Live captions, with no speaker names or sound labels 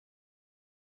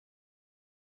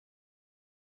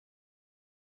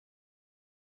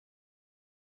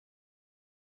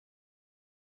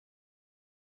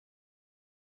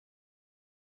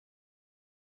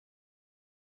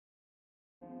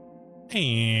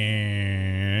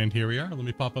And here we are. Let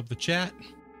me pop up the chat.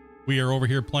 We are over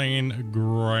here playing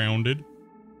Grounded.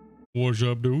 What's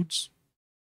up, dudes?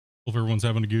 Hope everyone's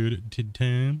having a good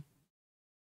time.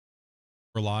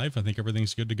 We're live. I think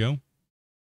everything's good to go.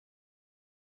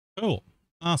 Cool.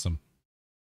 Awesome.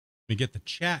 Let me get the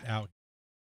chat out.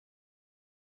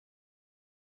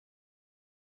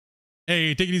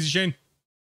 Hey, take it easy, Shane.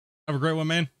 Have a great one,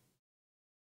 man.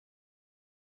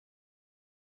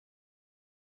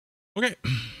 Okay.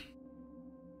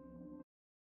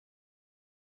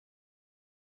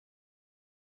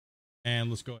 And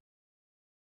let's go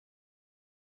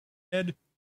ahead.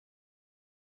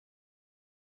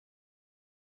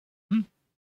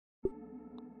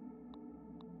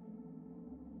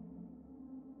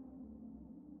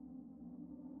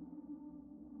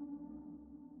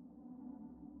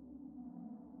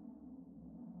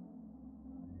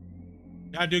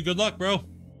 Yeah, dude, good luck, bro.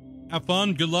 Have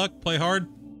fun. Good luck. Play hard.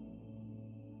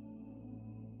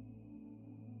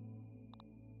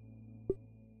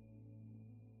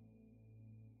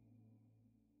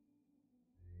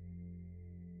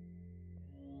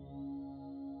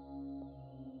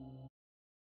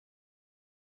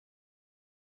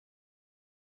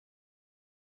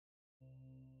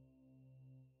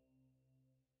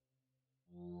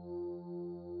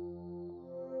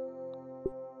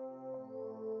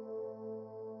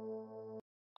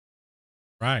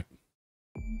 Right.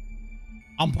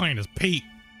 I'm playing as Pete.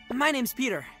 My name's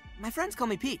Peter. My friends call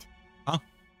me Pete. Huh?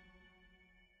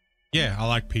 Yeah, I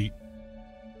like Pete.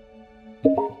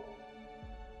 Oh,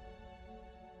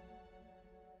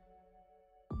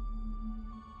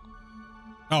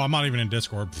 I'm not even in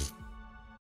Discord. Pfft.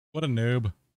 What a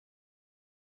noob.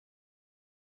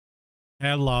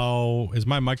 Hello. Is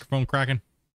my microphone cracking?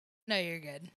 No, you're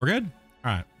good. We're good?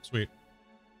 All right, sweet.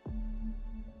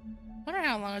 Wonder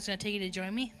how long it's gonna take you to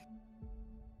join me.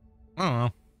 I don't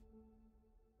know.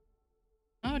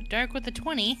 Oh, Dark with the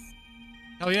 20.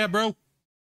 Hell yeah, bro.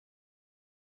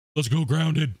 Let's go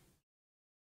Grounded.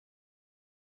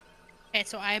 Okay,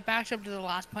 so I backed up to the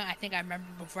last point I think I remember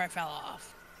before I fell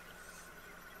off.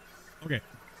 Okay.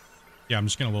 Yeah, I'm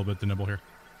just getting a little bit to nibble here.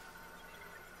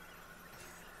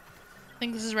 I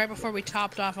think this is right before we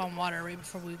topped off on water, right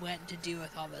before we went to do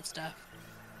with all that stuff.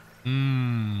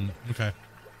 Okay.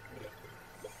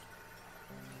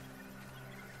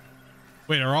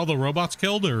 Wait, are all the robots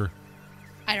killed or?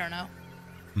 I don't know.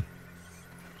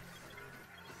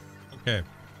 Okay.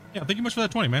 Yeah, thank you much for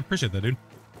that 20, man. Appreciate that, dude.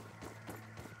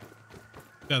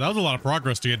 Yeah, that was a lot of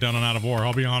progress to get done on Out of War.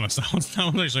 I'll be honest. That was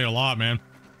actually a lot, man.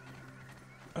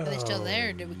 Are they still there,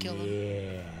 or did we kill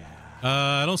them?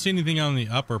 I don't see anything on the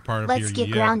upper part of here yet. Let's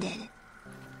get grounded.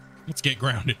 Let's get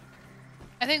grounded.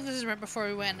 I think this is right before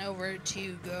we went over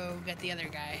to go get the other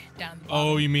guy down the bottom.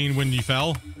 Oh, you mean when you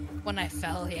fell? When I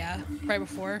fell, yeah. Right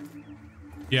before.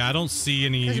 Yeah, I don't see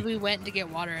any. Because we went to get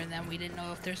water, and then we didn't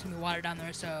know if there's going to be water down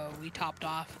there, so we topped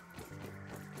off.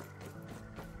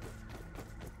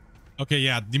 Okay,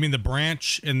 yeah. You mean the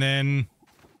branch and then...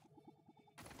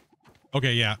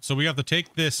 Okay, yeah. So we have to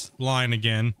take this line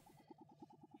again.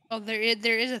 Oh, there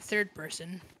is a third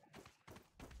person.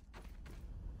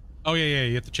 Oh, yeah.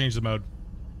 You have to change the mode.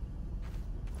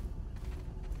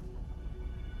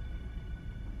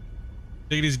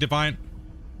 Take it easy, Defiant.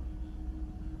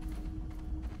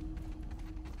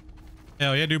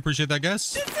 Hell yeah, do appreciate that,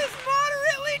 guys. This is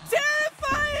moderately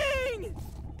terrifying!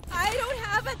 I don't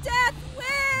have a death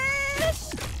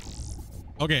wish!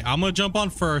 Okay, I'm gonna jump on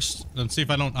first and see if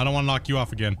I don't want to knock you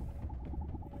off again.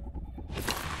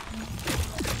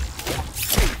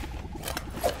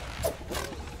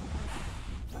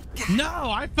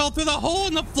 No, I fell through the hole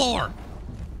in the floor.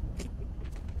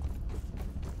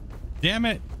 Damn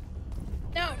it.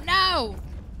 No!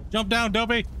 Jump down,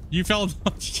 Dopey. You fell.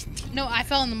 No, I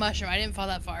fell in the mushroom. I didn't fall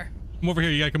that far. Come over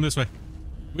here. You gotta come this way.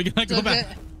 We gotta go back.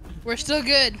 Good. We're still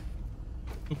good.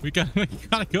 We gotta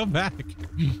go back.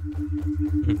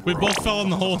 We both fell in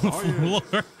the hole in the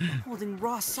floor. Holding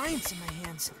raw science in my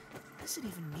hands. What does it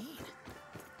even mean?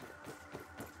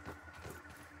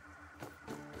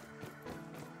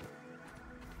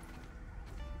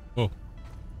 Whoa.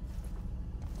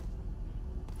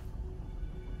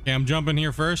 Okay, I'm jumping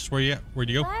here first. Where you at? Where'd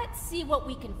you go? Let's see what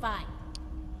we can find.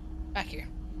 Back here.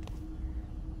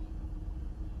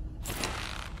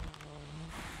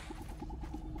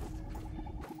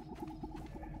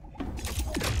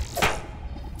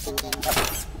 I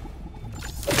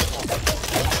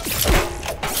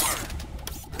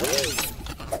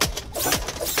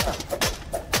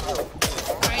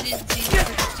didn't see the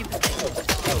stupid thing.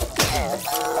 I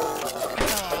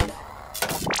fell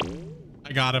off.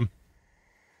 I got him.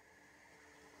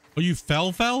 Oh, you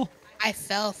fell? I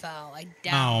fell like Oh,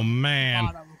 down. man.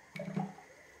 Bottom.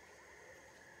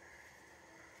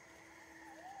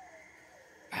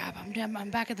 Crap, I'm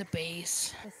back at the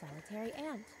base. The solitary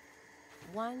ant.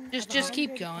 One Just of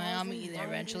keep going. 100,000 I'll meet you there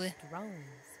eventually. wildest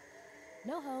drones.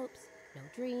 No hopes, no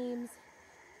dreams,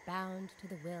 bound to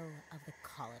the will of the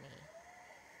colony.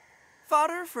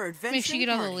 Fodder for adventure. Make sure you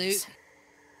get all the loot.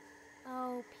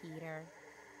 Oh, Peter.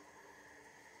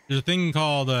 There's a thing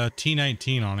called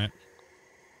T19 on it.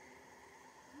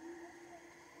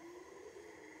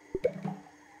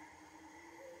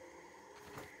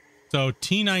 So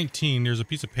T19, there's a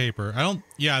piece of paper.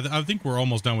 I think we're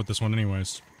almost done with this one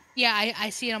anyways. Yeah, I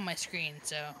see it on my screen,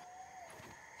 so.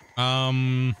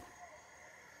 I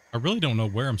really don't know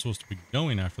where I'm supposed to be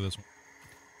going after this one.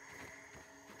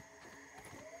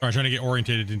 I'm trying to get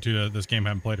orientated into this game. I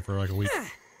haven't played it for like a week. Oh,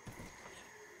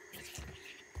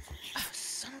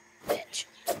 son of a bitch.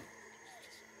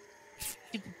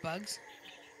 Stupid bugs.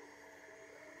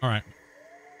 All right.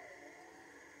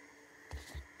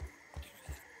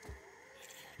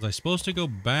 Was I supposed to go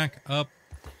back up?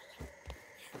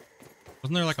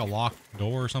 Wasn't there like a locked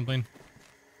door or something?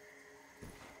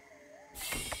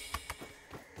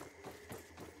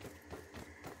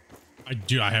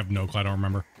 I have no clue. I don't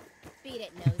remember. Beat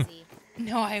it, nosy.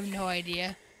 No, I have no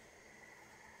idea.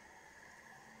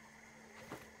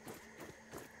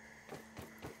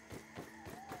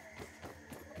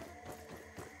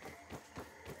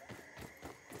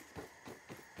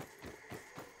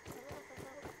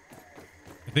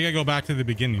 I think I go back to the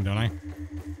beginning, don't I?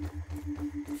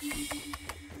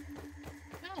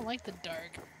 I don't like the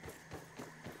dark.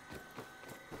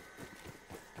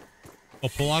 I'll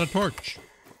pull out a torch.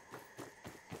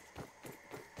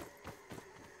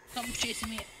 Something's chasing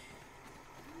me.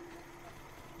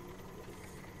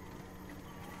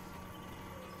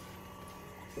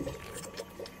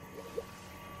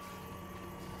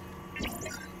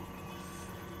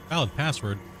 Valid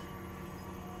password.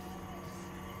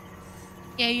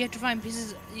 Yeah, you have to find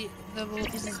pieces, the little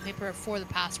pieces of paper for the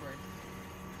password.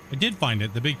 I did find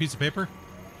it. The big piece of paper.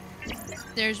 I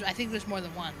think there's more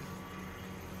than one.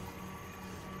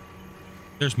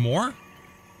 There's more?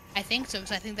 I think so,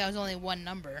 because I think that was only one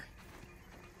number.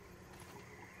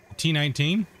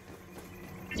 T19?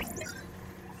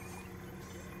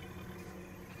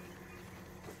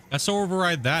 Let's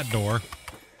override that door.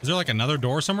 Is there like another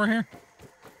door somewhere here?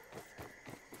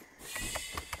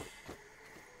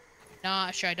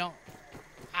 Not sure, I don't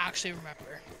actually remember.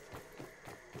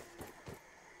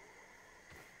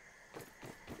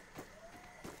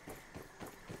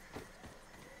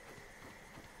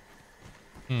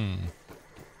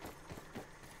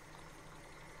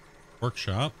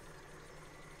 Workshop.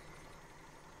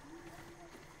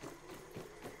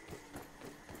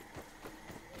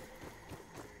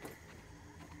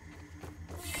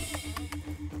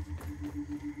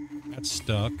 That's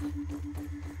stuck.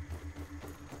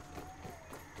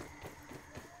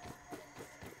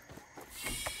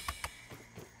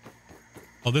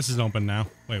 Oh, this is open now.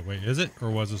 Wait, is it?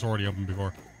 Or was this already open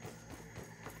before?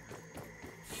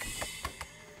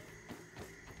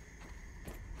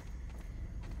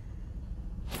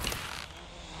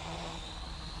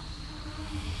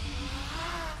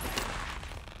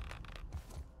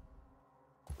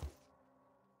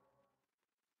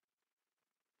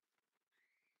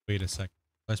 Wait a sec.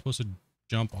 Was I supposed to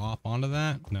jump off onto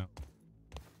that? No.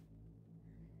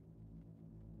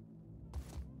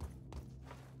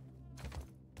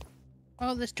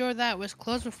 Oh, this door that was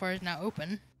closed before is now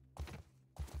open.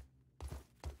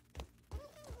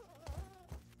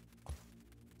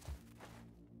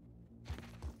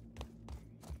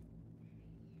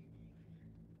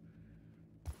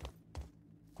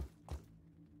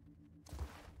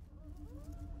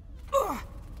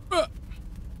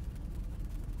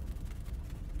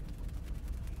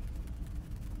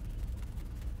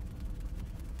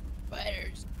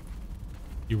 Spiders.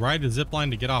 You ride the zip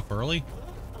line to get off early?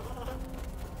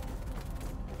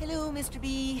 Hello, Mr.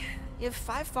 B. If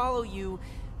I follow you,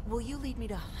 will you lead me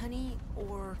to honey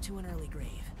or to an early grave?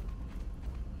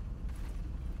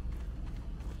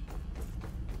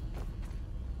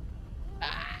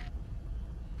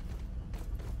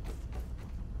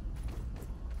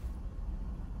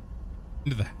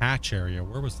 Into the hatch area.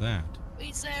 Where was that?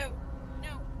 Wait, so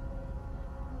no.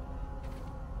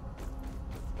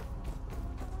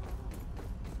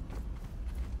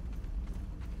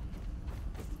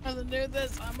 Nothing to do with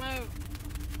this. I'm out.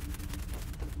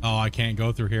 Oh, I can't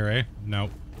go through here, eh? Nope.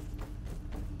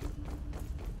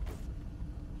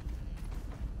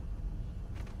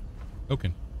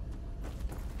 Token.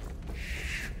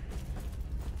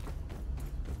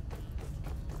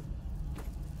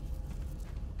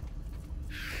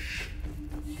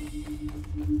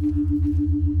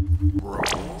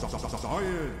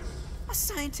 Science. A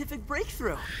scientific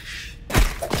breakthrough.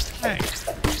 Hey.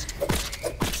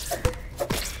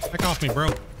 Back off me, bro.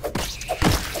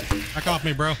 Back off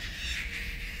me, bro.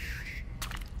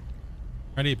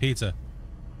 I need pizza.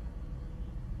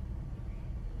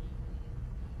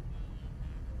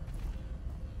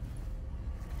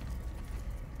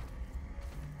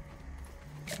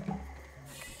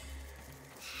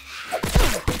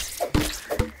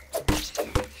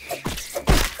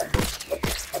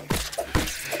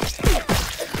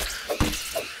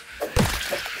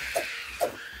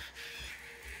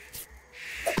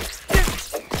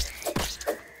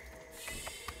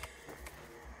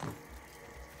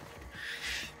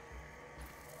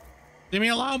 Leave me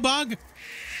alone, bug.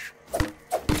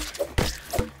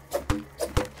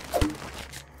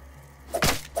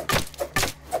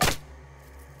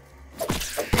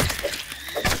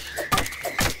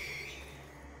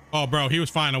 Oh, bro, he was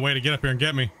finding a way to get up here and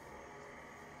get me.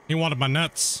 He wanted my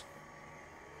nuts.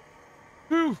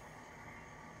 Whew.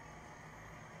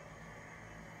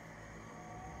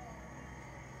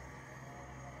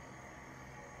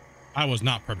 I was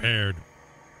not prepared.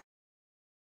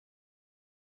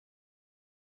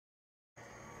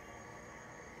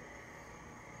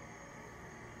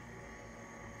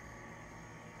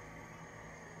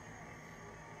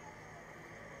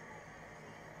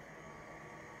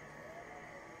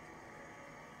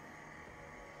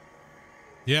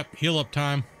 Yep, heal up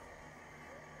time.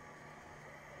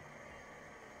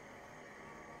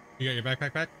 You got your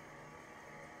backpack back?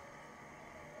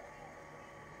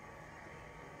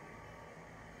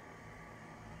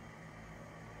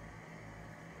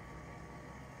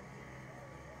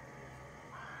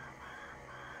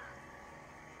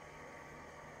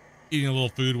 Eating a little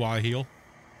food while I heal.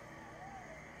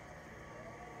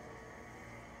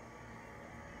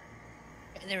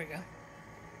 Okay, there we go.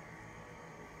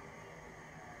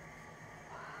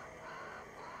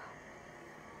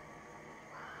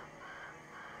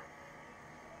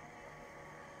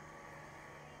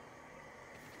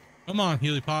 Come on,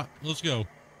 Healy Pot. Let's go.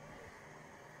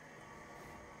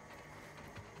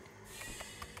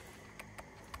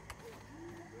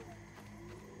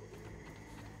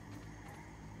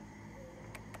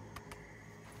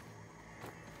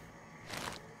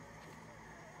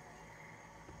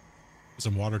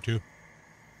 Some water too.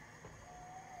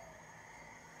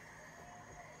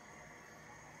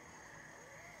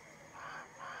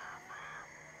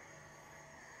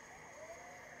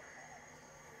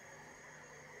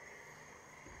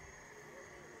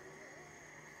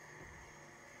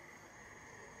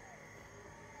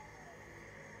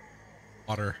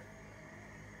 Water.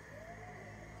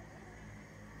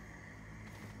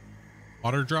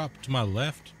 Water drop to my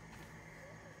left.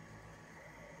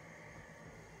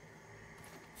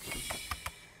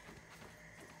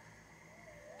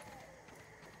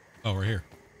 Oh, we're here.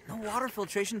 No water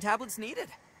filtration tablets needed.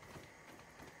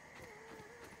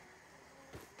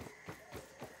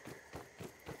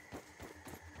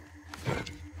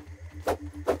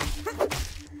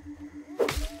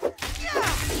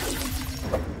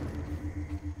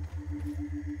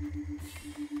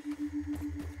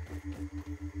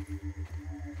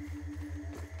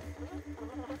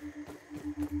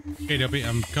 Okay, Dopey,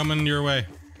 I'm coming your way.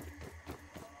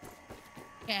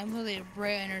 Yeah, I'm literally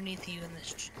right underneath you in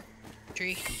this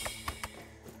tree.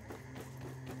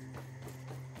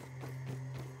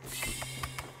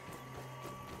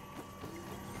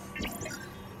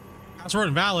 Password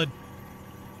invalid.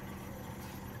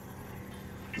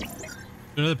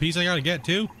 Another piece I gotta get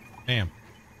too? Damn.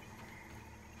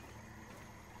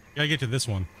 Gotta get to this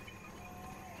one.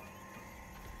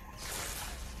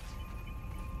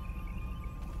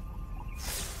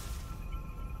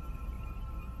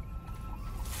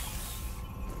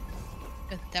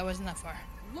 Good, that wasn't that far.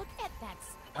 Look at that.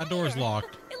 That door's spider.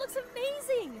 locked. It looks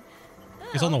amazing.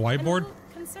 It's on the Oh, and a whiteboard? little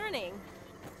concerning.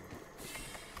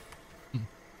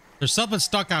 There's something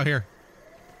stuck out here.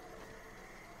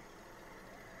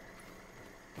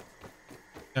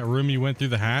 That room you went through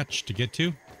the hatch to get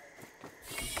to?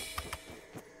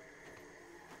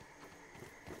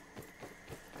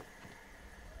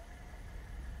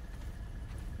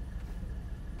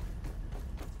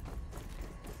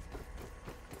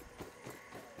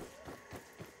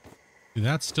 Dude,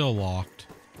 that's still locked.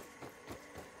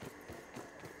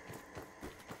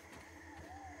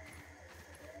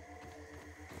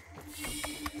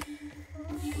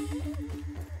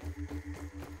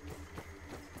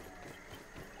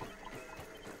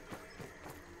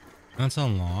 That's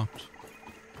unlocked.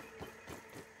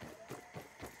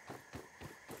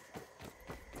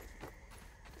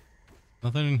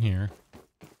 Nothing in here.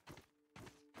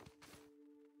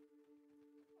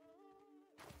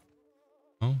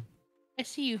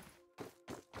 see you.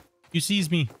 You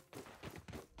sees me.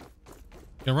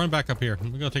 Yeah, run back up here.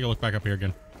 We're gonna take a look back up here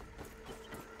again.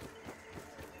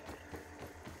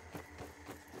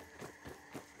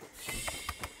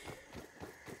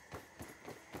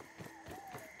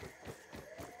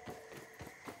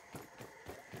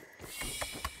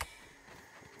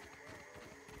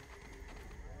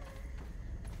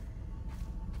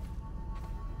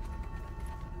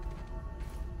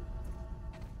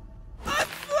 I'm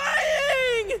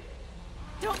flying!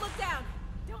 Don't look down.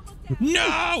 Don't look down.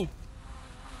 No!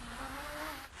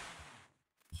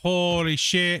 Holy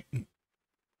shit.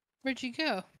 Where'd you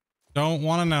go? Don't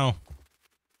want to know.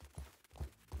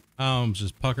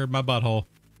 Just puckered my butthole.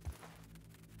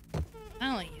 I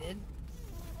don't think you did.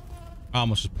 I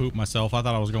almost just pooped myself. I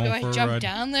thought I was going Do for I a jump ride.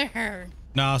 down there?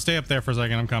 No, stay up there for a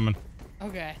second. I'm coming.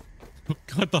 Okay.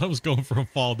 I thought I was going for a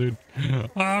fall, dude.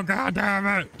 Oh, god damn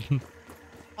it.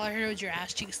 All I heard was your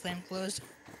ass cheeks slam closed.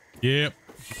 Yep.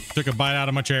 Took a bite out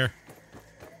of my chair.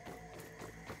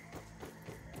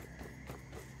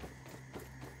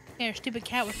 Yeah, your stupid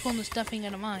cat was pulling the stuffing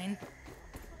out of mine.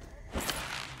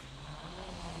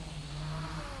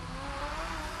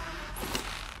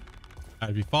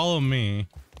 If you follow me,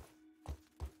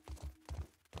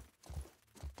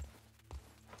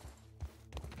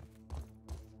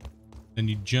 then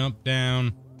you jump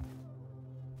down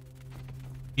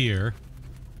here.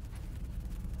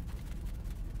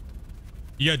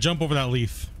 You gotta jump over that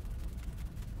leaf.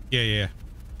 Yeah.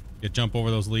 You jump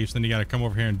over those leaves, then you gotta come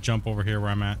over here and jump over here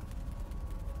where I'm at.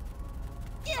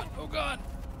 Oh god.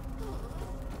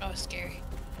 That was scary.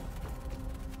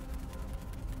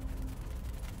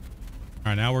 All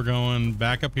right, now we're going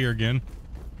back up here again.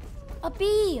 A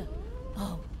bee!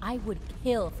 Oh, I would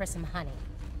kill for some honey.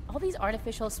 All these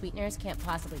artificial sweeteners can't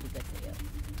possibly be good for you.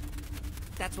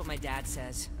 That's what my dad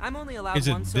says. I'm only allowed Is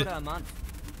it one soda a month.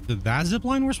 Is that zip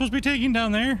line we're supposed to be taking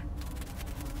down there?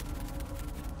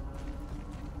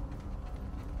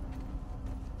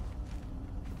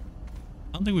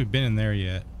 I don't think we've been in there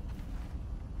yet.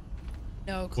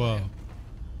 No clue. Whoa.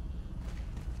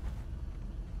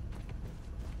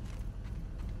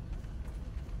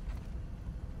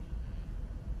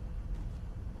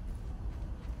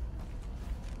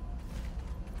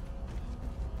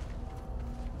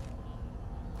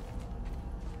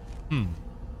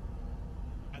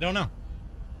 I don't know.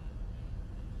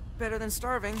 Better than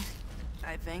starving,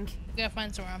 I think. We gotta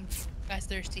find somewhere. Guy's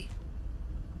thirsty.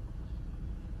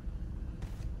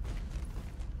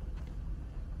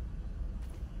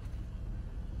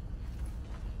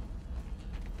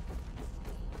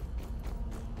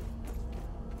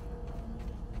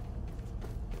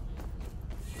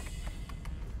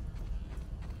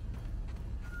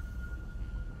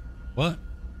 What?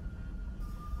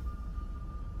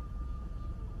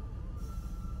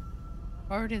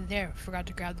 Already there. Forgot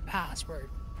to grab the password.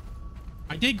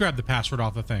 I did grab the password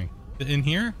off the thing. In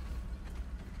here?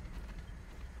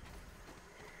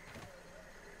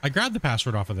 I grabbed the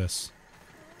password off of this.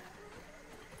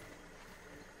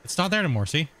 It's not there anymore,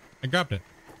 see? I grabbed it.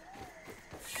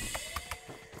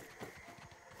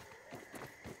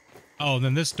 Oh,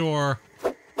 then this door...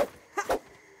 Oh,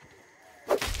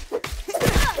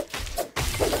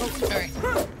 sorry.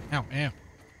 Ow, ow.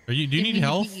 Do you need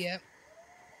health? Yep.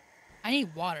 I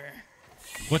need water.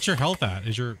 What's your health at?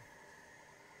 Is your...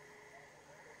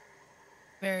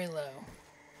 Very low.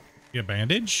 You a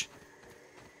bandage?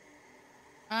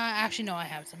 Actually, no, I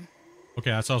have some. Okay,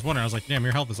 that's what I was wondering. I was like, damn,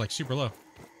 your health is like super low.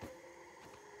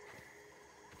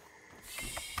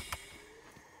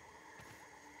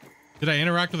 Did I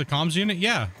interact with the comms unit?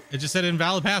 Yeah. It just said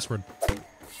invalid password. That's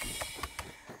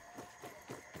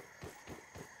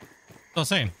what I was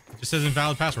saying. It just says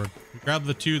invalid password. Grab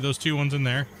those two ones in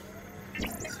there.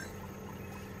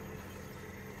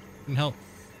 Can help.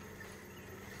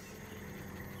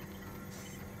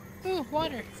 Ooh,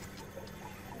 water.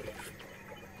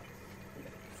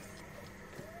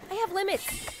 I have limits.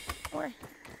 Or,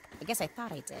 I guess I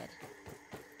thought I did.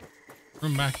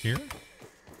 Room back here?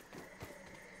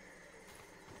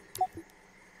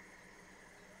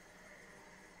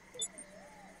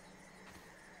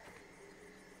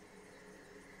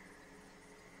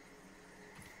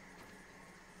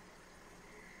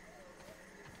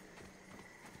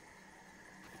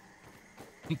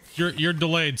 You're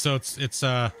delayed, so it's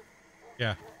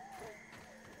yeah.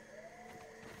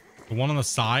 The one on the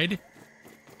side?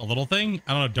 A little thing?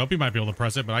 I don't know, Dopey might be able to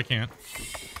press it, but I can't.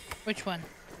 Which one?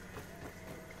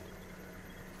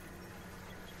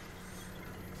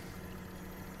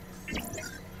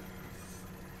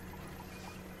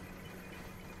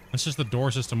 That's just the door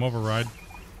system override.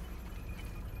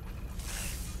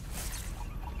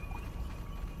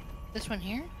 This one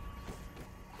here?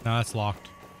 No, that's locked.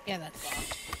 Yeah, that's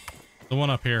locked. The one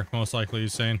up here, most likely,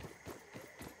 he's saying.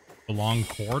 The long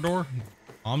corridor?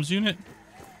 Comms unit?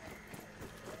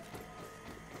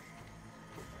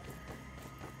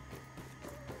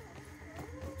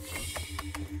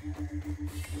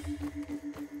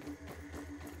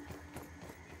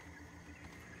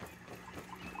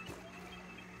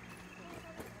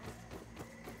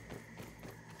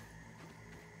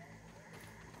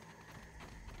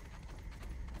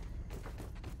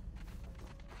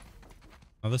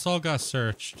 Now this all got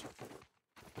searched.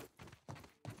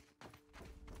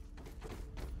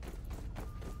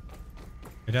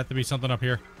 It'd have to be something up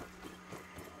here.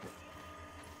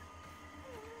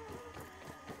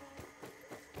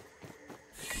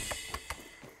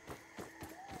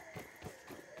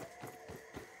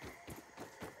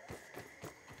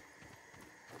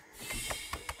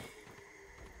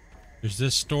 There's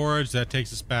this storage that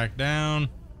takes us back down.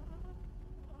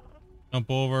 Jump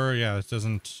over. Yeah, this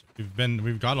doesn't.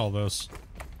 We've got all those.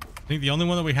 I think the only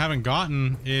one that we haven't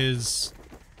gotten is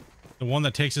the one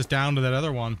that takes us down to that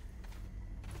other one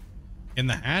in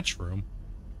the hatch room.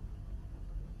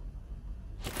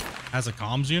 Has a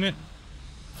comms unit.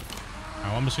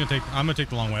 Oh, I'm gonna take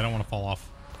the long way. I don't want to fall off.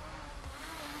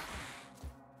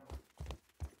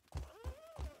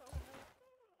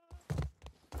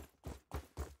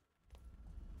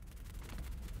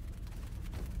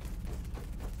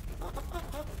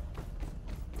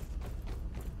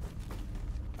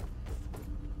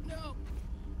 No.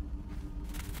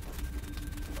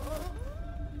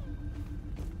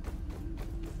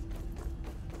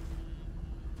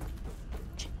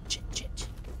 Chit.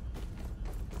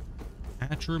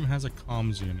 Hatch room has a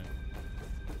comms unit.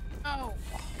 Oh,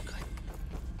 good.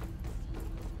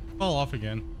 Fall off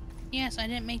again. Yes, I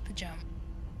didn't make the jump.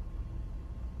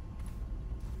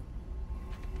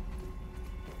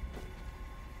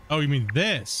 Oh, you mean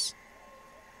this?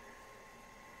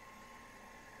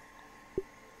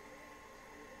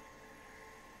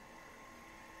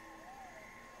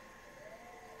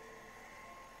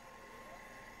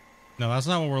 No, that's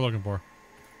not what we're looking for.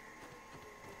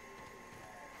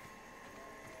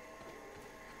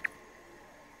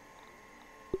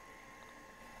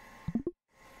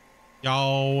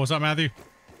 Yo, what's up, Matthew?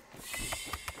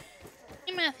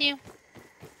 Hey, Matthew.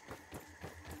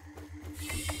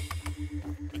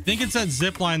 I think it's that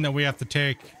zip line that we have to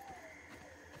take.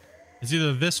 It's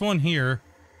either this one here,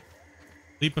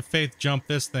 leap of faith, jump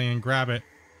this thing and grab it,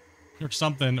 or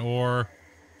something, or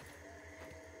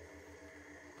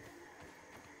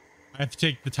I have to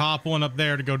take the top one up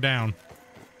there to go down.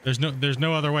 There's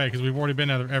no other way because we've already been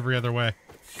every other way.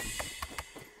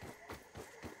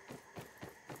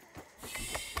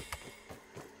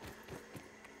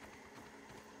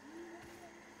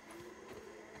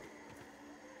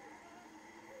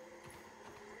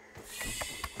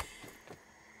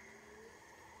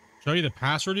 Show you the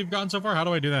password you've gotten so far? How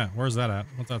do I do that? Where's that at?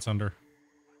 What's that's under?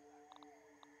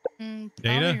 Probably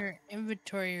Data? your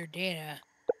inventory or data.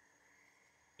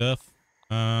 Stuff.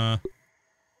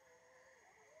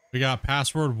 We got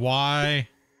password Y,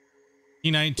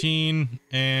 T19,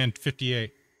 and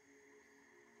 58.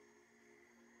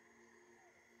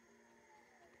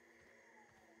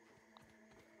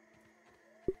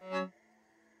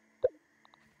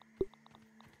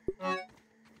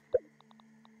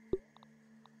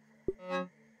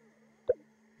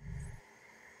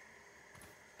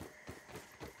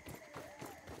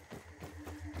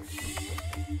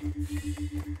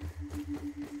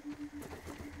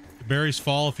 The berries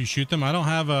fall if you shoot them. I don't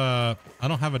have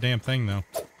a damn thing though.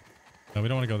 No, we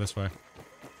don't want to go this way.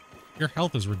 Your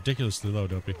health is ridiculously low,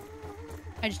 Dopey.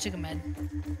 I just took a med.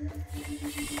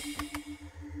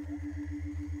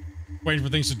 Waiting for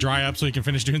things to dry up so you can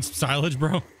finish doing some silage,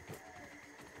 bro.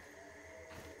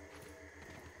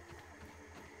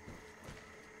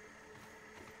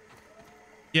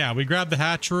 Yeah, we grabbed the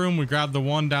hatch room. We grabbed the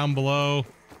one down below.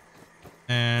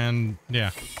 And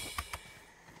yeah.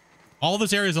 All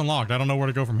this area is unlocked. I don't know where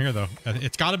to go from here, though.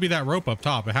 It's got to be that rope up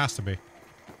top. It has to be.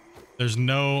 There's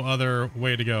no other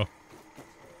way to go.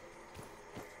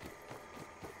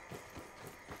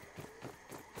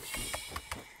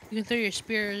 You can throw your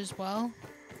spear as well.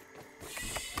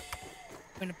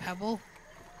 In a pebble.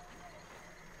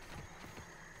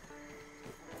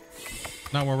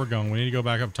 Not where we're going. We need to go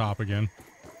back up top again.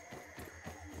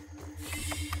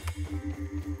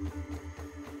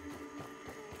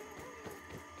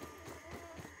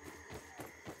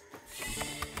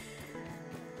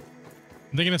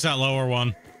 I'm thinking it's that lower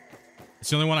one. It's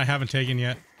the only one I haven't taken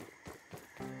yet.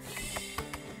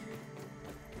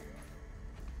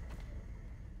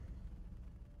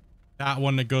 That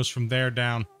one that goes from there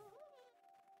down.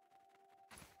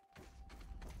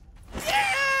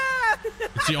 Yeah!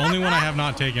 It's the only one I have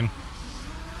not taken.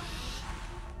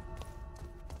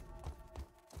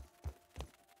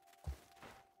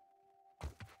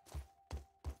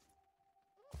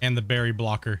 And the berry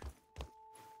blocker.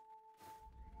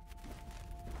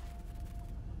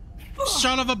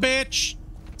 Son of a bitch!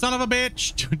 Son of a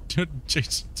bitch!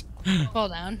 Jeez. Fall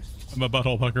down. I'm a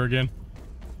butthole pucker again.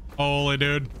 Holy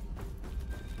dude.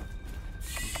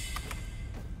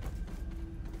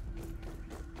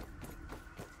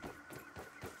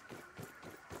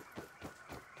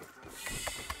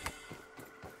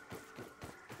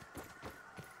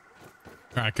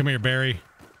 All right, come here, Barry.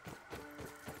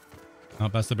 Oh,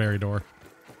 that's the Barry door.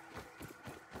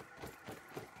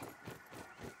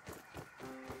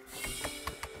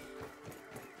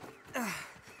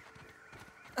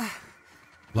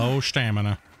 Low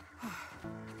stamina.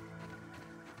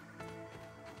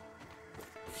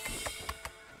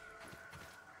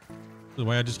 The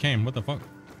way I just came. What the fuck?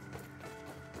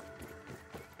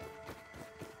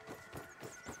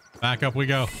 Back up we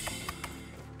go.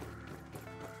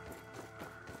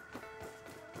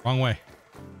 Wrong way.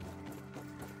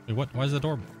 Wait, what? Why is the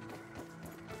door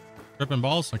tripping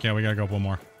balls? Okay, we gotta go one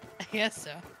more. I guess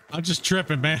so. I'm just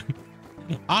tripping, man.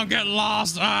 I'm getting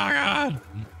lost. Oh god.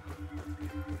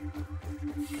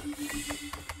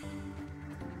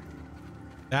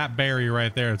 That berry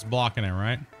right there, it's blocking it,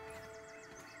 right?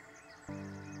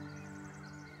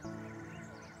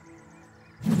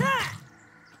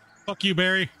 Fuck you,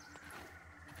 Barry.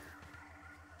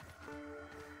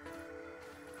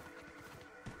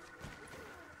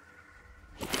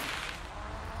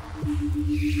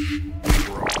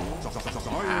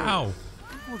 Ow.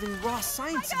 Holding raw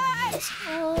science in my hands.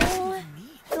 Oh,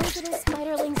 those little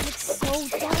spiderlings look so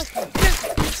delicate.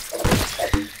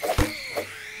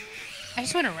 I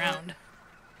just went around.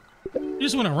 You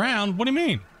just went around? What do you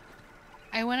mean?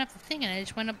 I went up the thing and I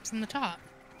just went up from the top.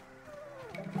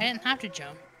 I didn't have to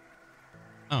jump.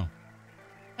 Oh.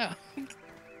 Oh.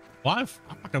 Well, I'm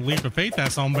not gonna leap of faith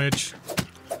that son of a bitch.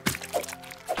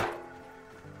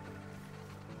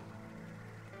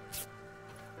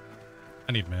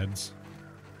 I need meds.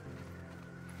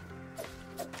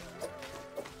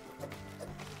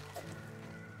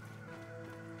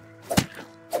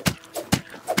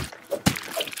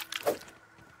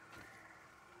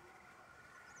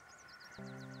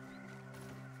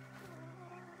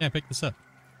 Yeah, pick this up.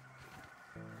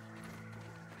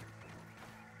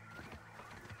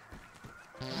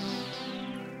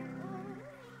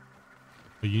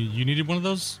 But you needed one of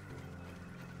those?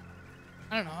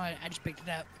 I don't know. I just picked it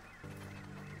up.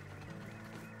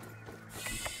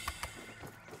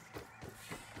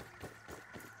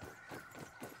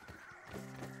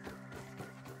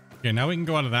 Okay, now we can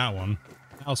go out of that one.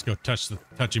 Now let's go touch the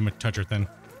toucher thing.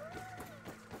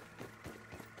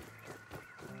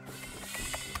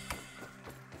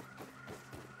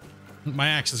 My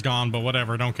axe is gone, but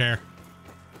whatever, don't care.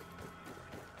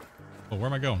 Oh, where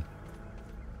am I going?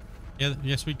 Yeah,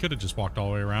 yes, we could have just walked all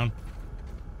the way around.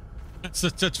 That's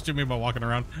what you mean by walking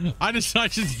around. I just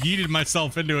yeeted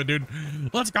myself into it, dude.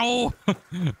 Let's go.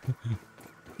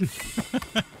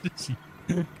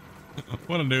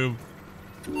 What a noob.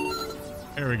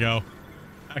 There we go.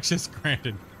 Access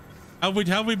granted. How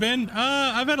have we been?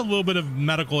 I've had a little bit of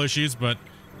medical issues, but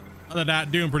other than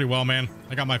that, doing pretty well, man.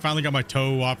 I finally got my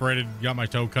toe operated, got my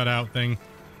toe cut out thing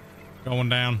going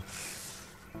down.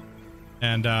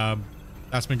 And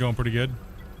that's been going pretty good. All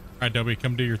right, Dobie,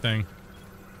 come do your thing.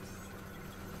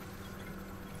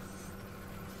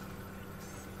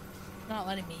 Not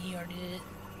letting me. You already did it.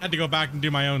 Had to go back and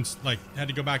do my own, had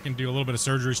to go back and do a little bit of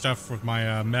surgery stuff with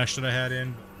my mesh that I had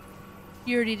in.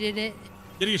 You already did it.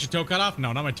 Did you get your toe cut off?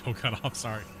 No, not my toe cut off.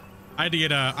 Sorry. I had to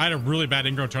get I had a really bad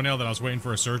ingrown toenail that I was waiting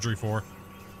for a surgery for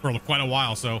quite a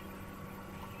while. So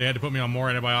they had to put me on more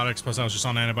antibiotics. Plus I was just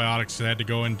on antibiotics. So I had to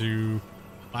go into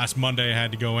last Monday. I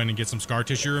had to go in and get some scar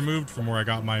tissue removed from where I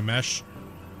got my mesh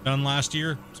done last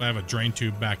year. So I have a drain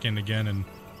tube back in again and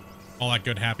all that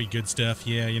good, happy, good stuff.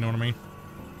 Yeah. You know what I mean?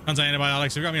 Tons of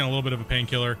antibiotics. They got me on a little bit of a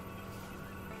painkiller.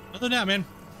 Other than that, man,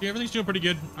 yeah, everything's doing pretty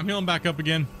good. I'm healing back up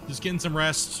again. Just getting some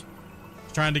rest.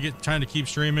 Trying to keep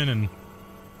streaming and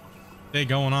stay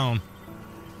going on.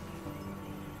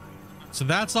 So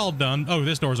that's all done. Oh,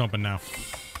 this door's open now.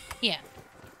 Yeah.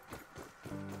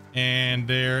 And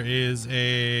there is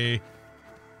a...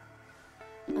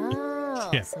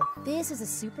 Oh, Yeah. so this is a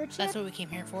super chip? That's what we came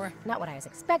here for. Not what I was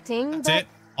expecting, That's but it.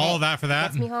 All of that for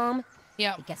that. Gets me home.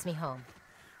 Yeah. It gets me home.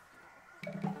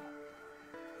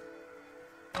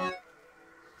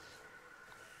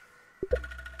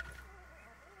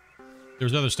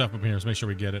 There's other stuff up here, so make sure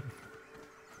we get it.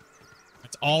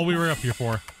 That's all we were up here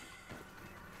for.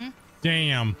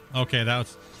 Damn. Okay, that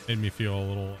made me feel a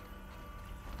little...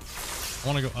 I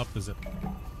want to go up the zip.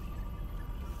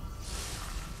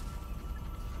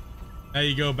 Now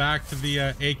you go back to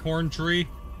the acorn tree.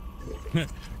 We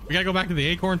gotta go back to the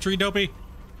acorn tree, Dopey.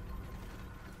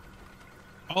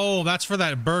 Oh, that's for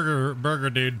that burger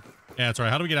dude. Yeah, that's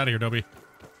right. How do we get out of here, Dopey?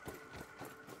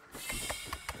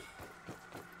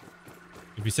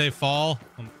 If you say fall,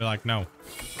 I'll be like, no.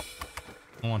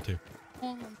 I don't want to.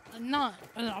 Well,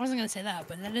 I wasn't gonna say that,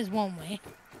 but that is one way.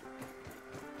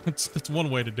 That's one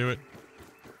way to do it.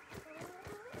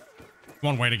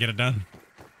 One way to get it done.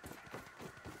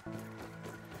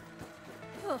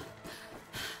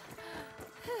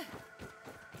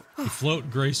 You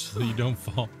float gracefully, you don't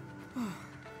fall.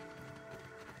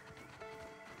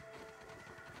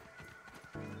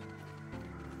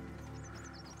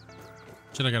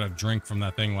 Should have got a drink from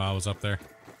that thing while I was up there.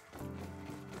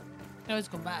 I always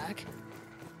go back.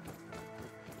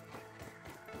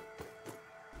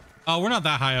 Oh, we're not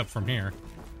that high up from here.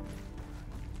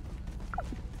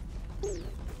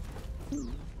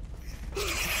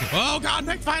 Oh God,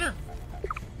 big fighter!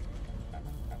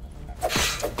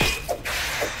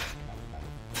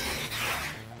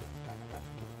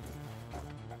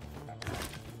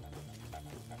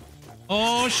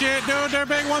 Oh shit, dude, they're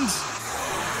big ones.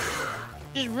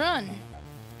 Just run.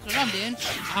 That's what I'm doing.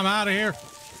 I'm out of here.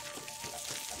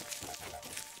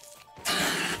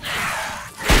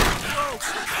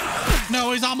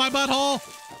 No, he's on my butthole.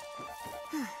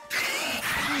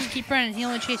 Just keep running. He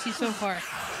only chased you so far.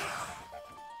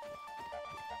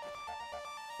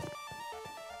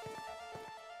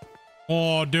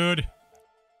 Oh, dude.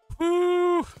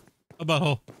 Woo. A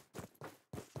butthole.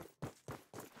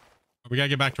 We gotta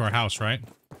get back to our house, right?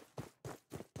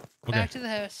 Okay. Back to the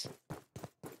house.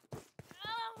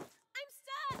 Oh, I'm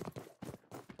stuck.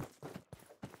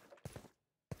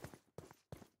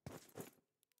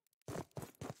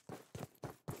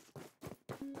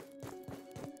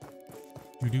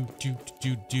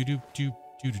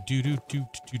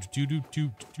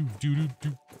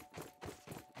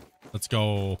 Let's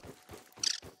go.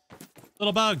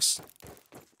 Little bugs.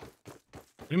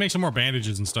 We make some more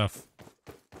bandages and stuff.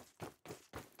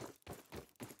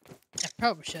 I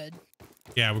probably should.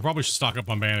 Yeah, we probably should stock up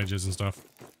on bandages and stuff.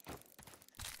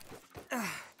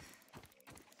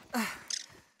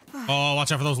 Oh,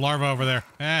 watch out for those larvae over there.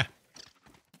 Eh.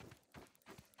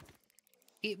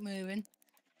 Keep moving.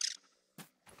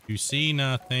 You see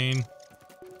nothing.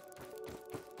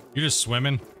 You're just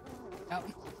swimming. Oh.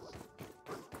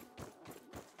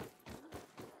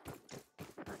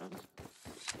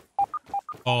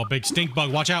 Oh, big stink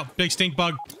bug. Watch out. Big stink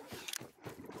bug.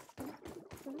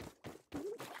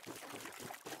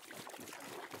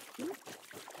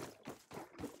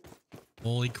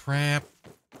 Holy crap.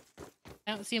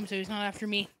 I don't see him, so he's not after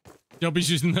me. Dopey's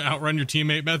using the outrun your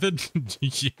teammate method.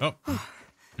 Yep.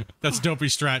 That's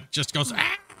Dopey's strat. Just goes,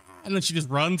 ah! And then she just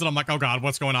runs, and I'm like, oh God,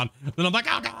 what's going on? Then I'm like,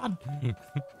 oh God. I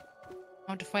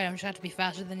want to fight. I'm just have to be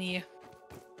faster than you.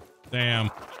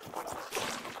 Damn.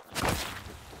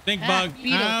 Stink bug.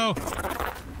 Beetle. Ow.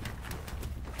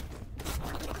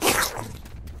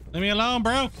 Leave me alone,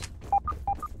 bro.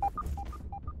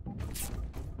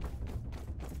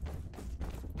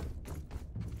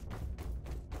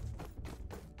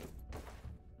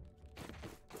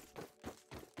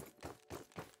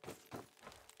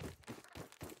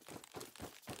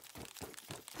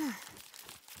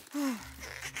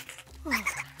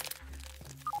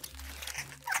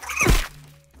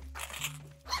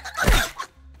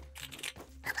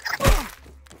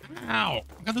 Ow!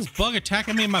 I got this bug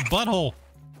attacking me in my butthole.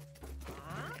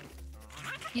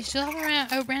 You still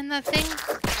haven't outran that thing?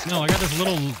 No, I got this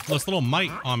little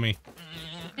mite on me.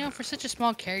 You know, for such a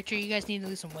small character, you guys need to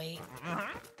lose some weight.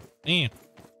 Damn.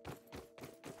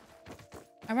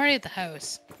 I'm already at the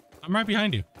house. I'm right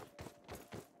behind you.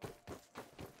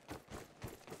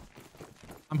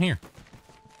 I'm here.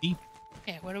 See?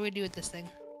 Okay, what do we do with this thing?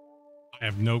 I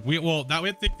have no. We have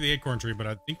to take the acorn tree, but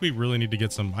I think we really need to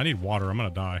get some. I need water. I'm gonna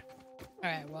die. All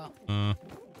right, well,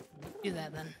 do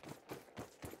that then.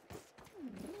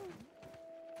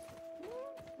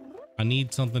 I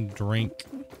need something to drink.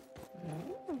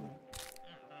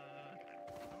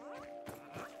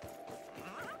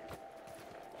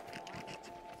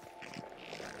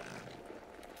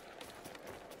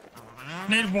 I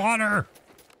need water.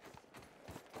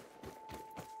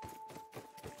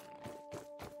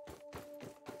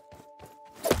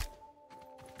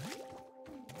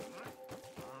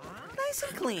 Nice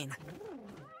and clean.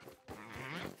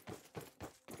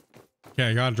 Okay,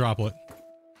 I got a droplet.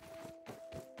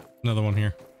 Another one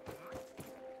here.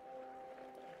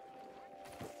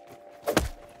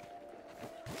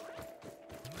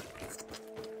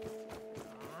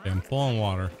 Okay, I'm full on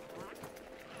water.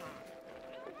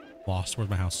 Lost. Where's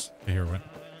my house? Okay, here we went.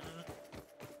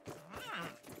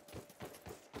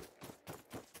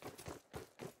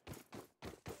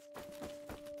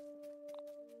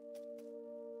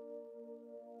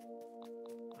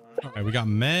 All right, we got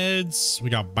meds. We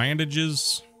got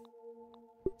bandages.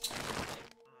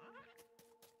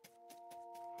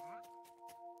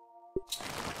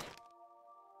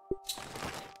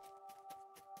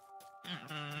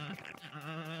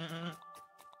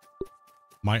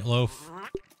 Might loaf.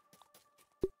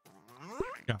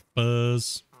 Got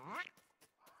fuzz.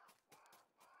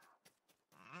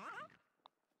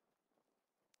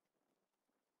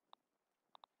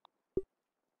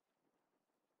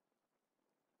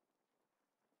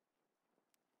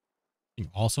 He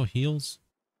also heals.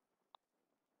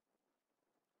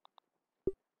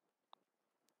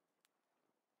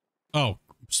 Oh,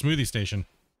 smoothie station.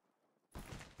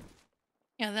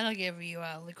 Yeah, that'll give you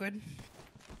liquid.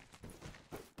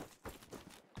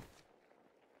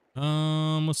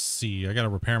 Let's see. I gotta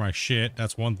repair my shit.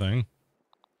 That's one thing.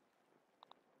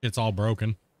 It's all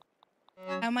broken.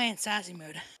 How am I in sassy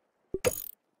mode? What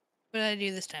did I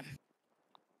do this time?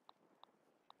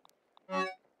 How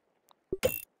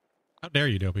dare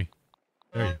you, Dopey?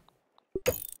 Dare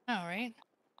you? All right.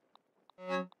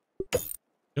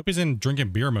 Dopey's in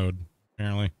drinking beer mode,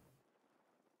 apparently.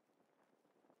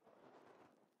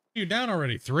 You down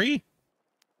already? 3?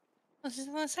 This is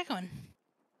the second one.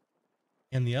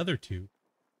 And the other 2.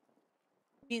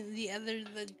 The other,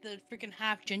 the freaking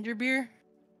half ginger beer.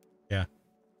 Yeah.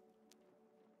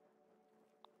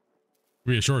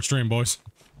 Be a short stream, boys.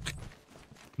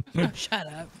 Oh, shut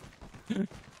up.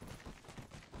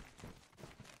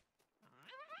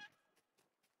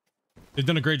 They've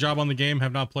done a great job on the game.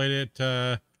 Have not played it.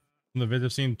 From the vids,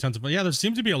 I've seen tons of. Yeah, there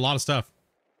seems to be a lot of stuff.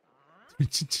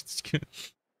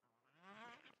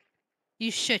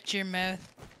 You shut your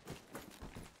mouth.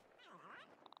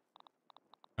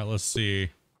 All right, let's see.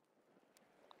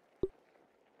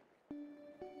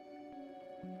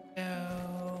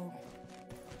 So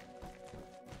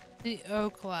the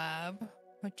Oak Lab,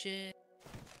 which is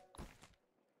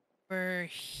over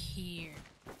here.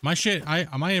 My shit,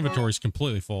 my inventory is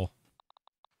completely full.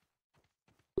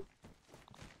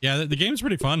 Yeah, the game's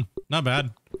pretty fun. Not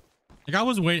bad. Like I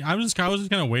was just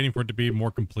kind of waiting for it to be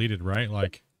more completed, right?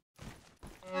 Like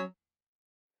it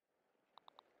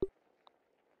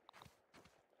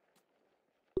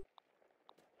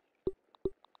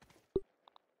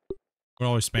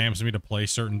always spams me to play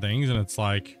certain things, and it's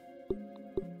like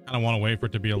I don't want to wait for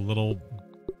it to be a little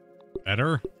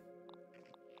better.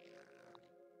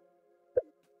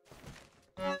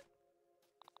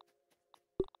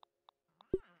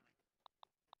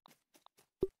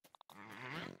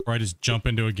 Or I just jump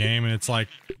into a game and it's like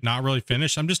not really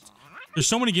finished. There's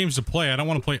so many games to play. I don't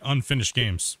want to play unfinished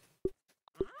games.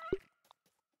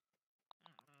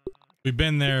 We've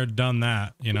been there, done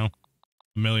that, you know,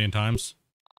 a million times.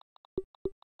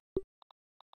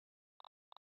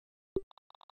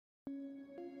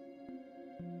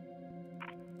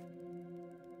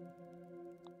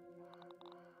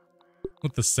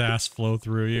 Let the sass flow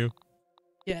through you.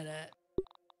 Get it.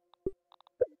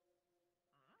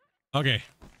 Okay.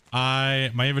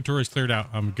 My inventory is cleared out.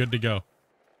 I'm good to go.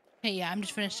 Hey, yeah, I'm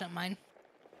just finished up mine.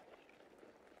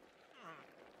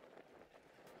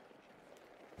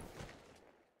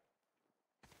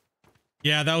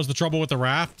 Yeah, that was the trouble with the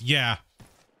raft. Yeah,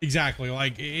 exactly.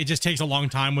 Like it just takes a long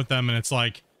time with them, and it's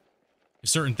like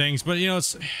certain things. But you know,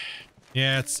 it's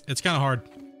kind of hard.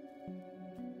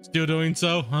 Still doing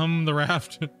so. The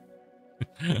raft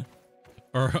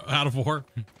or out of war.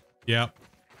 Yeah.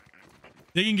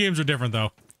 Digging games are different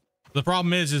though. The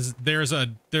problem is there's a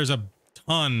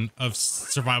ton of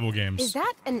survival games. Is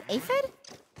that an aphid?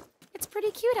 It's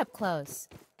pretty cute up close.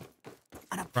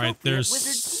 Right, there's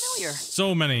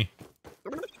so many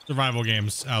survival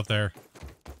games out there.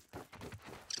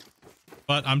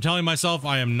 But I'm telling myself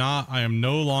I am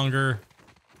no longer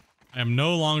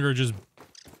just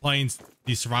playing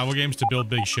these survival games to build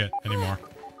big shit anymore.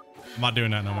 I'm not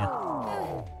doing that no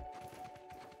more.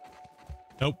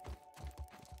 Nope.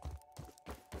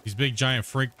 These big giant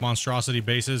freak monstrosity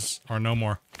bases are no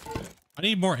more. I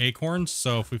need more acorns,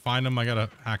 so if we find them, I gotta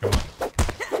hack them up.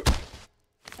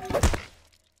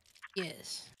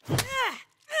 Yes.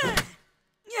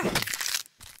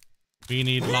 We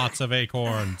need lots of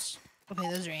acorns. Okay,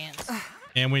 those are ants.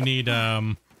 And we need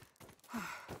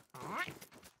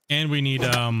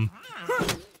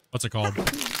what's it called?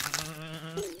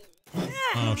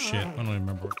 Oh shit, I don't even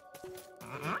remember.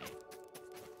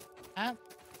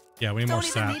 Yeah, we need more Don't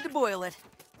even sap. need to boil it.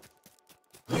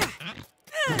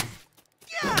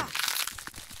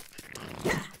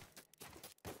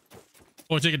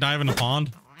 Oh, take a dive in the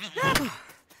pond.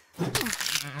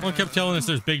 Someone kept telling us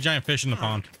there's big giant fish in the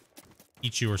pond.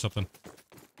 Eat you or something.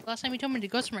 Last time you told me to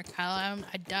go somewhere, Kyle,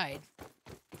 I died.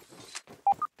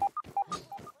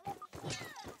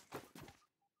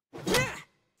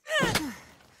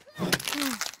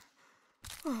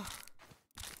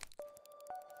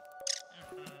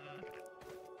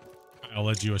 I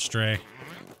led you astray.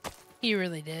 He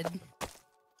really did.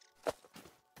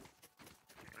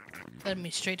 Led me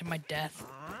straight to my death.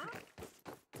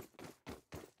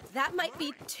 That might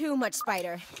be too much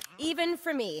spider, even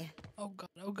for me. Oh god,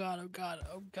 oh god, oh god,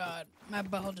 oh god. My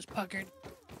butthole just puckered.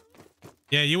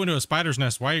 Yeah, you went to a spider's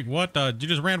nest. Why? What? You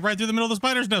just ran right through the middle of the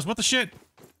spider's nest. What the shit?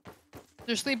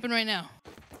 They're sleeping right now.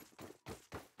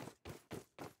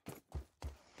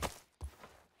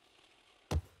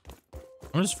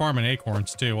 I'm just farming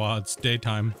acorns too while it's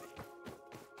daytime.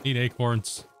 Need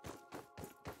acorns.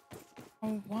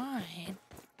 Oh, why?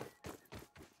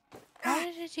 Why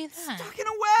did it do that? Stuck in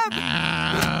a web!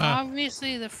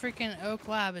 Obviously, the freaking oak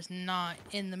lab is not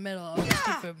in the middle of the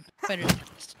stupid spider's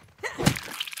nest.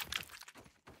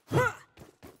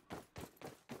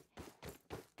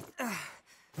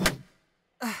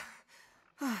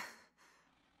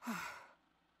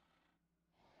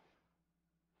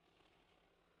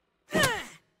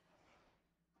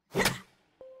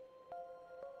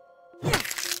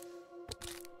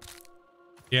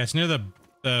 Yeah, it's near the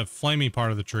flamey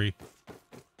part of the tree.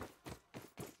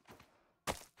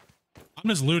 I'm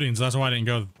just looting, so that's why I didn't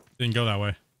go that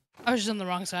way. I was just on the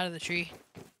wrong side of the tree.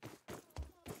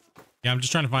 Yeah, I'm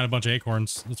just trying to find a bunch of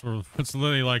acorns. That's where it's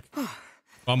literally like what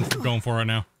I'm going for right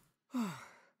now.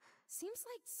 Seems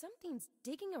like something's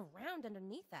digging around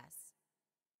underneath us.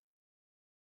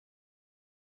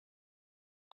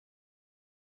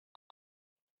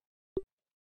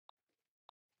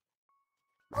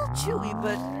 A little chewy,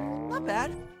 but not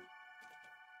bad.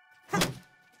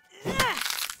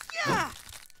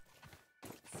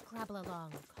 Scrabble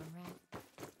along, comrade.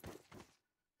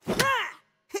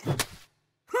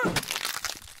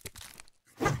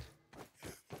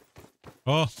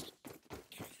 Oh,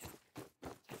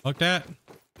 look that.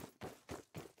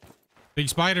 Big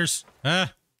spiders.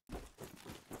 Ah.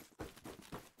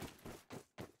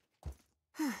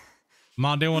 I'm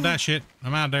not dealing with that shit.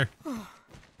 I'm out there.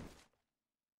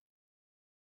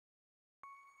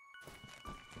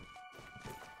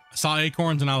 I saw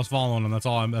acorns and I was following them. That's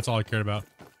all I cared about.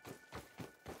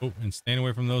 Oh, and staying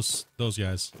away from those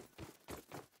guys.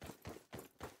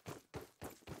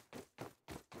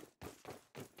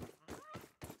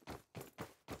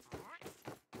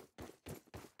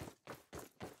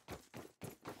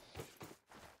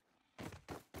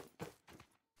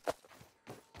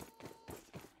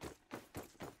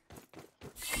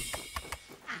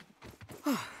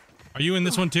 Are you in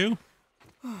this one too?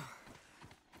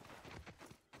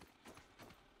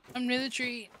 I'm near the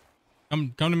tree.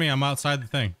 Come to me. I'm outside the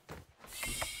thing.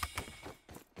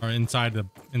 Or inside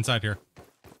here.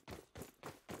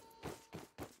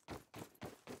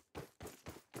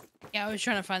 Yeah, I was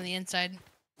trying to find the inside.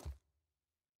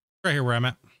 Right here where I'm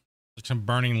at. Like some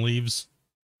burning leaves.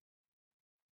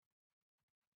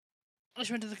 I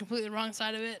just went to the completely wrong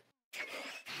side of it.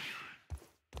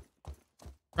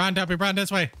 Run, Duppy, run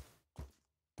this way.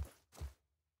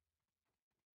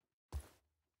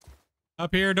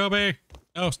 Up here, Dobie.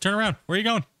 Oh, turn around. Where are you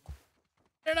going?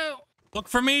 I don't know. Look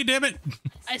for me, damn it.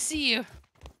 I see you.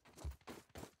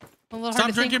 A little hard Stop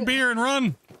to drinking think. beer and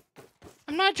run.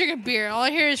 I'm not drinking beer. All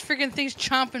I hear is freaking things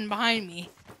chomping behind me.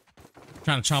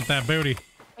 Trying to chomp that booty.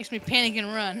 Makes me panic and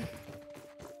run.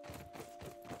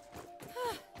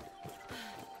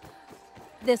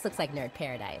 This looks like nerd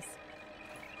paradise.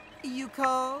 You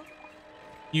called?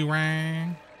 You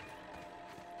rang.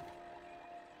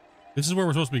 This is where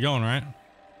we're supposed to be going, right?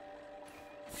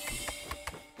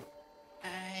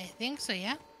 I think so,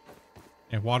 yeah.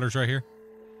 Yeah, water's right here.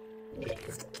 We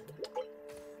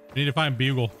need to find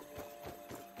Bugle.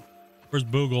 Where's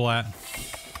Boogle at?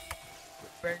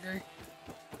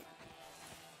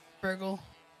 Burgle.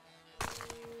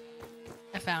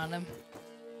 I found him.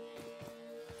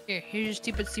 Here's your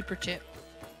stupid super chip.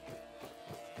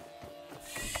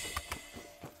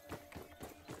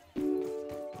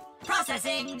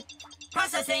 Processing!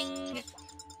 Processing!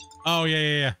 Oh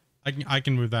yeah. I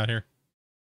can move that here.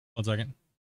 1 second.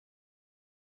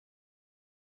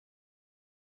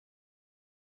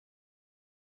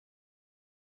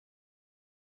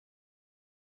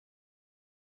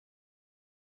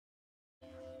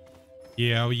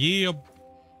 Yeah, yeah.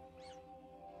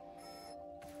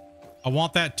 I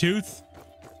want that tooth.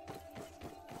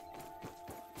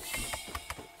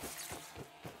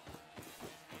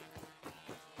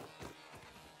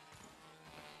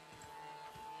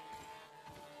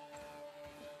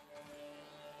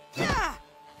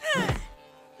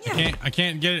 I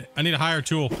can't get it. I need a higher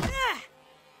tool.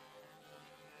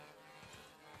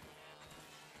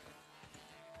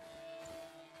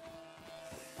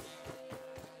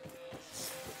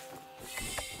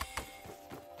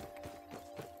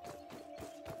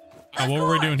 What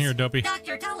were we doing here, Dopey?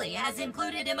 Dr. Tully has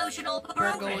included emotional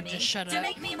programming just shut to up.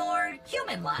 make me more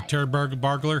human-like. Turd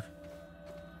Bargler.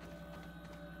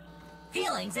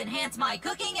 Feelings enhance my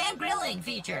cooking and grilling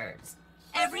features.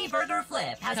 Every burger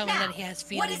flip has Tell me now. that he has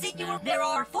What is feelings it now. There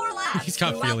are 4 labs He's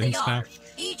got throughout feelings the now. yard,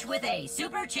 each with a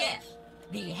super chip.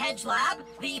 The Hedge Lab,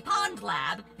 the Pond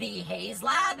Lab, the Haze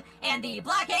Lab, and the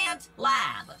Black Ant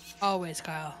Lab. Always,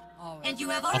 Kyle. Always. And you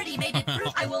have already made it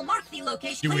through. I will mark the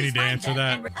location. Do we Please need to find answer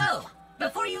them that? and oh,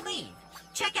 before you leave,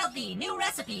 check out the new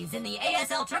recipes in the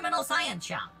ASL Terminal Science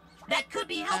Shop. That could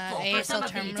be helpful for ASL some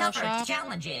of the Terminal tougher Shop?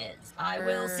 challenges. I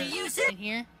will see you soon. In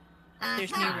here,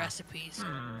 there's new recipes.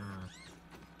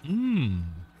 Mmm.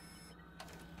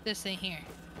 This thing here.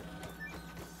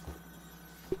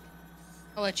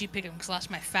 I'll let you pick them because last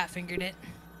time I fat fingered it.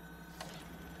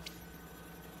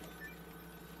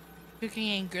 Cooking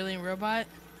and grilling robot.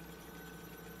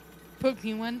 Poke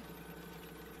me one.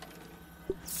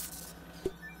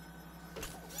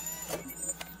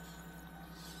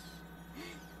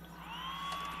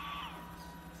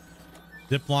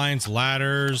 Zip lines,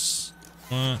 ladders.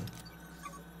 Crap,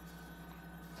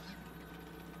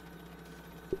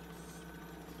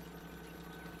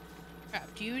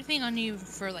 do you have anything on you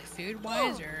for like food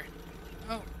wise or?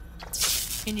 Oh.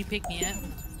 Can you pick me up?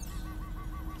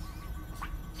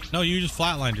 No, you just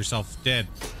flatlined yourself dead.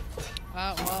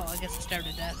 Oh, well, I guess I starved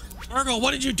to death. Virgo,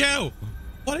 what did you do?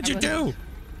 What did you do?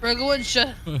 Virgo wouldn't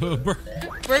shut.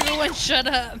 Virgo wouldn't shut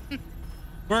up.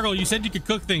 Virgo, you said you could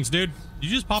cook things, dude. Did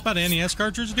you just pop out an NES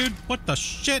cartridge, dude? What the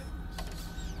shit?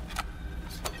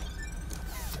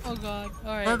 Oh god.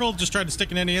 Alright. Virgo just tried to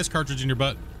stick an NES cartridge in your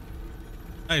butt.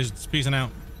 Hey, he's peacing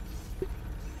out.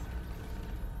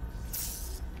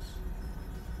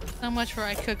 So much for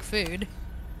I cook food.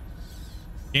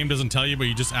 Game doesn't tell you, but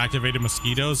you just activated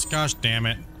mosquitoes. Gosh damn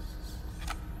it.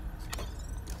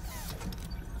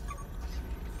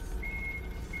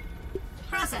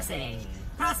 Processing.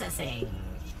 Processing.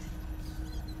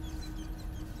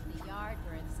 The yard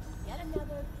births yet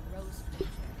another gross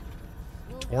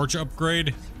creature. Torch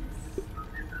upgrade.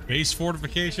 Base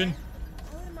fortification. I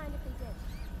wouldn't mind if they did.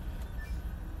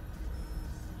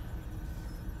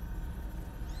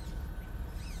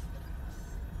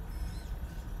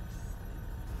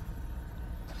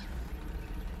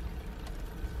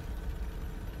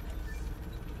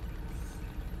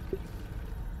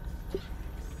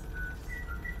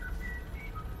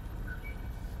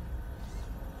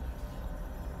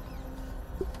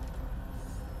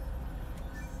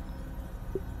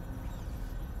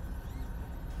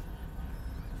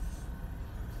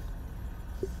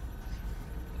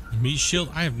 Meat shield.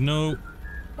 I have no.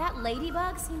 That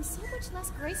ladybug seems so much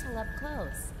less graceful up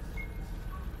close.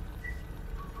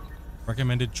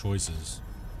 Recommended choices.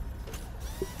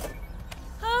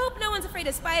 Hope no one's afraid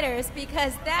of spiders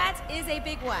because that is a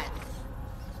big one.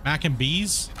 Mac and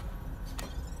bees?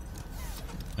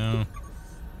 No.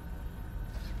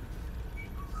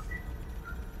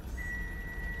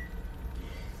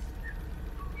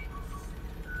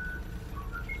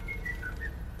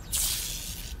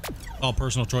 All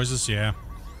personal choices, yeah.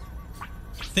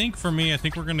 I think for me, I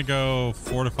think we're gonna go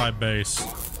fortified base.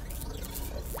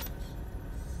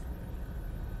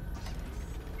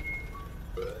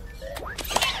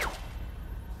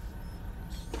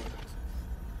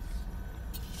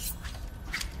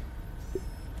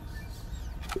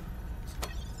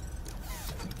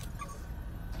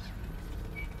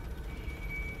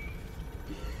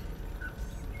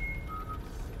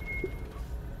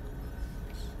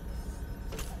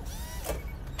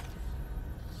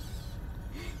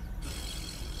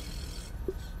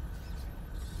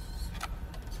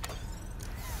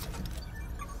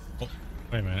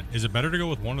 Wait a minute. Is it better to go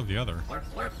with one or the other? Work,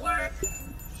 work, work.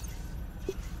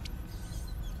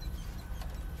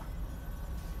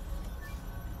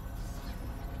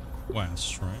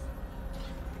 West,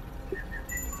 right?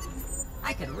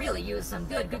 I could really use some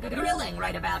good grilling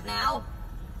right about now.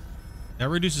 That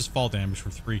reduces fall damage for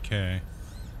 3k.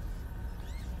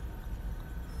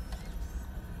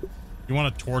 You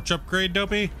want a torch upgrade,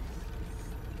 Dopey?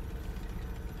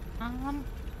 Oh.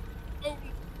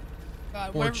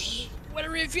 God, Torch.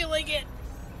 me feel like it.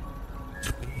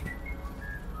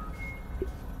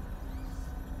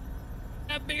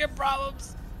 I have bigger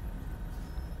problems.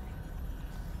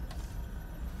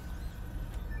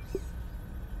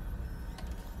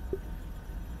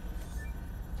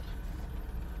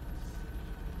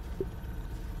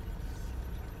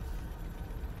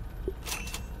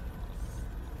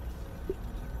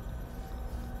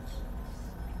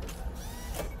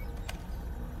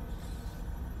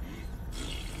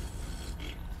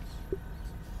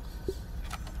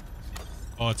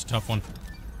 Oh, it's a tough one.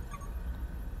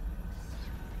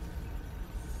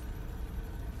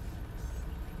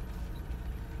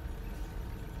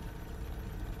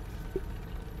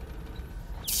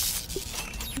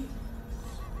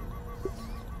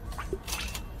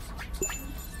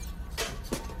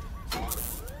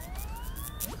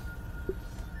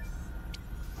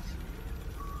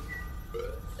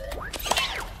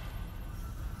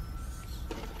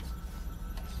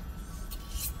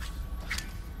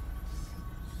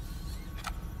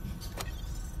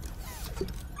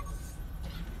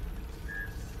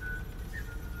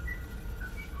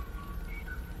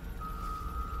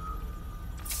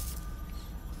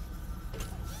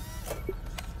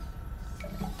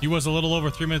 He was a little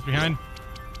over 3 minutes behind.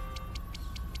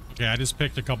 Okay, I just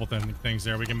picked a couple things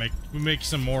there. We can make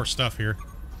some more stuff here.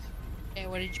 Okay,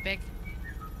 what did you pick?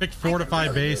 Picked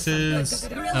fortified bases,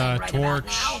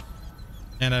 torch,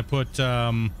 and I put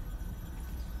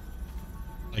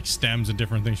like stems and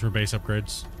different things for base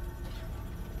upgrades.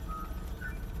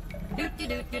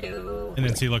 And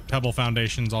then see, look, pebble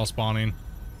foundations all spawning,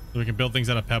 so we can build things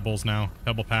out of pebbles now,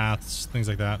 pebble paths, things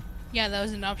like that. Yeah, that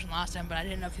was an option last time, but I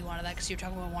didn't know if you wanted that because you were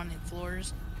talking about wanting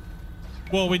floors.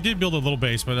 Well, we did build a little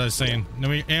base, but I was saying, and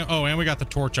we got the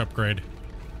torch upgrade.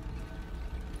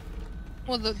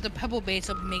 Well, the pebble base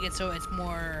will make it so it's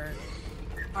more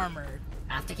armored.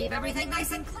 Have to keep everything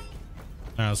nice and clean.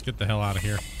 All right, let's get the hell out of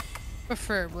here.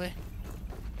 Preferably.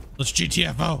 Let's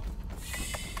GTFO.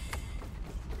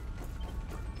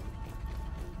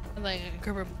 Like a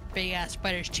group of big ass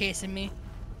spiders chasing me.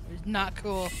 It's not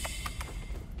cool.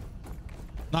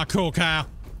 Not cool, Kyle.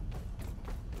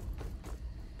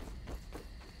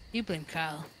 You blame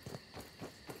Kyle.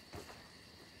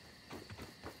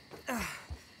 All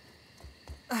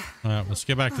right, let's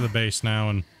get back to the base now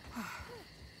and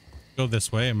go this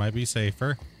way. It might be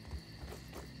safer.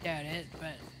 Doubt it,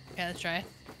 but yeah, let's try.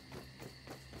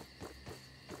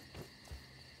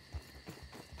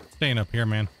 Staying up here,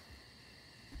 man.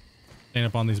 Staying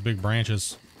up on these big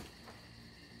branches.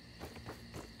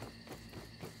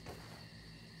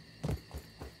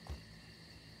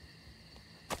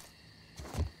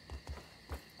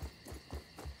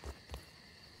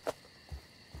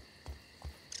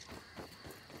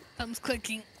 Something's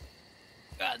clicking.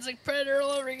 God, it's like Predator all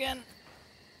over again.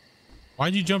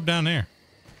 Why'd you jump down there?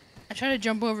 I tried to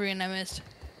jump over and I missed.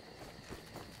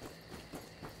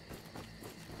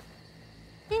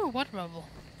 Ooh, water bubble.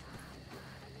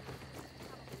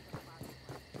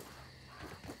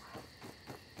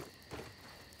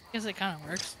 Guess it kind of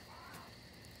works.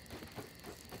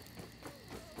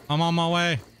 I'm on my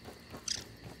way.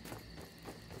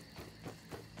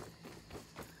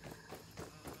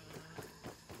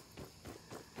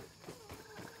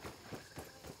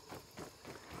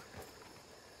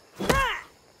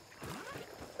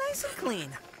 Nice and clean.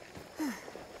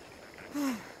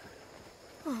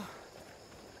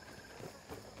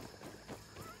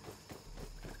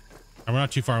 We're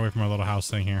not too far away from our little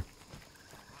house thing here.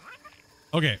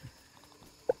 Okay.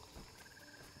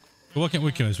 So what can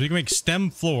we do? So we can make stem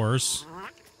floors.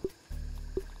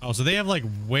 Oh, so they have like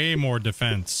way more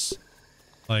defense.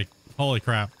 Like, holy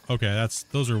crap. Okay,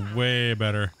 those are way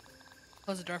better.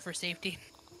 Close the door for safety.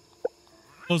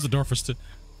 Close the door for the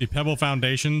pebble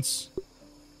foundations.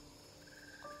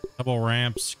 Pebble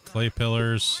ramps, clay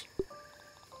pillars.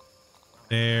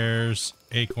 Stairs,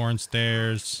 acorn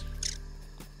stairs.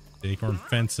 Acorn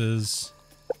fences.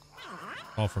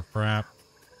 All for crap.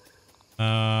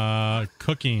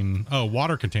 Cooking. Oh,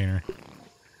 water container.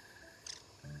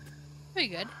 Pretty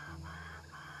good.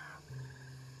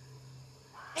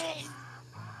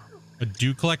 A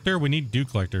dew collector? We need dew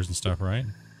collectors and stuff, right?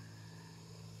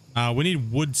 We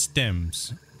need wood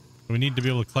stems. We need to be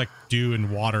able to collect dew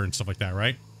and water and stuff like that,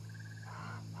 right?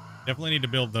 Definitely need to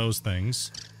build those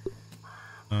things.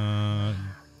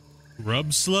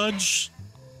 Rub sludge?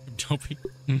 Dopey.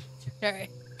 Sorry.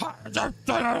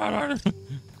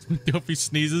 Dopey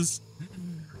sneezes.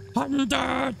 Sorry,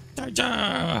 I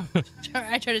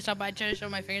tried to stop, but I tried to show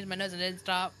my fingers in my nose and it didn't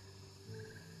stop.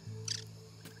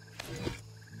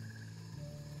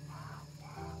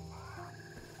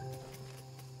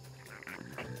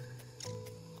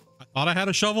 Thought I had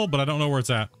a shovel, but I don't know where it's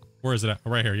at. Where is it at?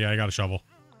 Right here. Yeah, I got a shovel.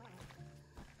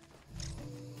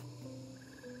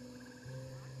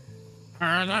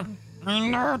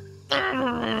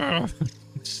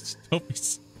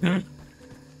 Dopey's.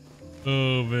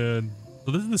 Oh man.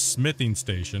 So this is the smithing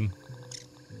station.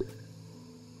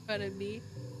 Gotta be.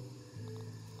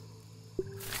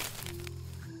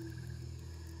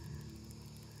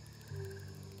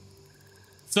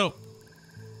 So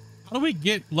how do we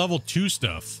get level 2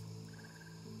 stuff?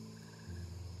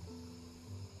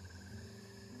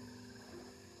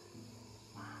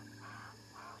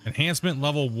 Enhancement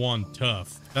level 1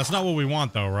 tough. That's not what we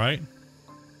want though, right?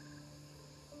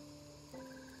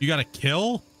 You got to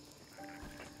kill?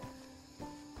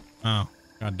 Oh,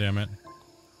 god damn it.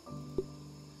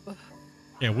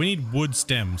 Yeah, we need wood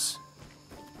stems.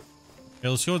 Okay,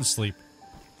 let's go to sleep.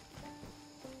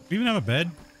 We even have a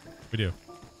bed? We do.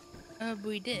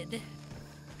 We did.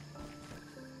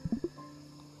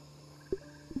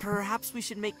 Perhaps we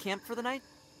should make camp for the night?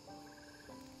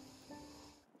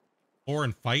 Or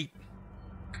and fight?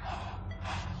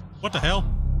 What the hell?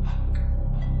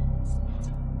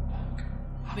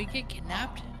 We get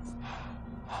kidnapped?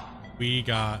 We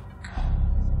got...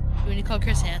 Do we need to call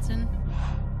Chris Hansen?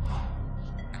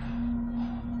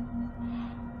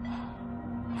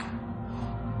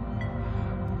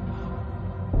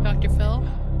 Dr. Phil?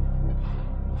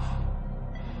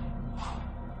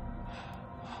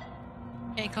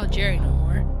 Can't call Jerry no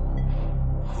more.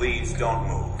 Please don't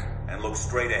move and look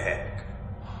straight ahead.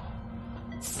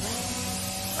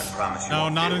 I promise you. No,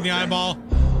 won't not deal in the with me. eyeball.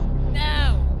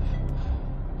 No!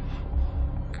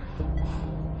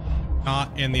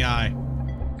 Not in the eye.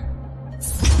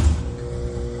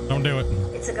 Don't do it.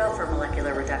 It's a go for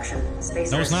molecular reduction.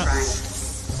 Spacer No, it's is not. primed.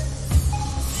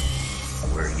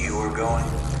 Where you are going,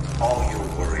 all your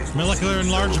worries will Molecular seem so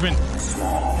enlargement.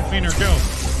 small. Cleaner, go.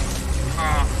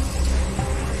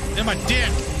 In my dick.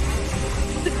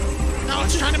 No,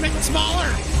 it's trying to make it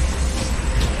smaller.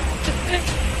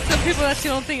 Some people, that's the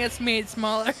only thing that's made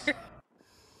smaller.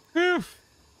 Whew.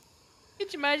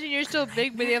 Could you imagine you're so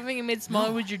big, but the other thing you made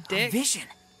smaller was your A dick? vision.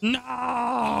 No.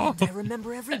 And I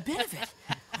remember every bit of it.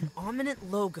 An ominous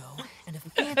logo and a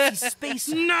fancy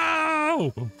spacer.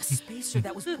 No. A spacer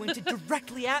that was pointed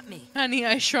directly at me. Honey,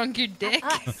 I shrunk your dick.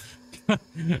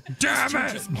 Damn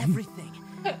Changes it. everything.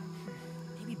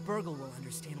 Maybe Burgle will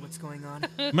understand what's going on.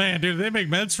 Man, dude, they make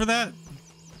meds for that?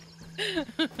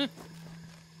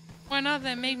 Why not?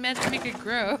 That make meds to make it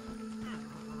grow.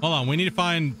 Hold on, we need to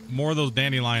find more of those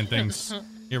dandelion things.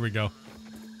 Here we go.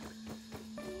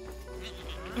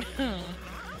 No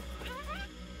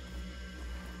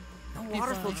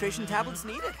water filtration tablets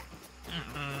needed.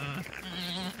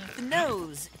 The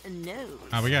nose.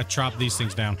 We gotta chop these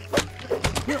things down.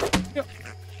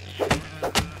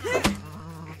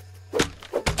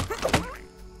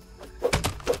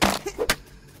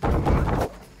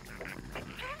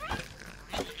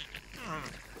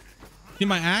 See,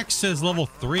 my axe says level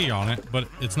 3 on it, but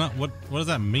it's not. What does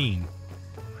that mean?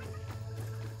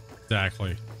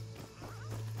 Exactly.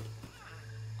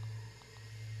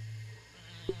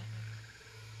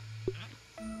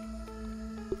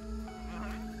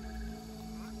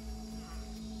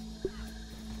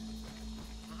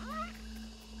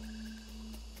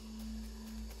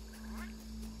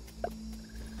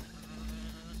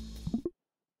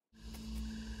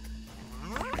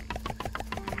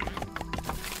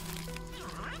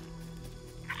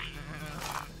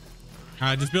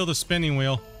 Alright, just build a spinning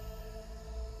wheel.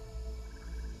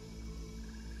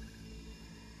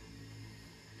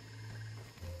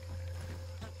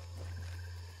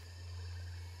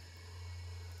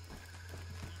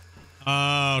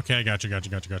 Okay, gotcha.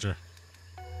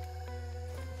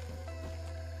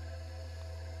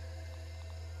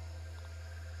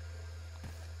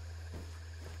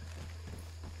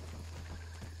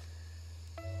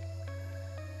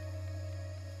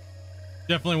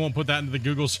 Definitely won't put that into the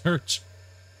Google search.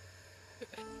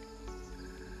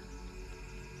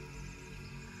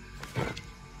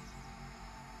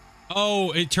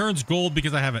 Oh, it turns gold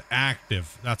because I have it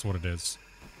active. That's what it is.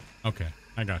 Okay,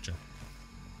 I gotcha.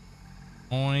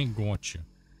 I gotcha.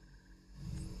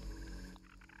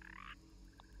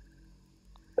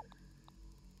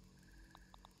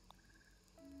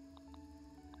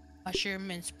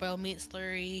 Mushroom and spoiled meat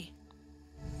slurry.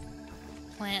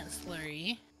 Plant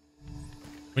slurry.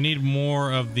 We need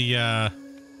more of the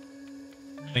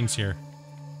things here.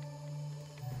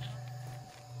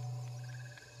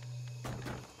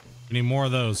 We need more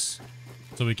of those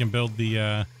so we can build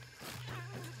the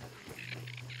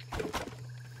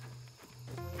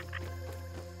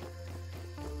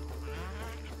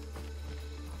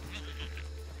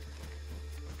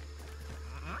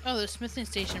Oh, the smithing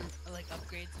station like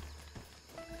upgrades.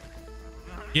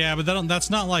 Yeah, but that's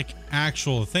not like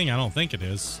actual thing. I don't think it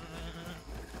is.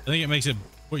 I think it makes it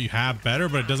what you have better,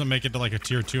 but it doesn't make it to like a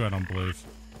tier 2, I don't believe.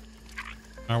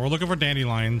 All right, we're looking for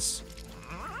dandelions.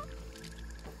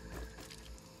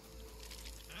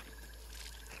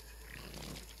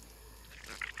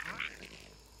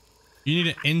 You need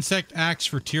an insect axe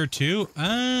for tier 2?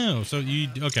 Oh, so you...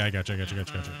 Okay, I gotcha.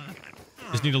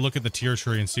 Just need to look at the tier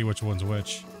tree and see which one's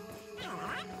which.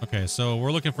 Okay, so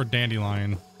we're looking for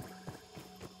dandelion.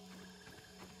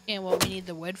 And well, we need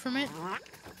the wood from it?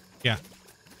 Yeah.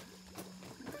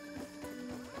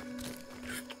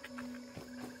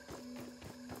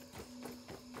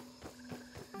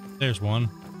 There's one.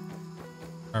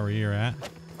 Right where you're at.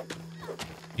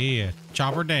 Yeah,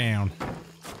 chop her down.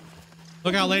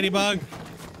 Look out, ladybug.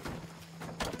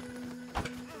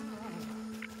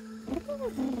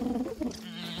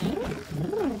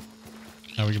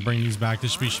 Now we can bring these back.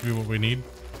 This should be what we need.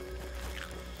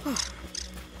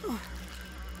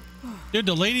 Dude,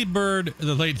 the ladybug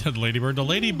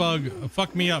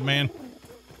fucked me up, man.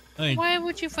 Why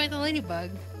would you fight the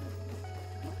ladybug?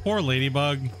 Poor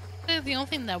ladybug. They're the only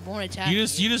thing that won't attack You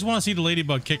just want to see the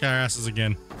ladybug kick our asses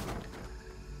again.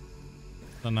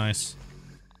 So nice.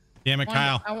 Damn it,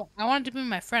 Kyle. I want it to be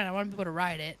my friend. I want to be able to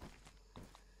ride it.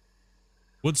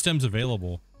 Wood stems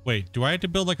available. Wait, do I have to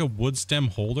build like a wood stem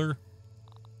holder?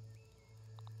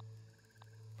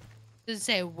 Does it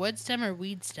say wood stem or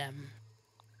weed stem?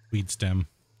 Weed stem.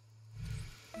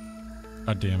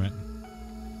 God damn it.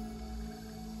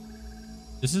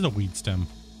 This is a weed stem.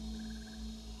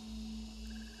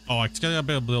 Oh, I just gotta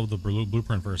build the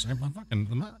blueprint first. I'm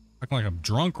not acting like I'm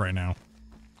drunk right now.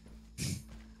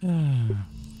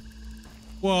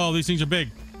 Whoa, these things are big.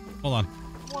 Hold on.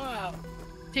 Wow.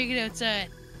 Take it outside.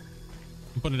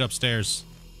 I'm putting it upstairs.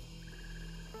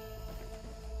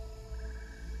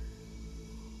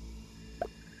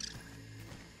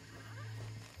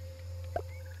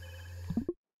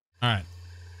 All right.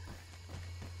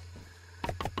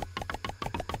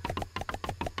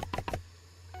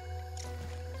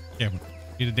 Yeah,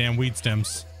 need the damn weed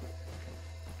stems.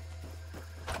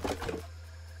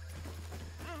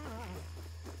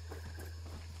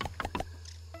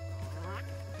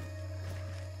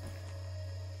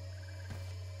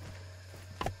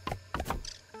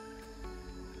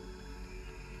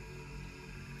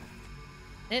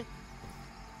 It.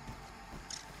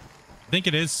 I think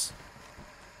it is.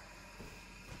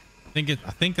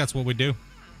 I think that's what we do.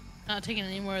 Not taking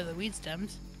any more of the weed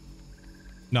stems.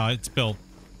 No, it's built.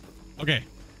 Okay.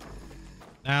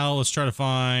 Now let's try to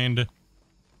find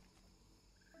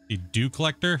the dew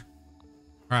collector.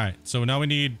 All right. So now we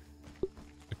need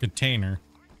a container.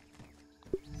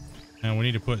 And we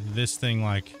need to put this thing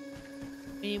like...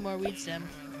 We need more weed stems.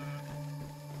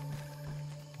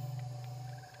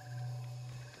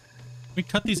 Can we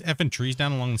cut these effing trees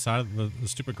down along the side of the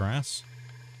stupid grass?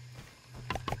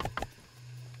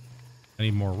 I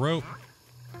need more rope.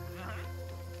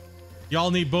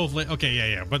 Y'all need both. Okay,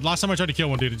 yeah. But last time I tried to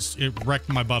kill one dude, it wrecked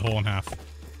my butthole in half.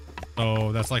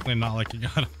 So that's likely not like you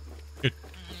got. Good.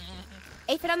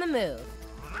 Aphid on the move.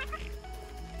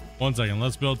 1 second.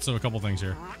 Let's build a couple things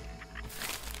here.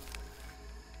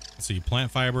 Let's see. Plant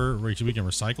fiber. We can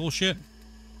recycle shit.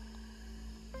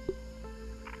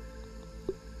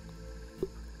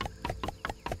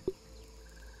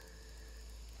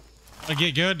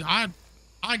 Okay, good.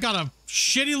 I got a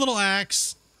shitty little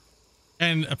axe,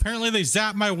 and apparently they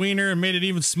zapped my wiener and made it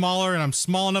even smaller, and I'm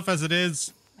small enough as it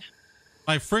is.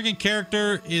 My friggin'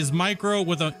 character is micro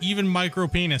with an even micro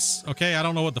penis. Okay, I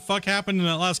don't know what the fuck happened in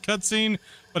that last cutscene,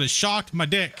 but it shocked my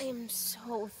dick. I am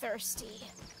so thirsty.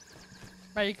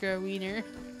 Micro wiener.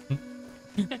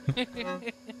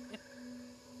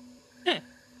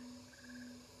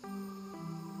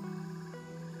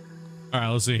 All right,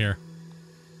 let's see here.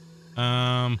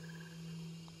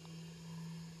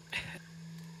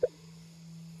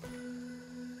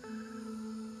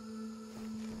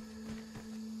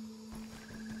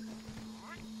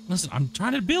 Listen, I'm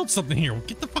trying to build something here.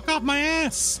 Get the fuck off my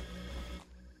ass.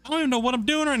 I don't even know what I'm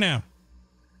doing right now.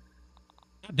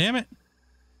 God damn it.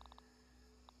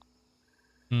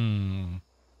 I'm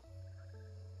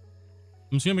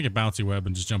just gonna make a bouncy web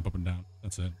and just jump up and down.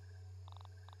 That's it.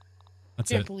 That's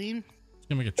it. Trampoline. Just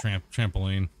gonna make a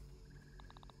trampoline.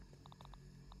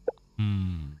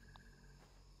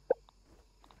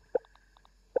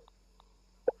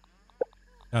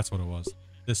 That's what it was.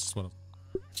 This is what it was.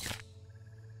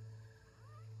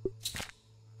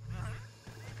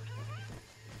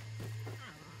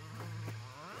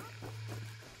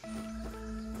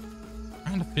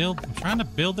 I'm trying to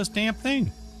build this damn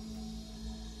thing.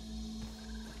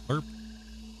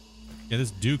 Yeah,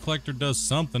 this dew collector does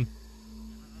something.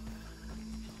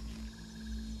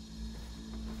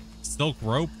 Silk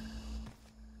rope.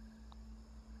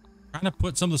 Trying to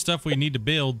put some of the stuff we need to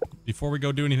build before we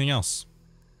go do anything else.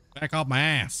 Back off my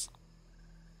ass.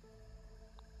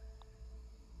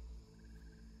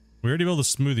 We already built a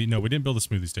smoothie. No, we didn't build a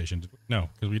smoothie station. No,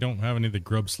 because we don't have any of the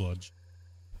grub sludge.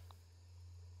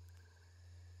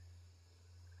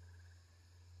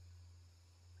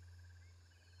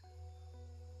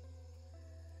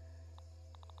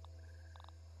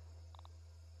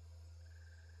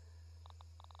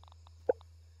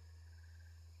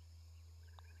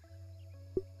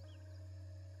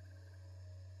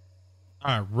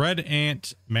 All right, red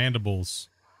ant mandibles.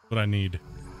 What I need.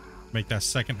 Make that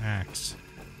second axe.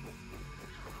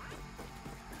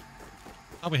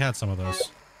 Thought we had some of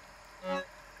those.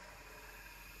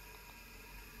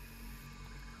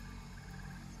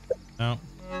 No.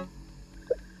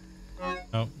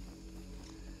 Nope.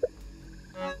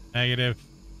 Negative.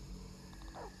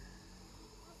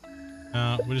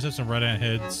 No, we just have some red ant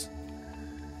heads.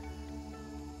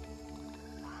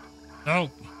 Oh.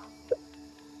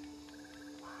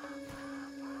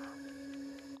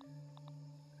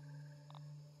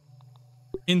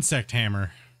 Insect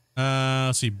hammer.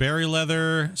 Let's see. Berry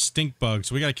leather, stink bugs.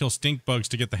 So we gotta kill stink bugs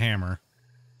to get the hammer.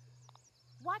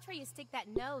 Watch where you stick that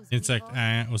nose. Insect.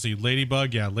 Let's see.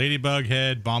 Ladybug. Yeah, ladybug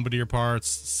head, bombardier parts,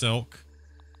 silk.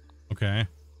 Okay.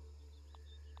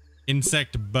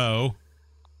 Insect bow.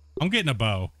 I'm getting a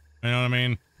bow. You know what I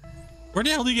mean? Where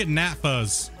the hell do you get gnat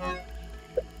fuzz?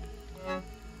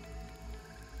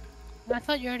 I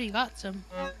thought you already got some.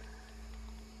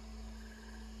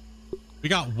 We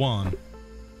got one.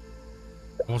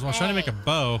 I was trying to make a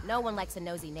bow. No one likes a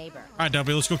nosy neighbor. All right,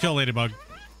 Dopey, let's go kill Ladybug.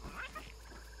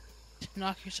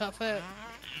 Knock yourself out.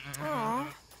 Aw,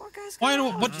 poor guy's Why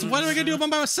do gonna I gotta do it by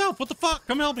myself? What the fuck?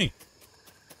 Come help me.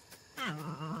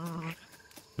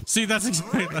 See, that's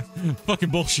exactly that's fucking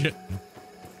bullshit.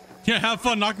 Yeah, have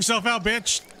fun. Knock yourself out,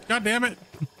 bitch. God damn it.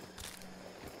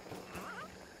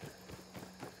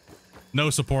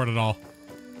 No support at all.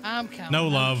 I'm coming. No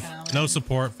love. I'm No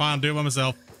support. Fine, do it by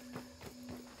myself.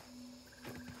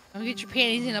 Don't get your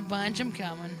panties in a bunch. I'm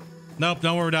coming. Nope,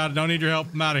 don't worry about it. Don't need your help.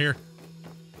 I'm out of here.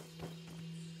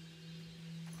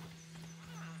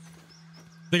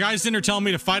 The guy's in there telling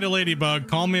me to fight a ladybug,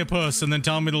 call me a puss, and then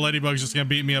telling me the ladybug's just gonna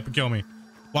beat me up and kill me.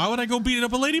 Why would I go beat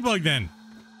up a ladybug then?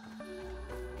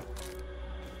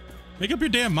 Make up your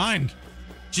damn mind.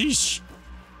 Jeez.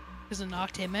 Because I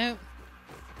knocked him out.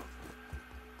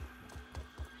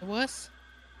 The wuss?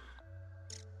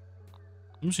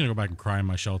 I'm just gonna go back and cry in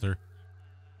my shelter.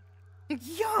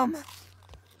 Yum!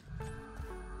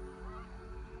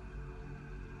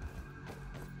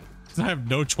 I have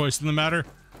no choice in the matter.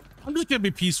 I'm just gonna be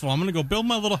peaceful. I'm gonna go build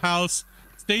my little house,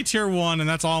 stay tier 1, and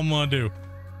that's all I'm gonna do.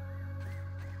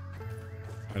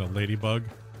 Got a ladybug.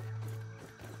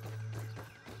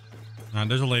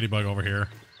 There's a ladybug over here.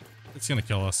 It's gonna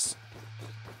kill us.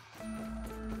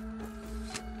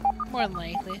 More than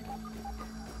likely.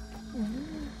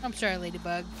 I'm sorry,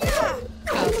 Ladybug.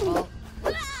 God's fault.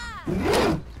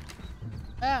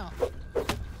 Ow.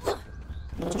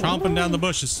 It's chomping down the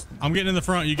bushes. I'm getting in the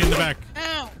front. You get in the back.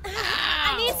 Ow.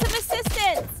 I need some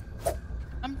assistance.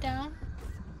 I'm down.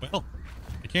 Well,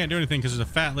 you can't do anything because there's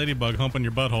a fat ladybug humping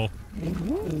your butthole.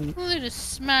 Well, they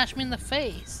just smashed me in the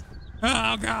face.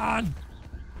 Oh, God.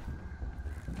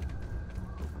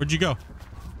 Where'd you go?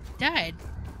 Died.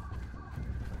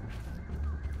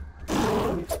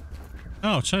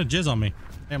 Oh, it's trying to jizz on me.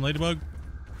 Damn ladybug.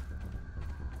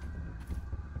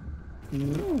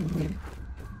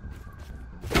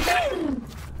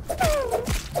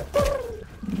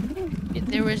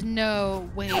 There was no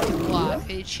way to block.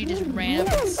 She just ran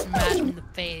up and smashed me in the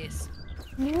face.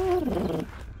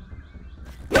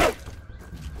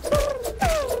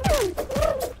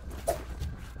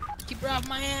 Keep her off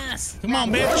my ass. Come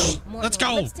on, bitch. Let's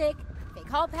go. Lipstick, fake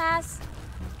hall pass.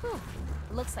 Whew.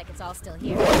 Looks like it's all still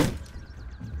here.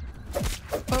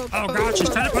 Oh, God, she's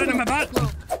trying to put it in my butt.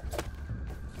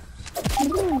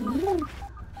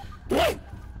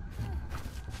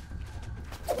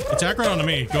 It's aggroed onto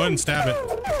me. Go ahead and stab it.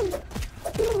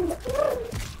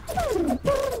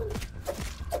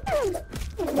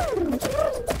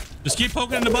 Just keep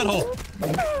poking in the butthole.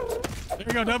 There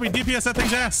you go, Dopey. DPS that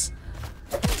thing's ass.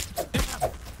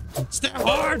 Stab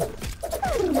hard.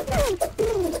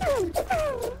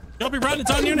 Dopey, run.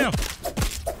 It's on you now.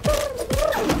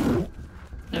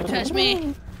 Don't touch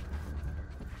me.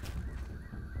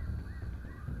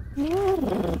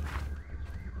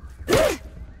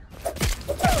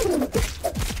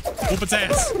 Whoop its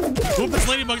ass. Whoop this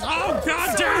ladybug. Oh,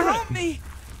 God damn it. Help me!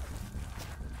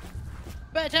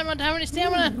 Bad time, on time, any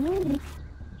stamina.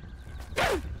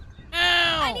 Ow!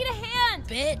 I need a hand!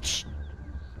 Bitch.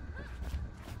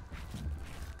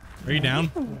 Are you down?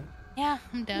 Yeah,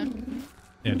 I'm down.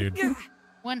 Yeah, dude.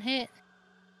 One hit.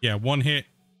 Yeah, one hit.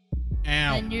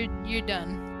 Ow. And you're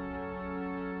done.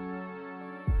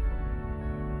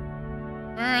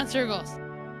 Run around circles.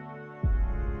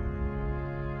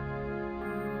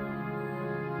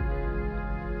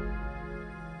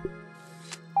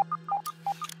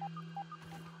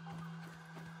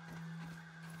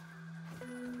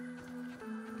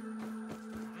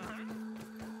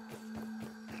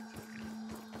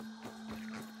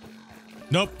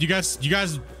 Nope, you guys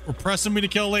were pressing me to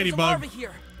kill a There's a ladybug. larva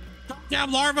here.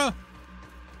 Damn larva!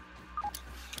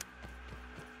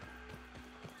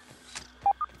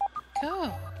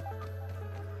 Go.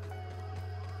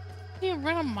 You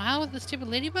run a mile with the stupid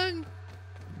ladybug?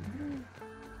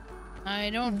 I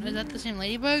don't. Is that the same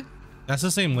ladybug? That's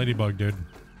the same ladybug, dude.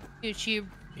 Dude, she's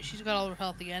got all her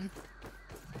health again.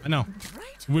 I know.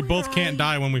 Right We where both can't I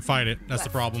die when we fight it. That's the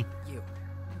left problem. You.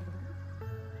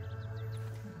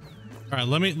 All right,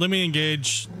 let me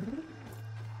engage.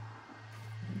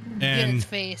 Get And its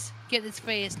face. Get its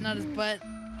face, not his butt.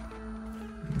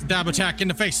 stab attack in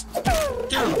the face.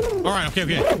 All right,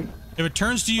 okay. If it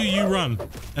turns to you, you run,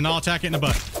 and I'll attack it in the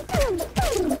butt.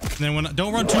 And then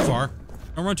don't run too far.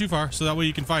 Don't run too far, so that way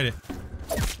you can fight it.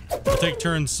 We'll take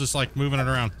turns just like moving it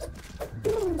around.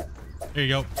 There you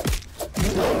go.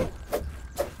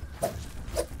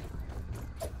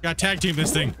 Got tag team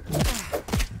this thing.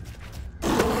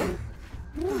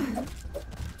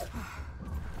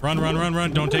 Run.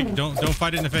 Don't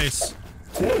fight it in the face.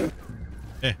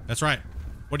 Hey, that's right.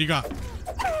 What do you got?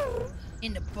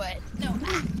 In the butt. No.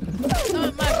 Ah. Not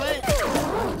in my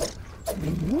butt.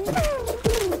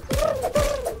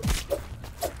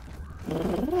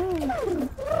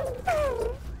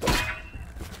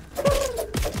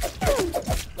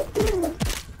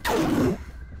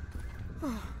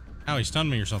 Ow, he stunned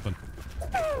me or something.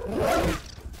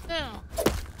 No.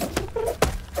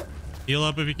 Heal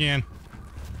up if you can.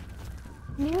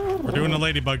 We're doing the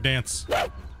ladybug dance.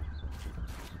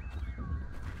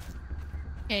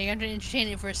 Okay, you're going to entertain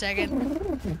it for a second.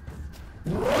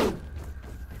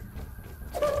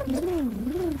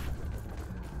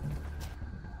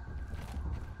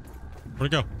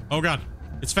 Where'd it go? Oh god,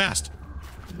 it's fast.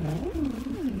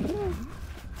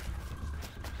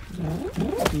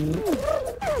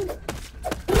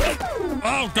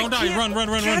 Oh, don't die. Run.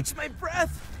 Catch my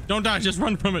breath. Don't die, just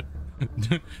run from it.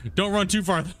 Don't run too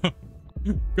far though.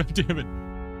 God damn it.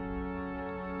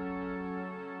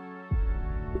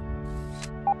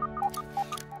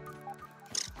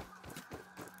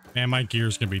 Man, my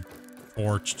gear's gonna be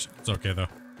torched. It's okay though.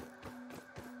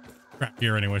 Crap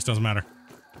gear anyways, doesn't matter.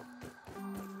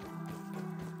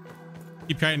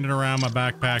 Keep kiting it around my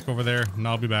backpack over there, and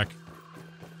I'll be back.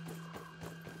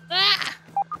 Ah!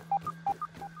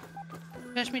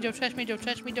 Touch me, don't touch me, don't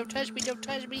touch me, don't touch me, don't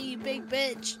touch me, you big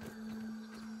bitch.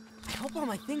 I hope all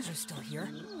my things are still here.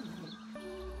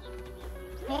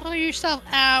 Pull yourself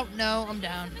out. No, I'm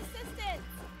down.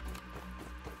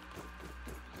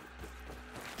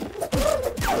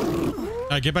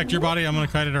 Get back to your body. I'm gonna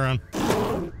kite it around.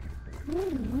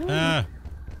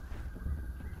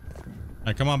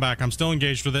 Alright, come on back. I'm still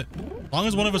engaged with it. As long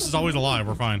as one of us is always alive,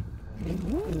 we're fine.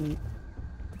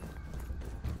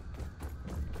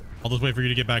 I'll just wait for you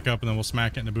to get back up and then we'll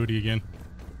smack it in the booty again.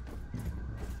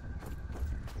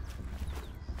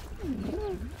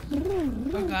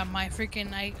 Oh god, my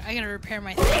freaking... I gotta repair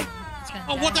my thing.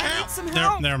 Oh, what the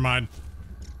hell? Never mind.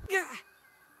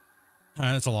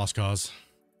 Alright, that's a lost cause.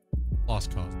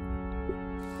 Lost cause.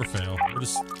 Or fail. We're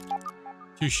just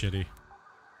too shitty. It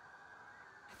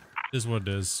is what it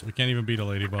is. We can't even beat a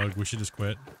ladybug. We should just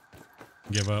quit.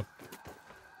 Give up.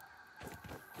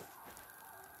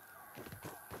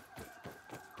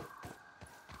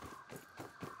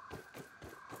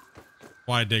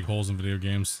 Why I dig holes in video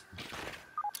games.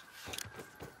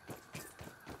 I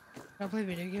don't play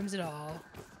video games at all.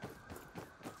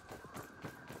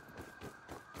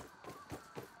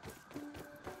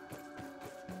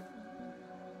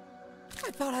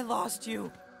 I thought I lost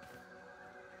you.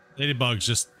 Ladybug's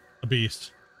just a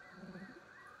beast.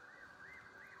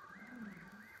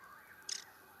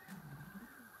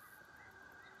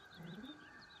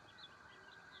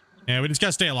 Yeah, we just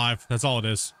gotta stay alive. That's all it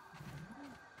is.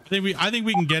 I think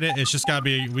we can get it. It's just gotta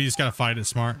be. We just gotta fight it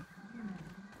smart.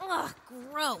 Ugh,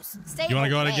 gross. Stay You want to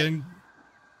go out away. again?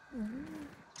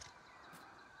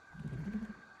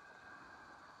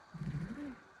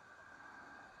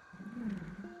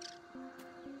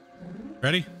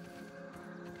 Ready?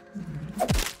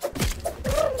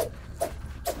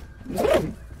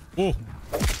 Oh.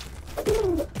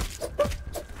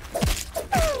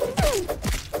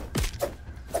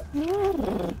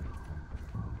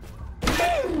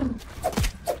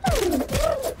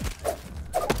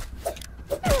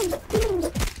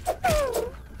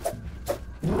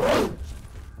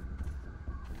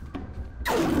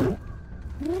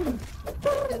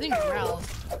 I think growls.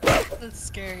 That's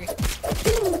scary.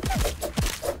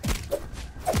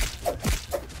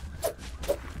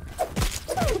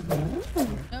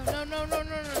 No, no, no, no, no,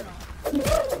 no, no.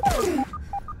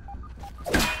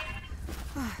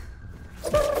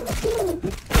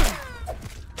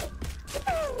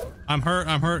 I'm hurt.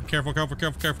 I'm hurt. Careful, careful,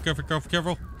 careful, careful, careful, careful,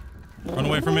 careful. Run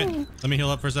away from it. Let me heal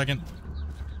up for a second.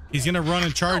 He's gonna run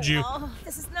and charge you. Oh,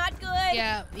 this is not good.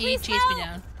 Yeah, he Please chased me help.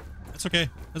 down. That's okay.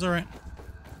 That's all right.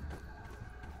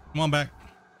 Come on back.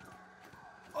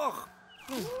 Oh.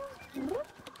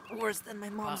 Worse than my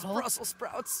mom's Uh-oh. Brussels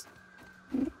sprouts.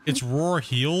 It's Roar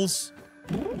heals.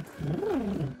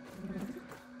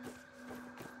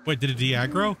 Wait, did it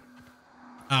de-aggro?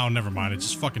 Oh, never mind. It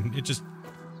just fucking, it just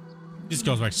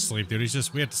goes back to sleep, dude. He's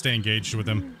just, we have to stay engaged with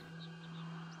him.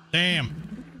 Damn.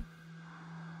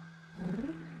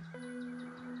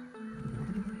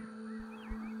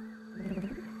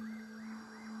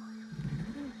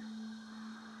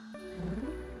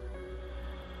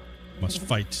 Must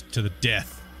fight to the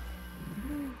death.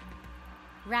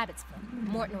 Rabbit's foot,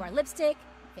 Mort Noir lipstick,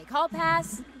 fake hall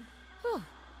pass. Whew.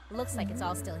 Looks like it's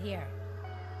all still here.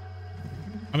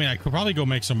 I mean, I could probably go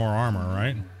make some more armor,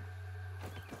 right?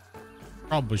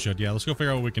 Probably should. Yeah, let's go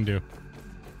figure out what we can do.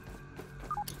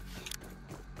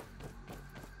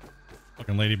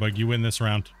 Fucking Ladybug, you win this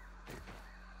round.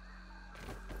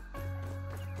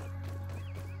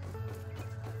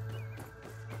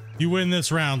 You win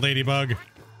this round, Ladybug.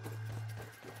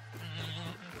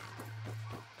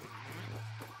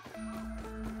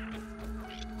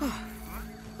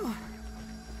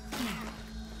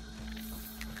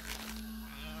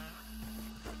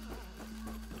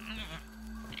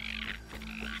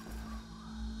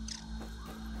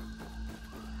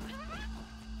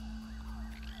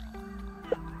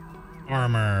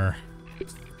 Armor.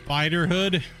 Spider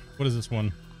hood. What is this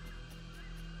one?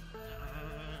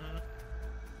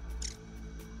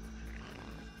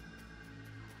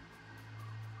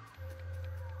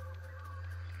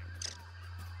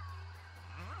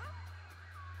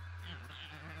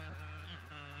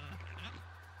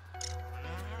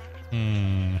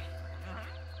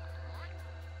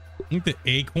 I think the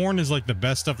acorn is like the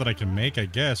best stuff that I can make, I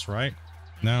guess, right?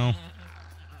 No.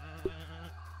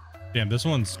 Damn, this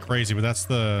one's crazy, but that's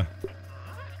the...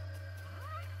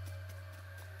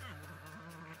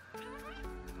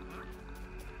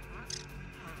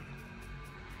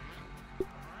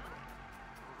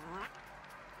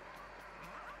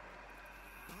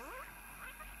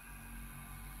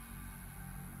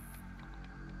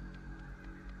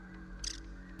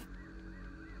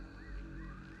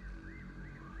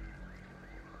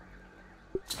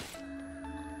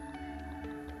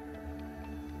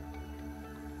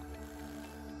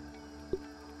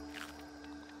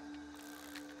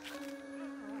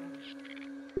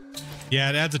 Yeah,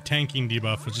 it adds a tanking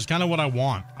debuff, which is kind of what I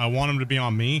want. I want him to be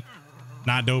on me,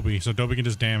 not Dopey, so Dopey can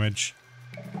just damage.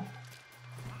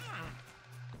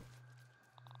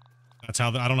 That's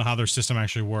how, I don't know how their system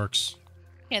actually works.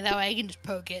 Yeah, that way I can just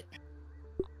poke it.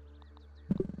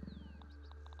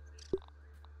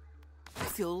 I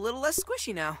feel a little less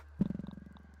squishy now.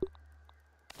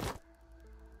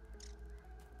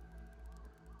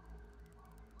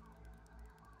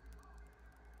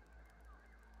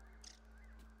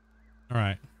 All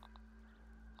right.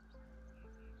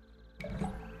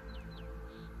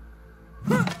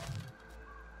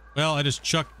 Well, I just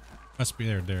chucked. Must be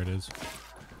there. There it is.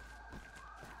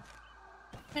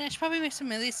 Man, I should probably make some,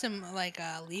 at least some, like,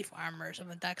 leaf armor or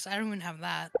something like that, because I don't even have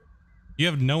that. You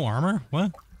have no armor?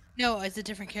 What? No, it's a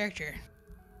different character.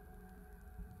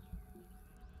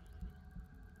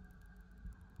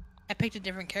 I picked a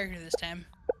different character this time.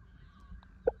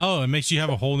 Oh, it makes you have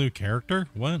a whole new character?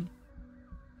 What?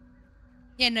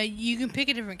 Yeah, no, you can pick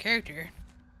a different character.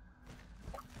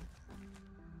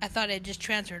 I thought it just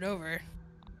transferred over.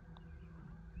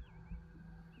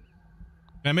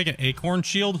 Can I make an acorn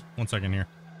shield? One second here.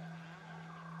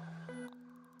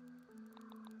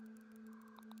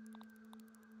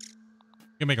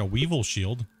 Can I make a weevil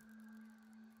shield?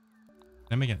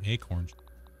 Can I make an acorn?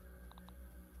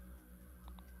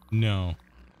 No.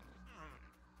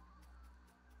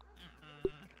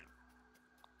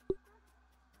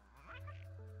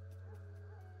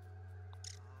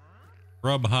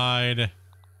 Grub hide.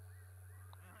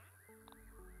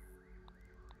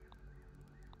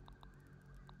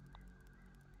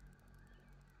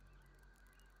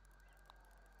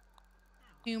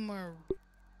 Few more.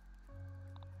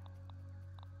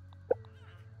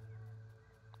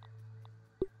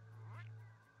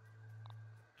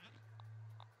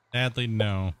 Sadly,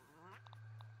 no.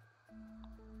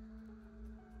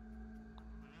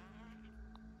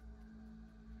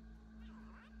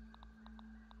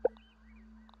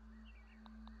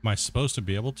 Am I supposed to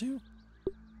be able to?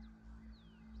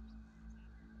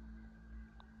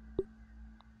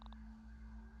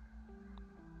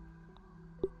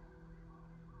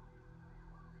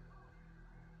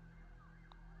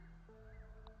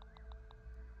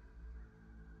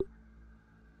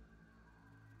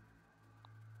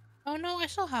 Oh no, I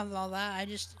still have all that.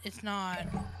 It's not.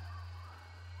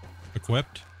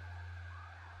 Equipped?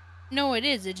 No, it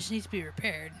is. It just needs to be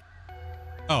repaired.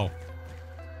 Oh.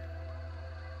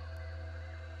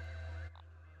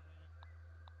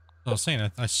 I was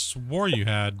saying, I swore you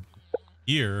had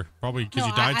gear. Probably because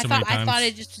you died so many times. I thought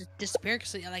it just disappeared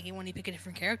because like when you pick a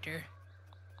different character.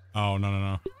 Oh,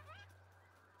 no.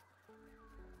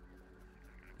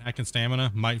 Attack and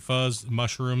stamina, might fuzz,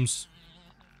 mushrooms.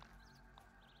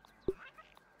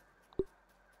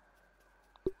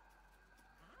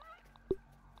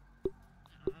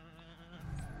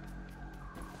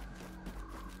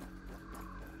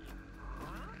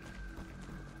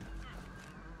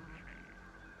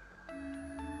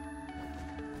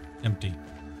 Empty.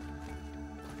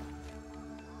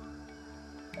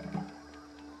 Well,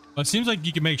 it seems like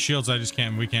you can make shields.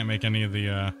 We can't make any of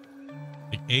the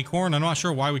like acorn. I'm not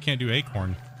sure why we can't do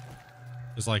acorn.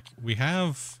 It's like we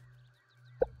have.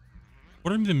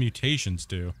 What do the mutations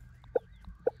do?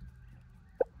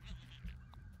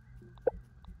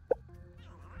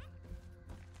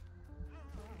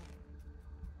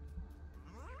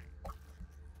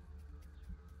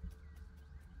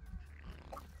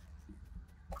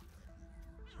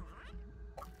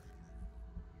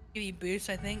 Give you boosts,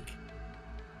 I think.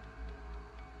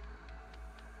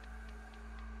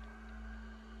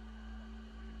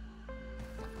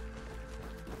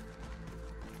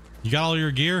 You got all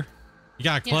your gear? You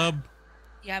got a club?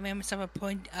 Yeah, I made myself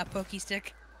a pokey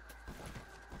stick.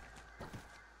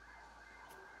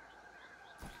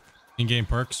 In-game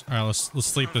perks. All right, let's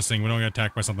sleep this thing. We don't get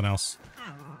attacked by something else.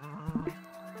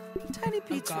 Tiny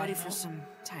Pete's ready for some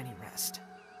tiny rest.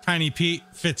 Tiny Pete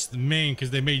fits the main because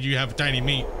they made you have tiny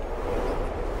meat.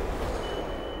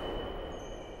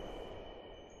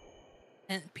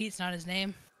 And Pete's not his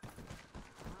name.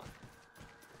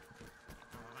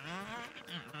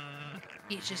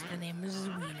 Pete's just the name of his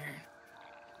wiener.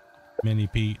 Mini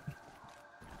Pete.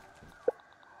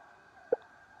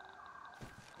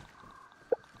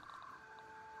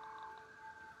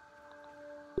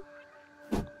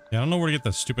 Yeah, I don't know where to get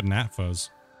the stupid gnat fuzz.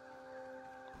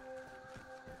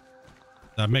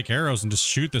 I'd make arrows and just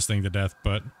shoot this thing to death,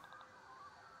 but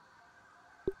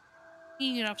You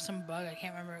can get off some bug. I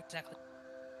can't remember exactly.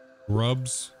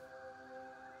 rubs.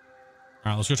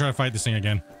 All right, let's go try to fight this thing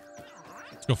again.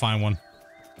 Let's go find one.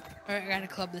 All right, I got a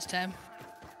club this time.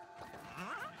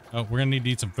 Oh, we're gonna need to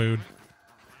eat some food.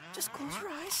 Just close your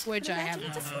eyes. Which I have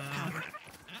Imagine it's a not. food powder.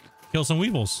 Kill some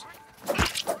weevils.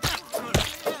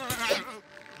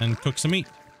 And cook some meat.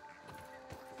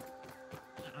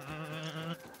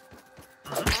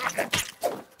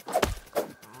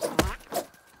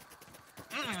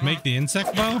 Make the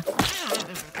insect bow?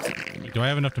 Do I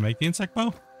have enough to make the insect bow?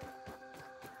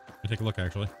 Let me take a look,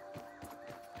 actually.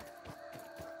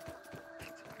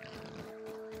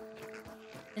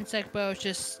 Insect bow is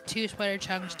just 2 spider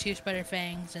chunks, 2 spider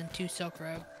fangs, and 2 silk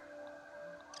rope.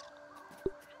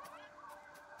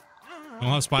 Don't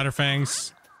have spider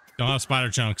fangs. Don't have spider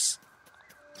chunks.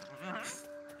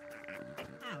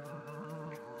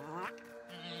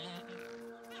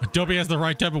 Dopey has the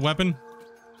right type of weapon.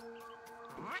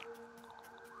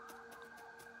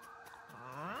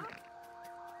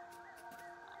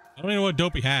 I don't even know what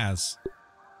Dopey has.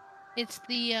 It's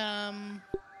the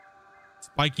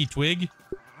Spiky twig.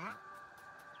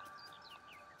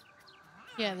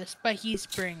 yeah, the spiky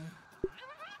spring.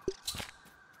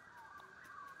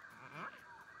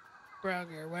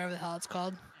 Brug or whatever the hell it's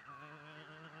called.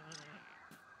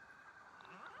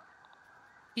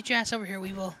 Get your ass over here,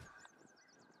 Weevil.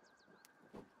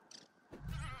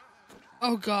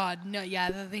 Oh god, no, yeah,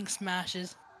 that thing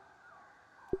smashes.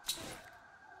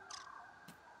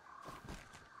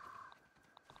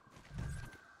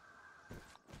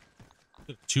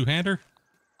 Two-hander?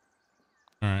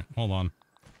 Alright, hold on.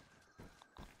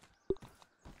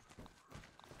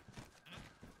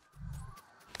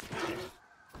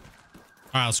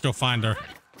 Alright, let's go find her.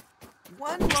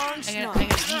 One long I snort. gotta eat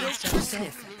this stuff still.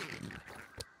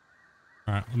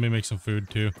 Alright, let me make some food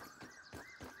too.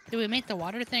 Did we make the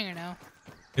water thing or no?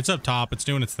 It's up top. It's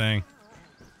doing its thing.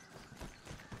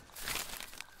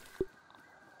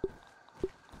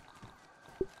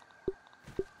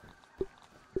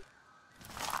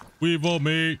 Weevil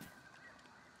meat.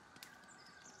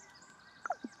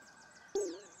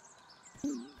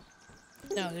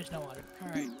 No, there's no water.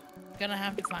 Alright. Gonna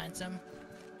have to find some.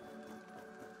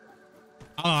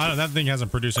 Oh, that thing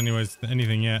hasn't produced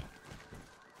anything yet.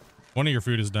 One of your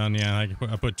food is done. Yeah,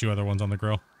 I put 2 other ones on the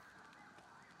grill.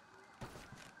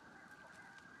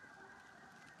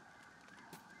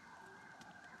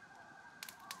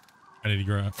 I need to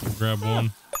grab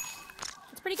one.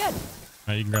 It's pretty good.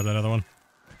 Alright, you can grab that other one.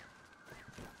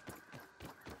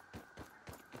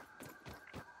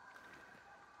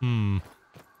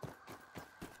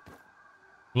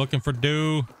 Looking for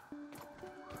dew.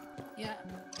 Yeah.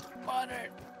 Water.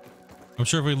 I'm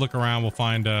sure if we look around, we'll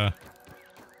find, oh,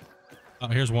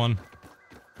 here's one.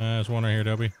 There's one right here,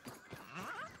 Dopey.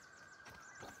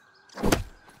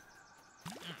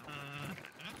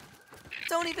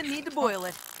 Don't even need to boil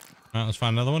it. Alright, let's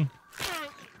find another one.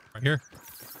 Right here.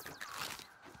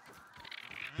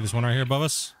 See this one right here above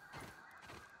us?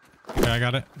 Okay, I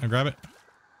got it. I grab it.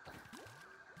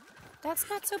 That's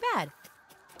not so bad.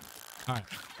 Alright.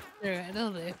 There,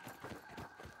 it'll do.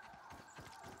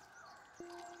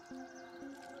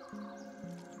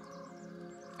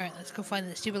 Alright, let's go find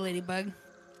the stupid ladybug.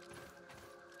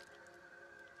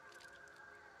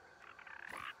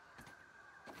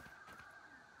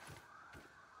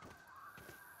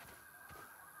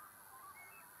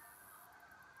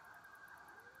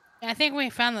 I think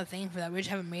we found the thing for that. We just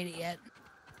haven't made it yet.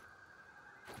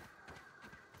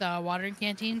 The watering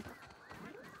canteen.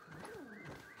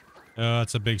 Oh,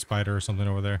 it's a big spider or something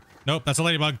over there. Nope, that's a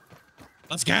ladybug.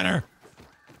 Let's get her.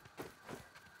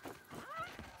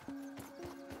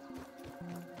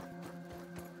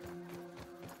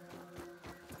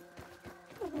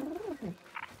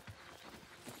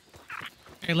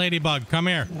 Hey, ladybug, come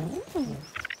here.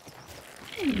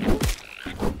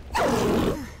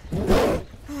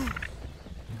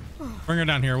 Bring her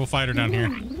down here. We'll fight her down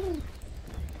here.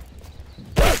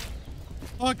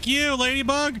 Fuck you,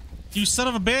 ladybug. You son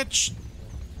of a bitch.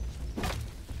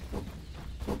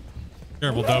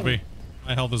 Careful, Dopey.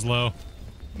 My health is low.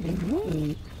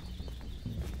 I'm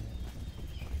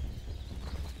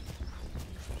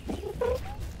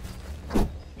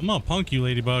gonna punk you,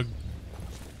 ladybug.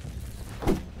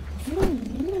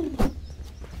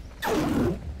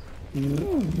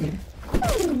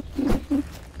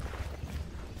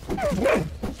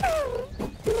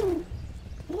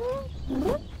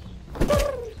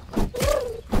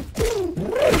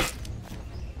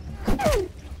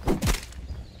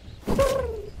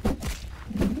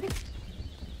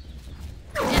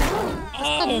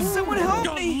 Someone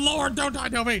help me! Lord, don't die,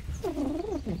 Dopey!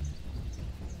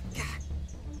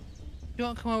 You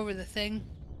won't come over the thing.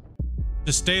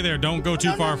 Just stay there. Don't go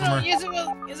too far from her. Yes, it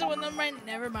will. Yes, it will. Never mind.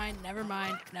 Never mind. Never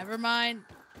mind. Never mind.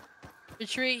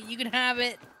 Retreat. You can have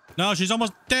it. No, she's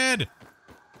almost dead.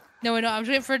 No, I was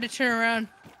waiting for her to turn around.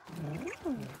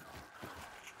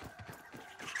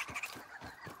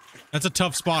 That's a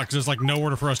tough spot because there's like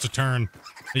nowhere for us to turn.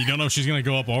 You don't know if she's gonna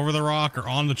go up over the rock or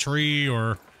on the tree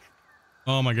or.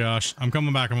 Oh my gosh! I'm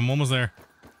coming back. I'm almost there.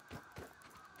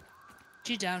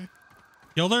 She's down.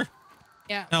 Killed her?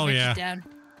 Yeah. Hell yeah. She's down.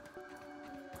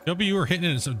 Dopey, you were hitting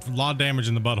it. It's a lot of damage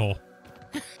in the butthole.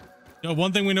 Yo,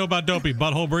 one thing we know about Dopey,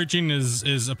 butthole breaching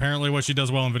is apparently what she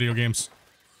does well in video games.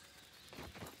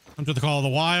 Come to the call of the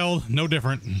wild, no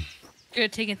different. Good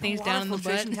at taking things down in the butt.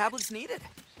 Filtration tablets needed.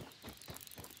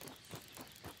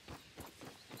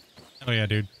 Oh yeah,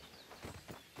 dude.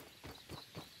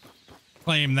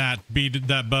 Claim that, beat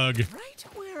that bug. Right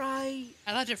where I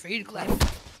left it for you to claim.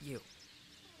 left you.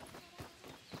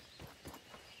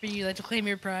 For you like to claim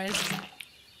your prize.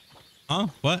 Huh?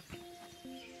 What?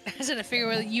 I said I figure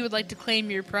whether you would like to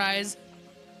claim your prize.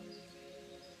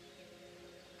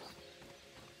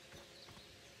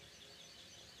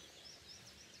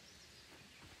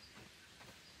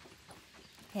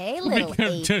 Hey, little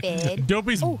aphid.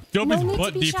 Dopey's Oh, Dopey's no need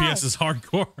butt to be DPS shy. is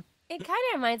hardcore. It kind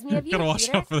of reminds me of you, Gotta watch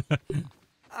Peter. out for that.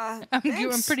 I'm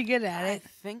Thanks. pretty good at I it.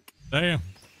 think. Damn.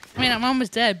 I mean, I'm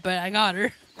almost dead, but I got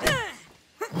her.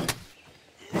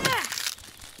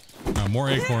 More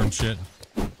acorn shit.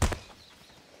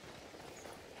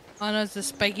 Oh no, it's the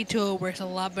spiky tool works a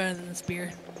lot better than the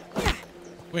spear.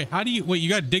 Wait, how do you... Wait, you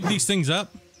gotta dig these things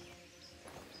up?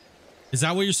 Is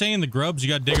that what you're saying? The grubs, you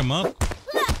gotta dig them up?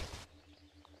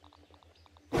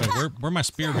 Wait, where'd my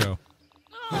spear go?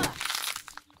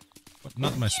 What,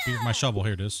 not my spear, my shovel.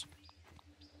 Here it is.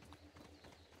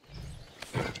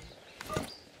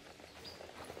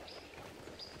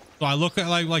 So I look at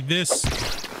like this.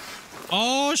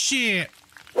 Oh shit!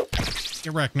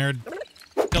 Get wrecked, nerd.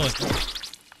 Kill it.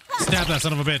 Stab that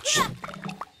son of a bitch.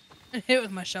 Hit it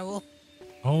with my shovel.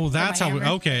 Oh, that's how. hammer.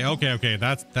 Okay.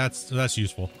 That's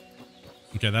useful.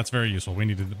 Okay, that's very useful. We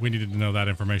needed to know that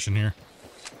information here.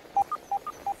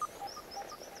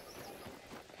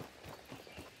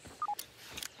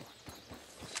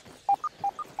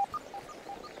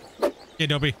 Okay,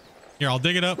 Dopey. Here, I'll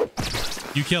dig it up.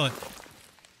 You kill it.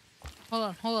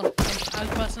 Hold on. I was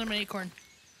busting him an acorn.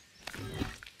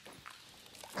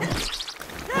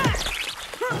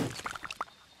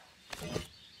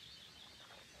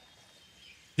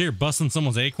 You're busting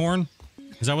someone's acorn?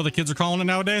 Is that what the kids are calling it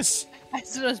nowadays? I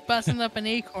said I was busting up an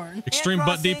acorn. Extreme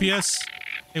butt crossing. DPS?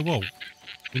 Hey, whoa.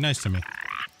 Be nice to me.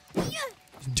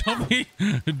 Dopey.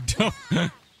 Don't.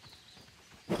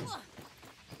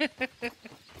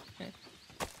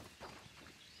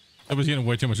 I was getting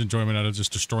way too much enjoyment out of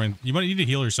just destroying. You might need to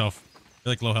heal yourself.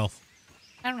 You're like low health.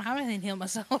 I don't have anything to heal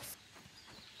myself.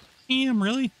 Damn,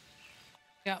 really?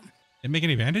 Yep. Didn't make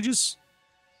any bandages?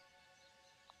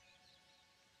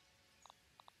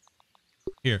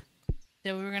 Here.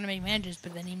 So we were gonna make bandages,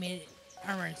 but then he made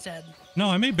armor instead. No,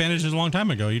 I made bandages a long time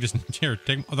ago. You just here,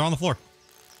 take them. They're on the floor.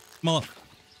 Come on up.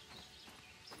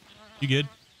 You good?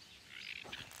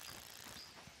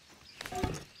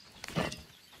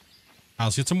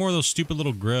 Let's get some more of those stupid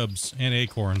little grubs and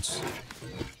acorns.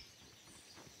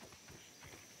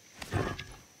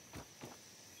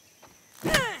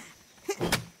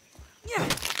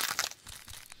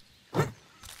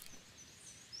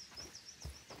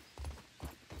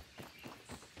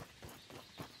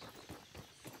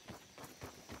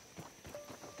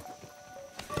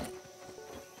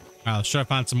 Let's try to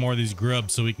find some more of these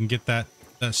grubs so we can get that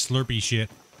slurpy shit.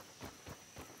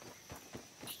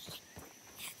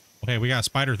 Okay, we got a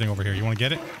spider thing over here. You want to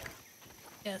get it?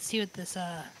 Yeah, let's see what this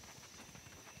Come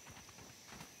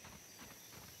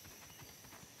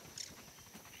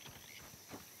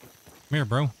here,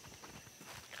 bro.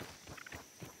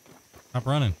 Stop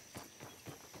running.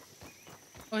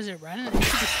 Oh, is it running? It should be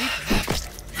sleeping.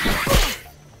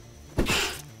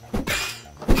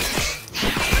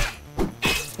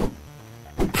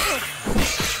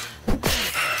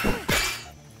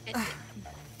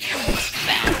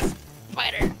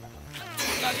 Spider.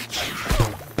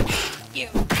 You.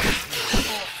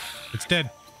 It's dead.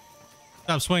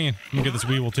 Stop swinging. I'm gonna get this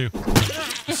weevil too.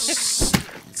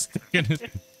 Stick in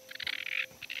it.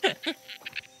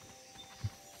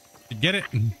 Get it?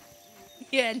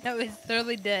 Yeah, no, it's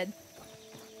thoroughly dead.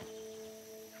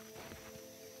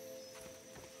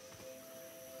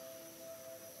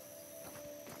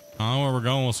 I don't know where we're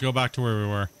going. Let's go back to where we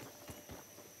were.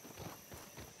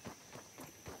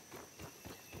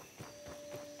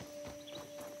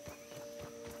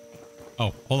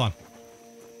 Oh, hold on.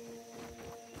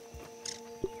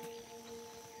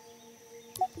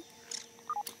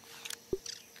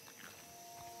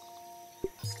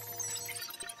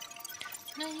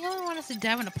 No, you only want us to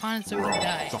dive in a pond so we can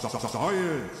die.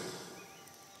 Science!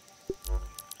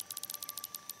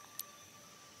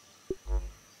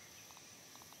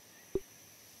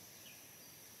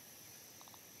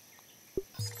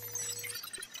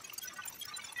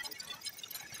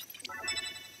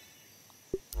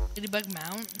 Ladybug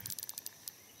mount.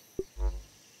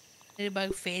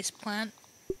 Ladybug face plant.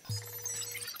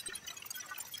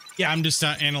 Yeah, I'm just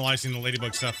analyzing the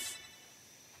ladybug stuff.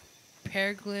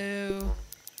 Pear glue.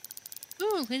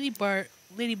 Ooh, ladybug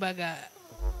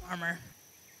armor.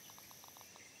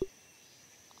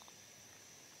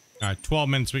 All right, 12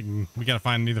 minutes. We gotta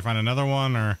either find another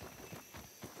one or.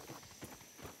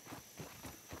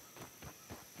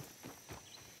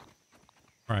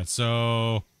 All right,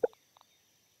 so.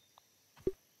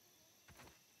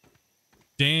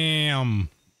 Damn,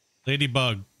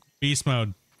 ladybug, beast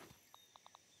mode.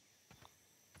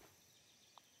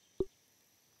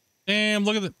 Damn,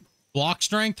 look at the block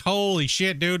strength. Holy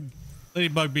shit, dude.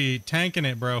 Ladybug be tanking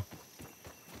it, bro.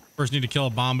 First need to kill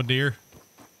a bombardier.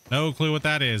 No clue what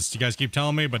that is. You guys keep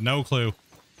telling me, but no clue.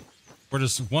 We're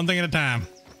just one thing at a time.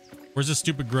 Where's this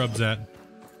stupid grubs at?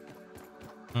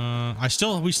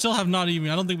 We still have not even,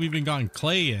 I don't think we've even gotten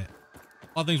clay yet. A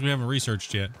lot of things we haven't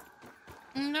researched yet.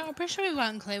 No, I'm pretty sure we've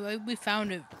gotten clay, but we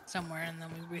found it somewhere and then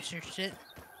we researched it.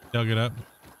 Dug it up.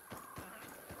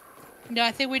 No,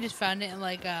 I think we just found it in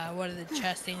like one of the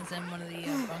chest things in one of the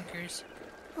bunkers.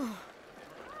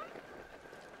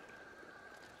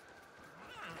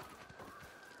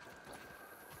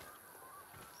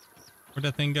 Where'd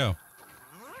that thing go?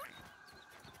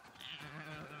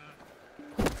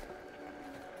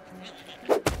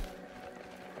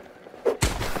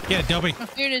 Get it, Dopey. Oh,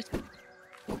 here it is.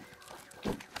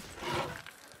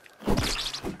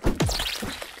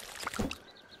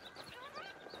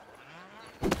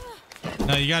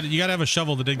 you gotta have a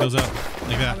shovel to dig those up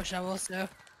like I have a that. shovel, so.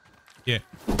 Yeah.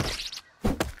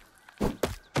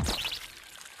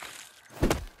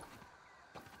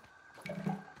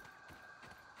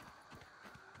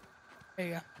 There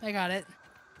you go. I got it.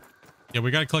 Yeah,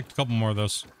 we gotta collect a couple more of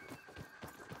those.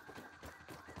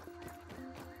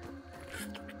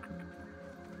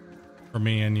 For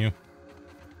me and you.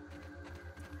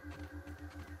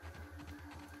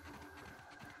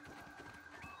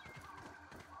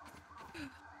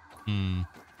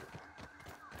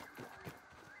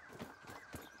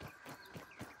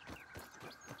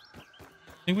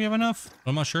 Think we have enough?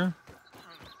 I'm not sure.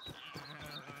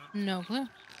 No clue.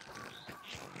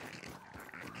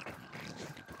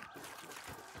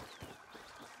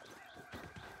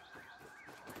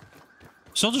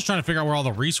 Still just trying to figure out where all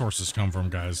the resources come from,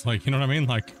 guys. Like, you know what I mean?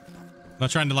 Like, I'm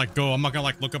not trying to like go. I'm not gonna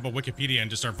like look up a Wikipedia and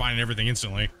just start finding everything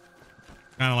instantly.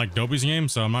 Kind of like Dopey's game,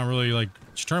 so I'm not really like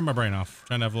just turning my brain off.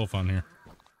 Trying to have a little fun here.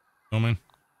 You know what I mean?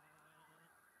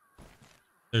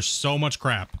 There's so much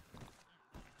crap.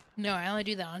 No, I only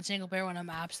do that on single player when I'm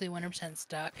absolutely 100%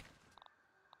 stuck.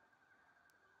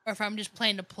 Or if I'm just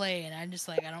playing to play and I'm just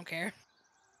like, I don't care.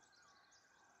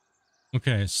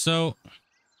 Okay, so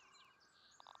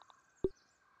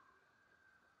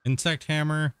insect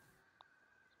hammer,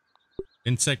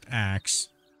 insect axe.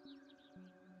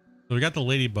 So we got the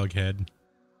ladybug head,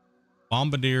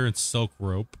 bombardier, and silk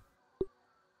rope.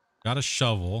 Got a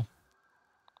shovel.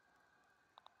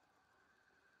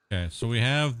 Okay, so we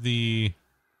have the.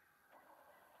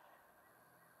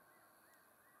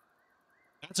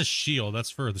 That's a shield. That's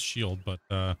for the shield, but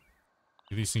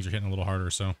these things are hitting a little harder.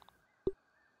 So.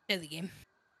 Save the game.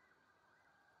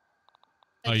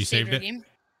 Oh, you saved your it? game?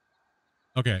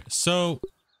 Okay, so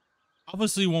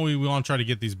obviously when we want to try to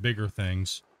get these bigger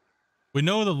things, we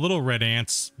know the little red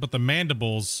ants, but the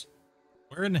mandibles,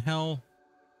 where in the hell?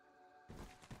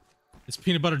 It's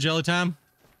peanut butter jelly time?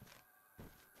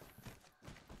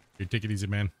 Here, take it easy,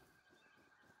 man.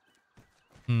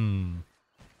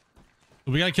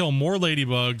 We gotta kill more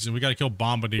ladybugs and we gotta kill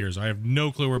bombardiers. I have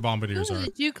no clue where bombardiers Oh, are.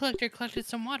 the dew collector collected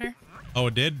some water. Oh,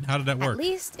 it did? How did that work? At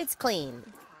least it's clean.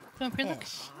 Come up here, look.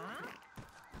 Ish.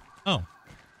 Oh.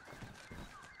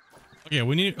 Okay,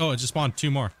 we need. Oh, it just spawned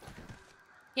 2 more.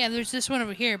 Yeah, there's this one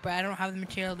over here, but I don't have the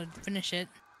material to finish it.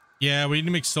 Yeah, we need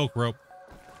to make silk rope.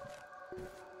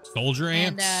 Soldier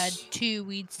ants. And 2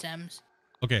 weed stems.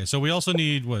 Okay, so we also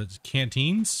need what?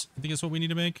 Canteens? I think that's what we need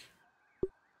to make.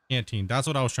 Canteen. That's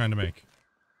what I was trying to make.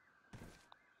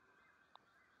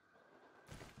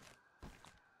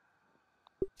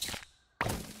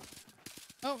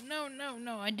 Oh,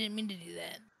 no, I didn't mean to do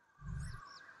that.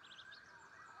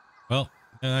 Well,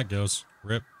 there that goes.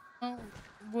 Rip. Oh,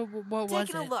 what was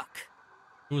Taking a it? look.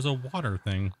 It was a water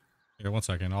thing. Here, 1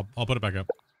 second. I'll put it back up.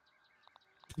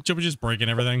 Should we just breaking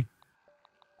everything?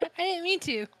 I didn't mean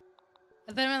to.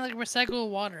 I thought I meant like recycle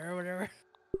water or whatever.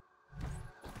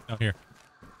 Oh, here.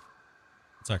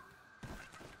 1 sec.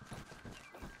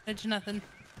 It's nothing.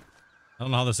 I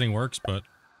don't know how this thing works, but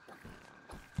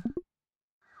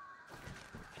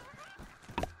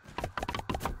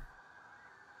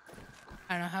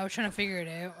I don't know. I was trying to figure it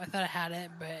out. I thought I had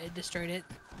it, but it destroyed it.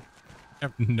 I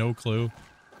have no clue.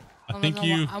 I think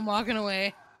I'm walking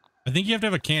away. I think you have to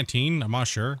have a canteen. I'm not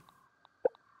sure.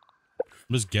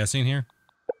 I'm just guessing here.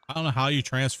 I don't know how you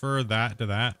transfer that to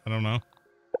that. I don't know.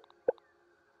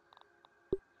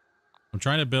 I'm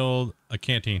trying to build a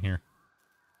canteen here.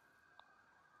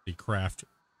 The craft.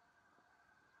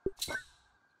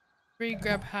 3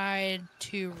 grub hide,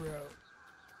 2 rope.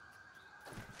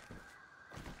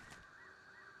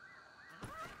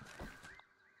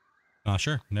 Not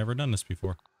sure. Never done this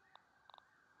before.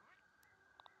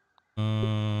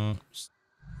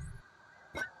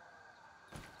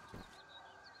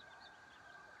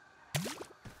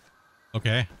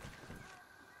 Okay.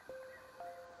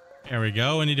 There we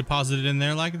go. And you deposit it in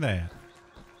there like that.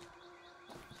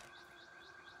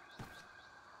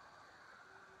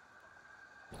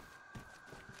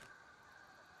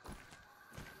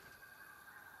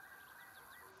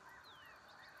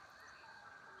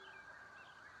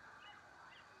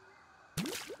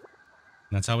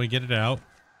 That's how we get it out.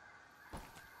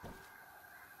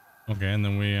 Okay, and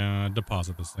then we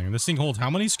deposit this thing. This thing holds how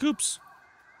many scoops?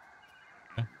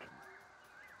 Okay.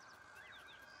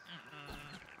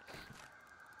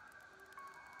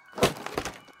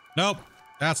 Nope,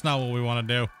 that's not what we want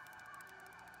to do.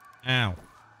 Ow.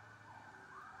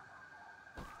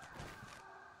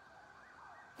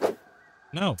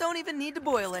 No. Don't even need to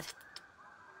boil it.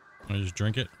 I just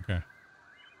drink it? Okay.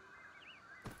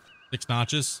 6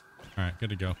 notches. All right, good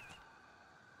to go.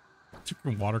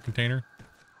 Super water container.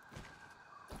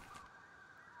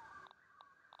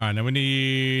 All right, now we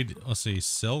need, let's see,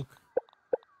 silk.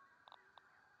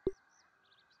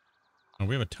 Oh,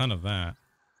 we have a ton of that.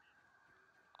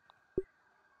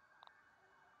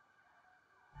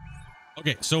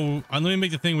 Okay, so let me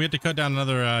make the thing. We have to cut down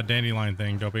another dandelion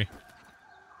thing, Dopey.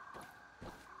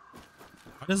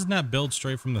 Why doesn't that build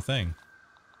straight from the thing?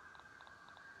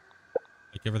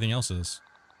 Like everything else is.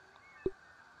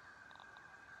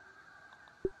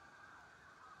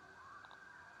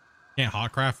 Can't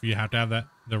hot craft. You have to have that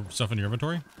the stuff in your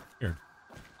inventory. Here.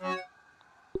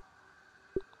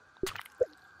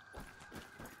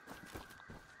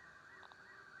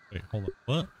 Wait, hold up.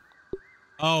 What?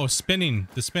 Oh, spinning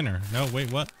the spinner. No,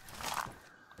 wait, what?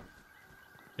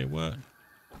 Wait, what?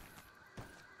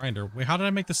 Grinder. Wait, how did I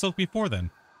make the silk before then?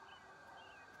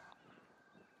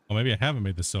 Oh, maybe I haven't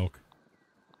made the silk.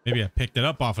 Maybe I picked it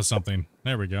up off of something.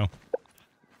 There we go.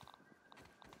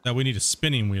 Now we need a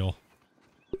spinning wheel.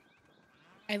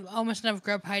 I have almost enough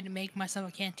grub hide to make myself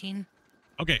a canteen.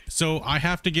 Okay, so I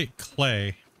have to get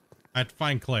clay. I have to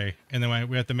find clay, and then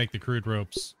we have to make the crude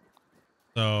ropes.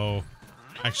 So,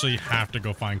 I actually have to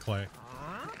go find clay.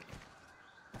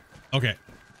 Okay.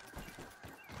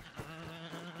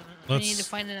 I need to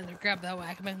find another grub, that way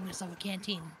I can make myself a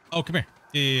canteen. Oh, come here.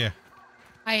 Yeah.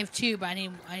 I have 2, but I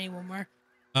need one more.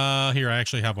 Here, I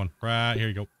actually have one. Right, here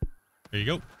you go. There you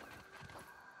go.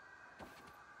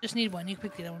 Just need one. You can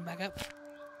pick the other one back up.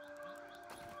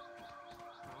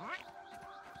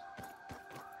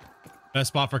 Best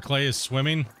spot for clay is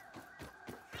swimming.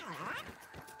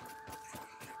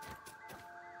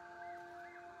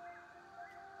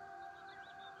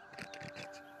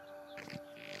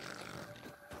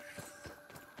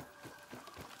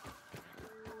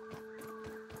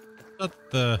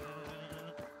 I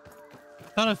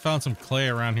thought I found some clay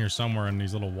around here somewhere in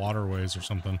these little waterways or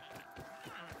something.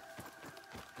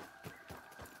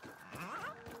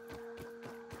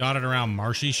 Got it around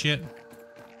marshy shit.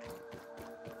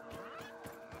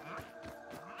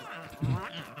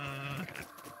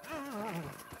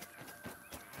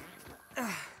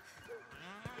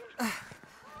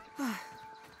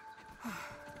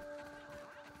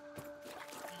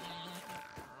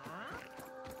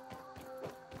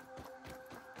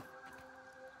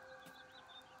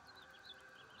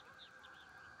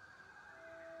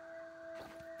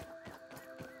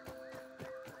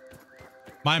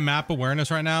 My map awareness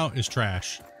right now is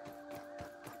trash.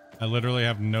 I literally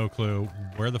have no clue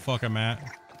where the fuck I'm at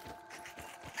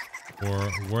or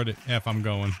where the F I'm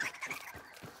going.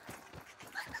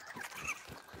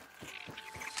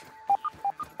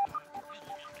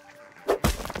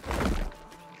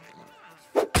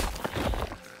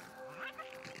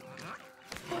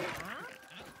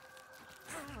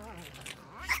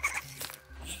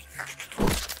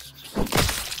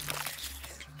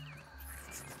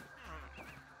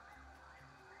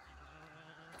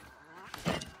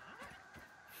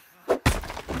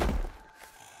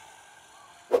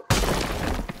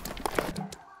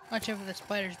 Watch over the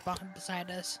spiders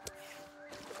beside us.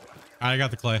 I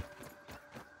got the clay.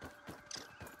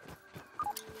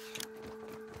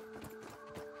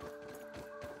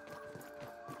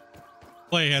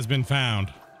 Clay has been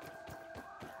found.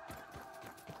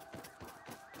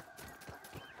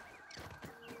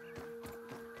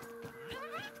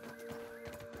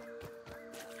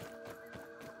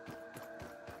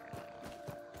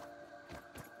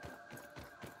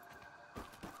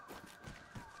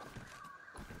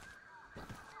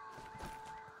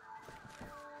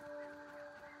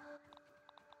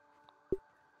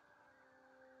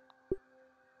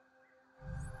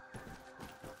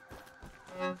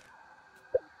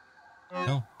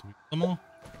 No, do we kill them all?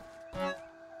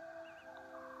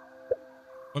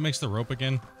 What makes the rope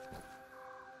again?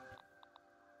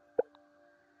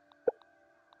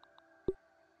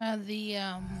 The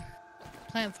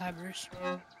plant fibers.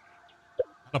 Not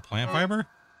a plant fiber?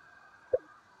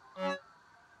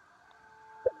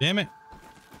 Damn it.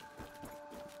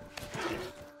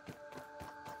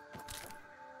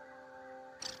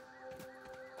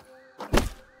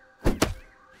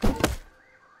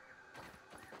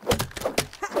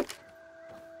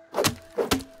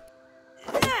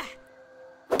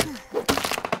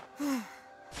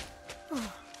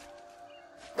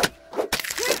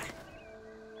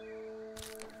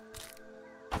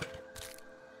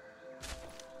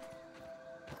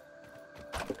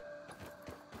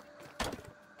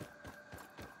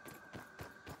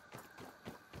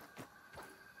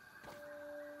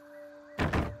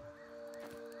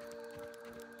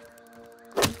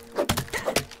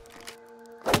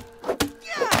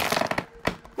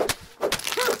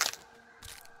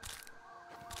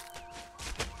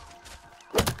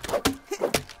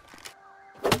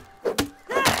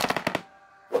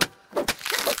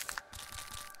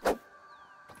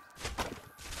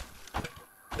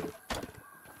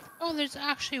 Oh, there's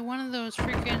actually one of those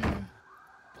freaking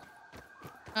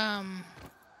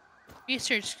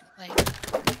research like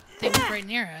things right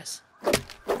near us.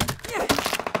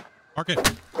 Mark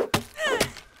it.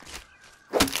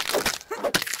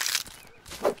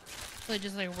 So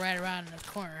just like right around in the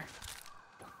corner.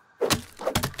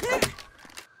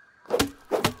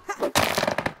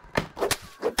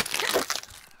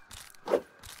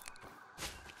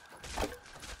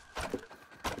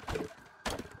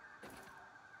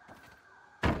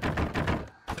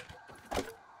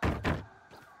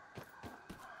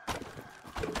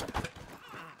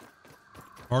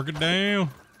 Mark it down.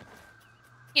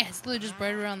 Yeah, it's literally just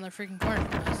right around the freaking corner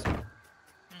from us.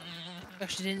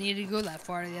 Actually, didn't need to go that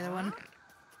far to the other one.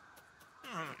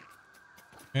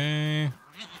 Okay.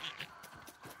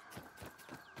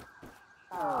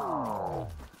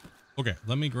 Okay,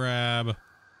 let me grab.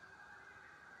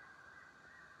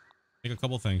 Make a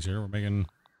couple things here. We're making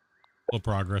a little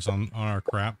progress on our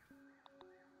crap.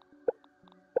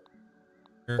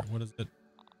 Here, what is it?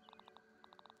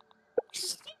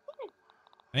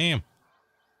 Damn.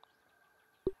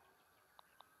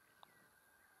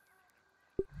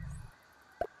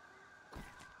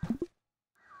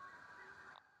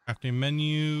 Crafting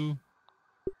menu.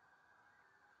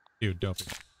 Dude, dopey.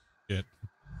 Shit.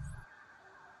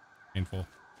 Painful.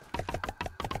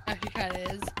 Actually, kind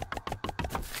of is.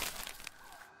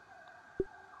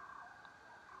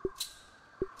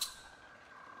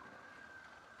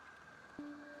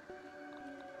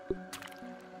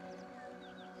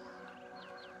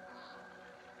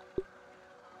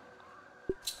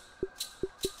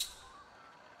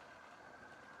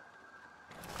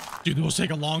 Dude, those take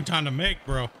a long time to make,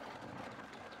 bro.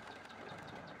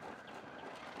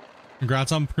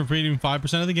 Congrats on completing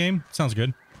 5% of the game. Sounds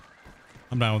good.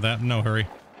 I'm down with that. No hurry.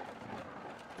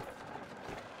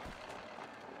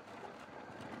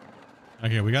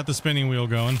 Okay, we got the spinning wheel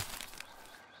going.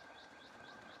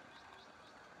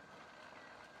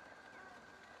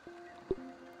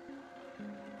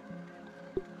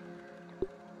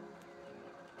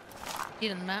 See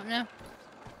it on the map now?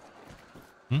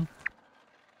 Hmm?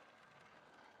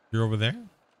 You're over there?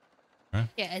 Okay.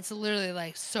 Yeah, it's literally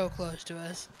like so close to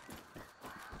us.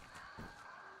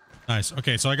 Nice.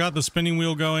 Okay, so I got the spinning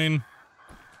wheel going.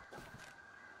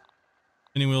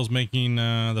 Spinning wheel's making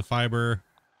the fiber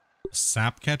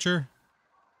sap catcher.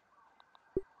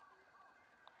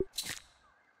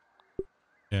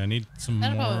 Yeah, I need some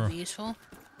That'll more. probably be useful.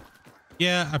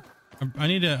 Yeah, I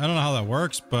need to. I don't know how that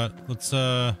works, but let's.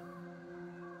 I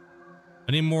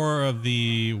need more of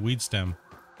the weed stem.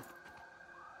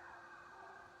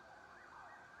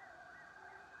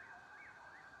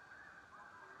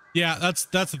 Yeah, that's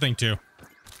the thing too.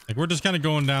 Like we're just kind of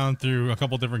going down through a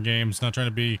couple different games, not trying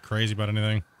to be crazy about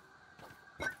anything.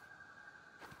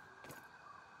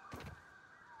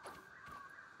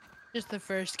 Just the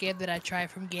first game that I tried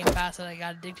from Game Pass that I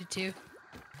got addicted to.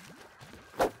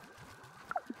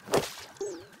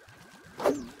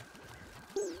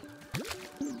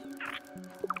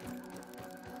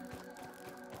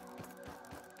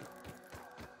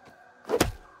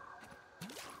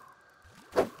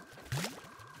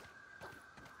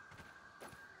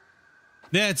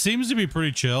 Yeah, it seems to be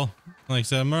pretty chill. Like I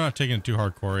said, I'm not taking it too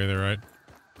hardcore either, right?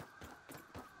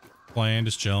 Playing,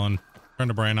 just chilling, turn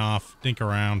the brain off, think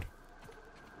around.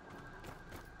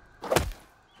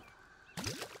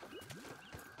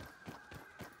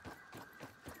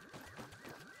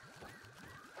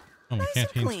 Oh, my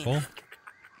canteen's full.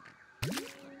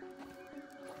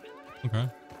 Okay.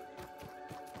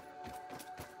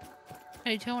 How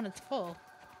do you tell when it's full?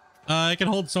 It can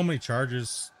hold so many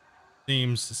charges,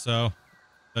 seems so.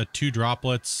 2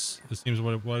 droplets, it seems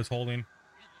what it was holding.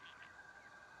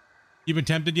 You been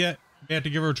tempted yet? You have to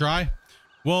give her a try?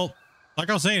 Well, like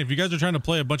I was saying, if you guys are trying to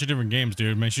play a bunch of different games,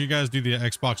 dude, make sure you guys do the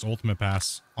Xbox Ultimate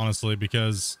Pass, honestly,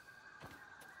 because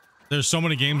there's so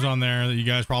many games on there that you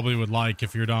guys probably would like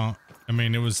if you don't. I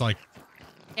mean, it was like...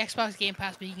 Xbox Game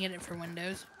Pass, but you can get it for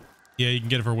Windows. Yeah, you can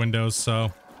get it for Windows,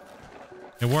 so...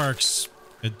 It works.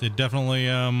 It definitely,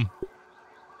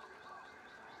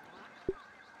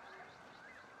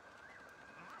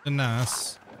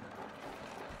 nice.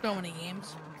 So many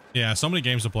games. Yeah, so many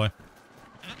games to play.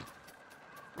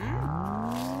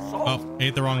 Oh,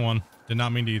 ate the wrong one. Did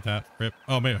not mean to eat that. Rip.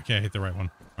 Oh, maybe. Okay, I hit the right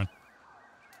one. Fine.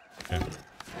 Okay.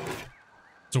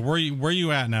 So where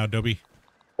you at now, Dobie?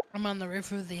 I'm on the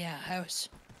roof of the house.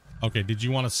 Okay, did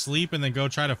you want to sleep and then go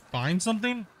try to find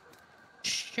something?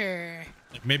 Sure.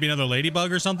 Like maybe another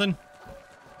ladybug or something?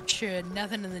 Sure,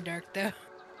 nothing in the dark though.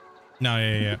 No,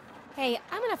 yeah. Hey,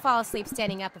 I'm gonna fall asleep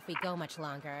standing up if we go much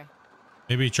longer.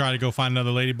 Maybe try to go find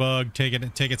another ladybug, take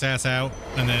its ass out,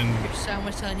 and then.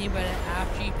 Someone's telling you about it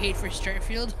after you paid for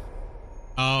Starfield.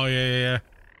 Oh yeah.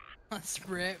 That's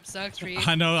rip. Sucks for you.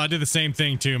 I know. I did the same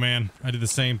thing too, man. I did the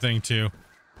same thing too.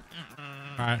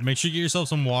 All right, make sure you get yourself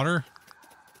some water.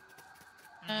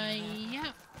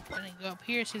 Yeah. I'm gonna go up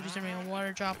here, see if there's any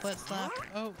water droplets left.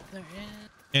 Oh, there is.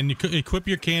 And you could equip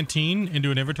your canteen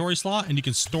into an inventory slot, and you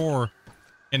can store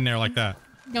in there like that.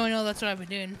 No, that's what I've been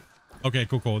doing. Okay,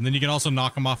 cool. And then you can also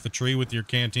knock them off the tree with your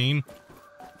canteen,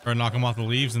 or knock them off the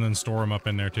leaves, and then store them up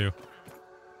in there too.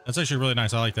 That's actually really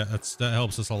nice. I like that. That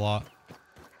helps us a lot.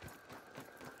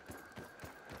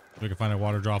 We can find a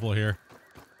water droplet here.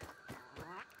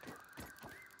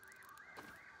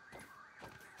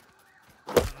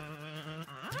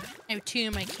 I have 2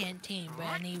 in my canteen, but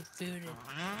I need food.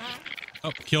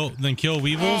 Oh, kill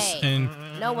weevils. Hey, and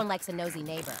no one likes a nosy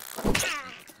neighbor.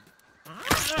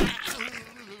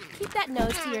 Keep that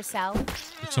nose to yourself.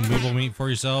 get some weevil meat for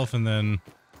yourself, and then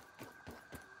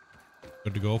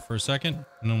good to go for a second.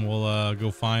 And then we'll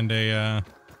go find a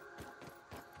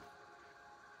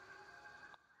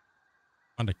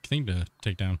thing to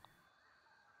take down.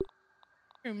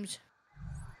 Rooms.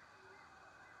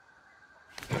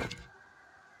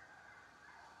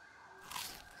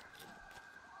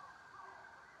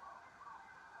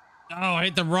 Oh, I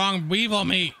hit the wrong weevil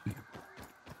meat.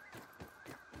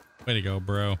 Way to go,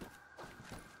 bro.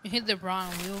 You hit the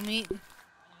wrong wheel meat.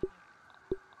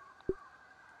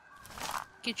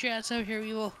 Get your ass over here,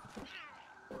 Weevil.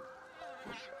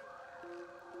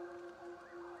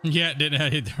 Yeah, didn't I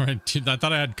hit the right? I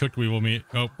thought I had cooked weevil meat.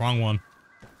 Oh, wrong one.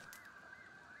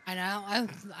 I know.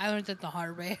 I learned that the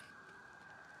hard way.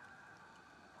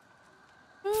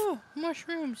 Oh,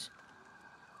 mushrooms.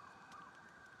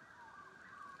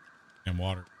 And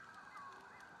water.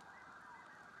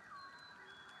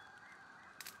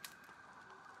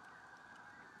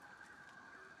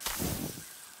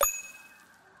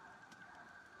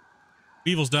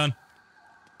 Weevil's done.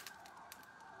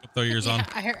 Throw yours on.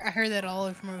 I heard that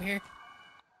all from over here.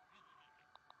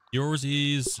 Yours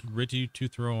is ready to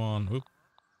throw on. Oop.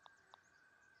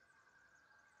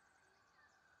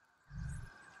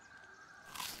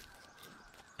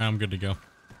 I'm good to go.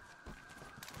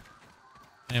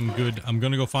 I am good. I'm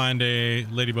gonna go find a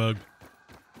ladybug.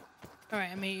 All right,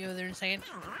 I'll meet you over there in a second.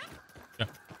 Yeah.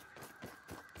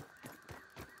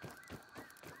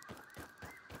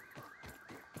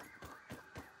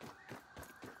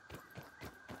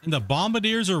 And the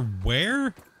bombardiers are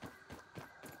where?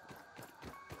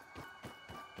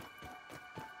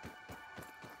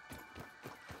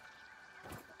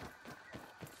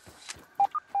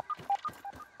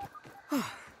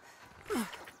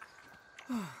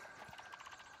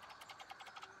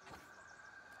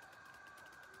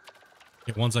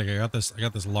 Okay, one second. I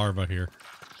got this larva here.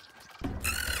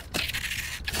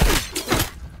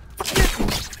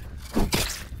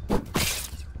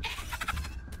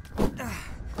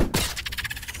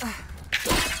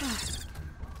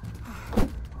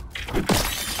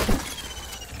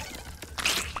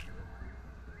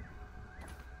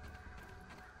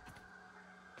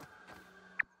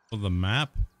 The map.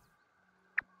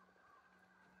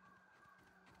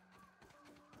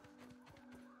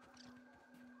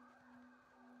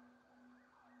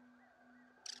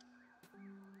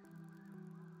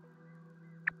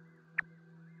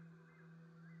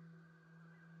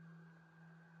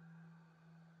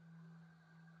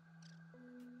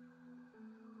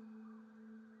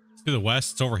 To the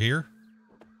west, it's over here.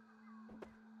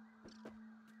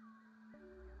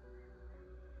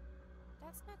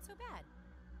 That's not so bad.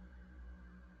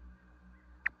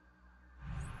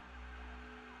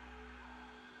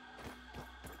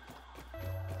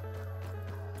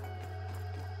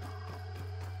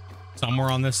 Somewhere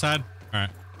on this side. All right.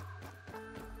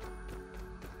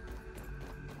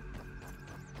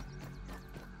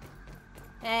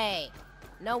 Hey,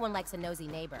 no one likes a nosy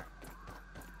neighbor.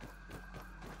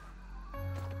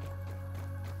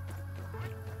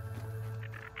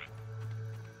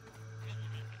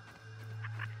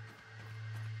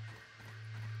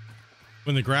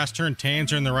 When the grass turns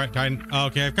tans are in the right time. Oh,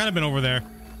 okay, I've kind of been over there.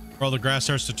 Where all the grass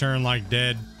starts to turn like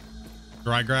dead,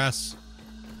 dry grass.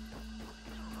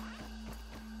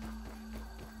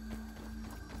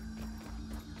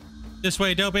 This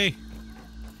way, Dopey.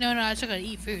 No, I just gotta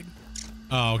eat food.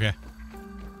 Oh, okay.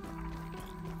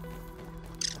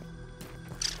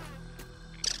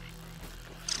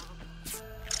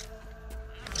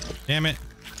 Damn it.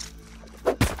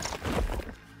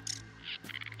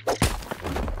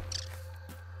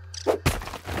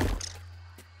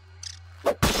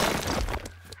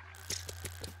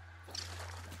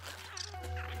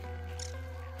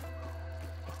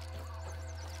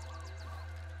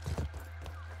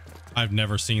 I've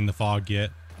never seen the fog yet.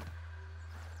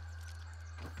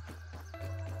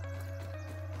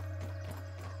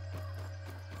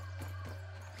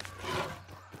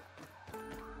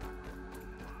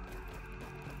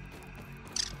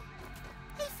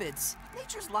 Aphids,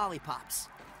 nature's lollipops.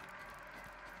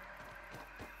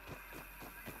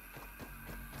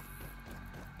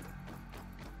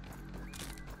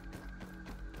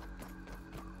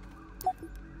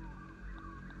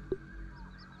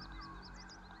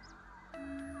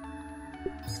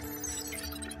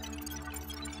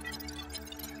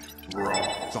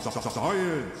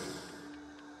 Science!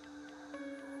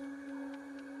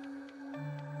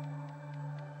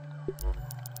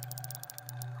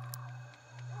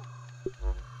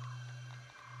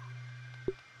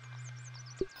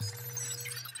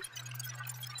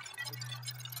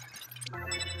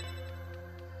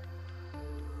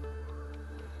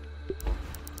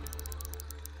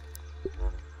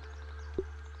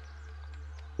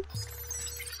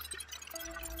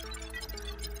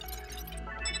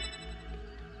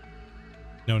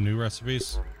 No new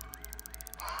recipes.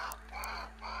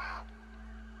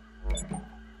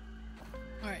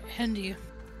 All right, hand to you.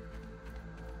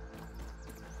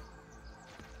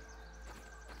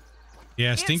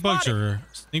 Yeah, stink bugs are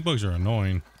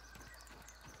annoying.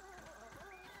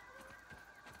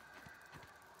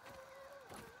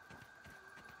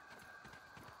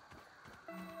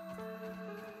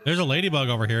 There's a ladybug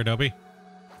over here, Dopey.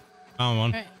 Found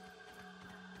one. All right.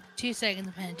 2 seconds,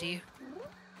 I'm hand to you.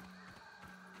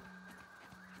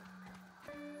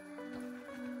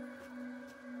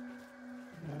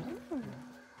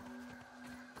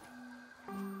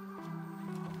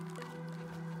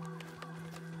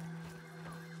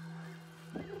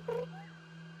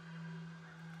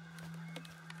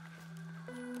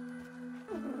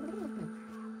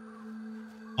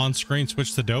 On screen,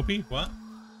 switch to Dopey. What?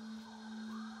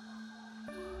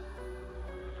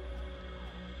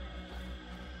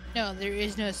 No, there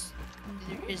is no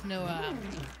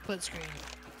split screen.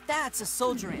 That's a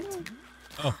soldier ant.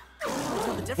 Oh.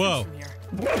 Tell the difference Whoa. from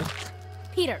here.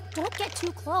 Peter, don't get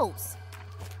too close.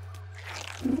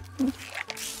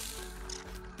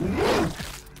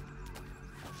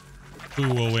 Who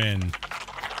will win?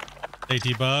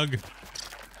 Ladybug.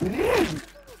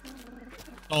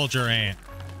 Soldier ant.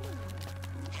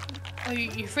 Oh,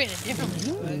 you're fighting a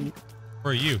different ladybug.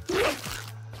 Where are you?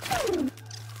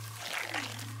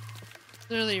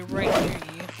 Literally right near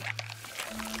you.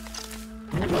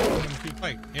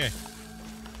 Fight. Yeah.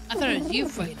 I thought it was you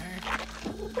fighting her.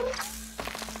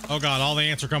 Oh god, all the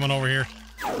ants are coming over here.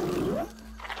 Oh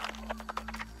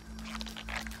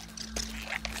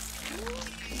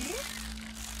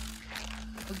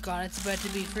god, it's about to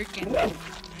be freaking...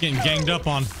 Getting ganged up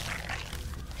on.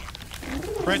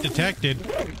 Threat detected.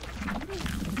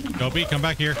 Dopey, come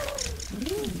back here.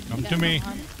 Come to me.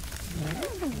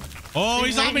 Oh,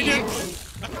 he's on me, dude.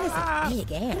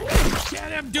 Big ant.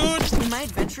 Get him, dude. In my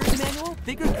adventurer's manual,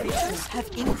 bigger creatures have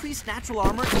increased natural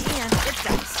armor and hit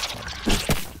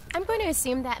dice. I'm going to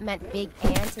assume that meant big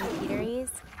ant in Peterese.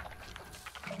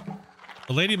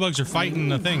 The ladybugs are fighting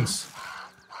the things.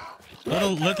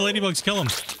 Let the ladybugs kill them.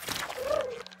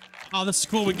 Oh, this is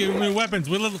cool. We get new weapons.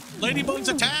 We let ladybugs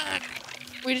attack.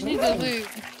 We just need the loot.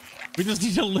 We just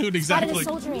need to loot, exactly.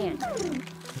 Spotted a soldier ant.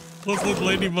 Let's let the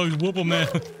ladybugs whoop them, man.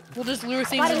 We'll just lure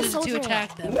things Spotted a into to soldier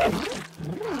attack them.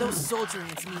 Those soldier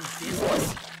ants mean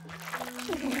business.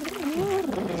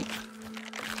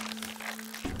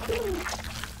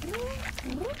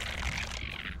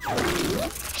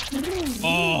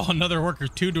 Oh, another worker.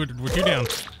 We're two down.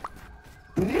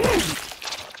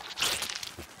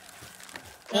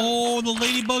 Oh, the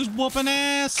ladybug's whooping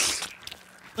ass.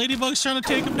 Ladybug's trying to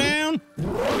take him down.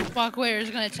 Walkway is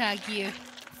gonna attack you.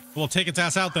 We'll take its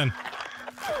ass out then.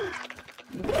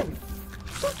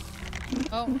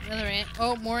 Oh, another ant.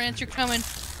 Oh, more ants are coming.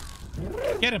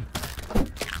 Get him.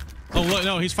 Oh, look,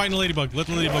 no, he's fighting the ladybug. Let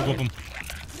the ladybug whoop him.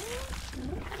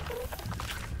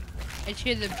 I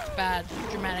hear the bad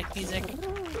dramatic music.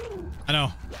 I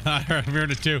know. I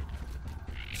heard it too.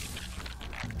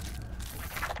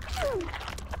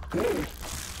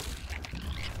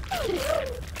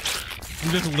 I'm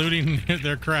just looting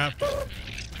their crap.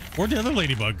 Where'd the other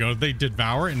ladybug go? Did they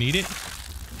devour it and eat it?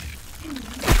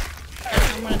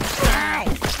 I'm gonna... Ow!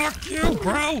 Fuck you,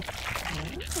 bro!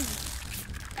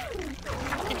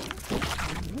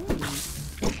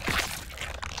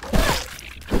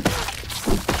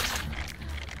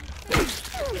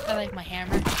 I like my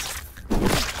hammer.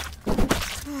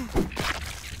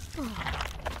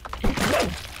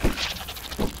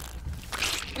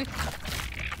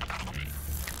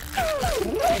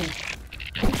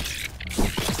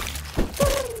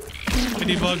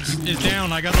 Ladybugs is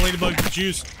down. I got the ladybug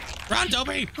juice. Run,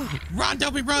 Dopey! Run,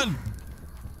 Dopey, run!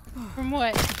 From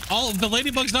what? All of the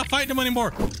ladybug's not fighting them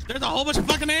anymore. There's a whole bunch of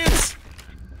fucking ants.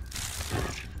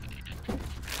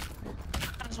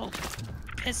 Asshole.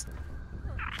 Piss.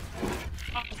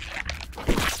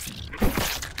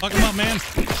 Fuck him up, man.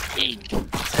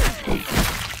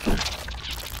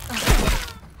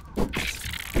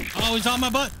 Oh, he's on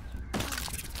my butt.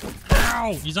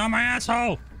 Ow! He's on my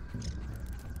asshole.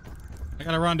 I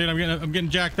gotta run, dude. I'm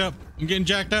getting jacked up. I'm getting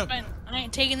jacked up. I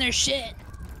ain't taking their shit.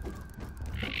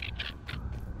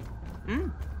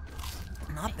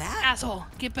 Not bad. Asshole,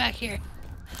 get back here.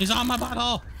 He's on my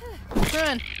butthole.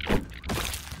 Run.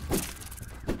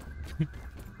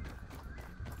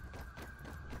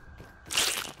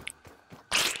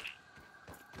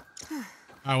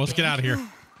 All right, let's get out of here.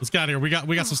 Let's get out of here. We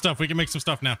got some stuff. We can make some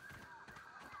stuff now.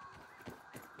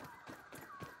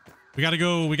 We gotta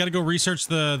go research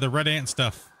the red ant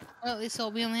stuff. Well, at least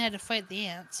we only had to fight the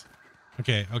ants.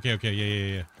 Okay.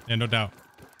 Yeah. Yeah, no doubt.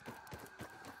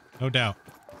 No doubt.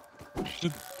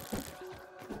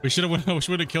 We should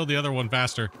have killed the other one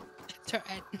faster. It's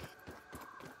alright.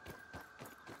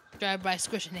 Drive by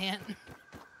squishing ant.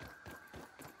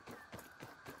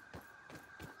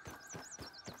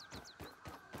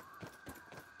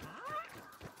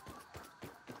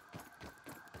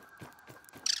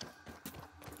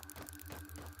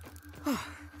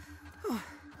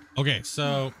 Okay,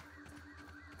 so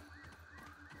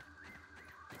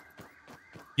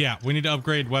yeah, we need to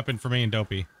upgrade weapon for me and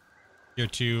Dopey. Tier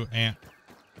 2 ant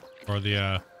or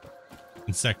the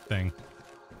insect thing,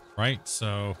 right?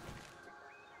 So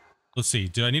let's see.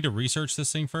 Do I need to research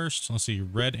this thing first? Let's see.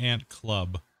 Red ant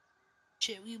club.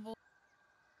 Shit, we both.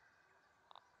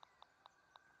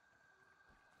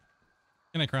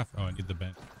 Can I craft? Oh, I need the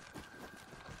bench.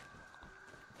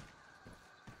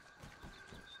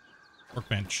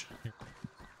 Workbench. Here.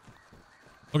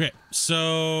 Okay,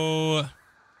 so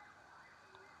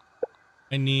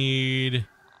I need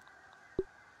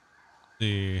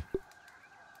the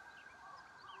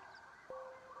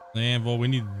anvil. We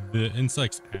need the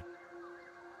insects.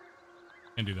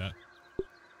 Can't do that.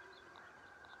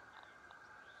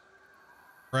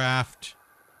 Craft.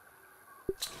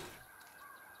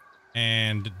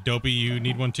 And Dopey, you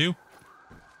need one too?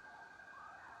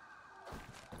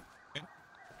 Okay.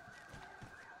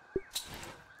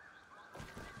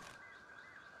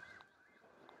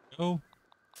 Go.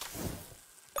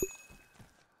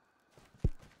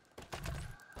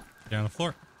 Down the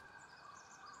floor.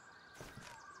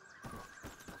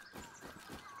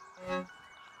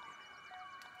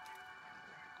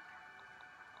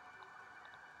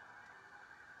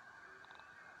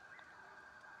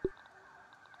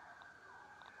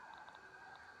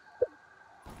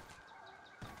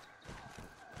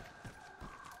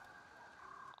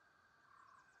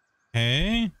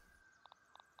 Okay.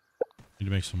 Need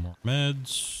to make some more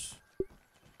meds.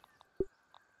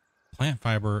 Plant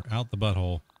fiber out the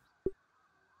butthole.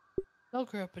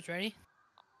 Velcro up is ready.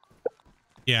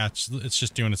 Yeah, it's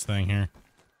just doing its thing here.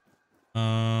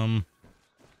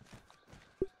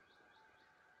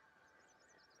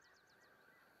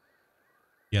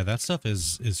 Yeah, that stuff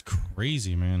is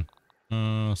crazy, man.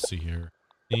 Let's see here.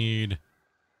 Need.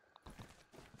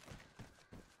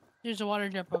 There's a water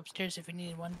drop upstairs if you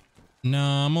need one. No,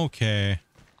 I'm okay.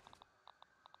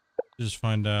 Just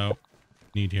find out.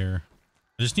 Need here.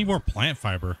 I just need more plant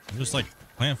fiber. Just like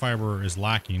plant fiber is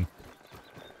lacking.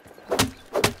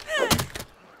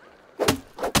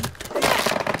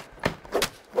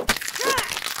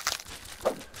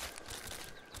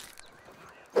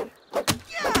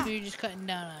 So you're just cutting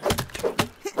down on it.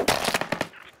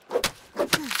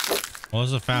 Well, this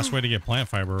is a fast way to get plant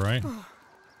fiber, right?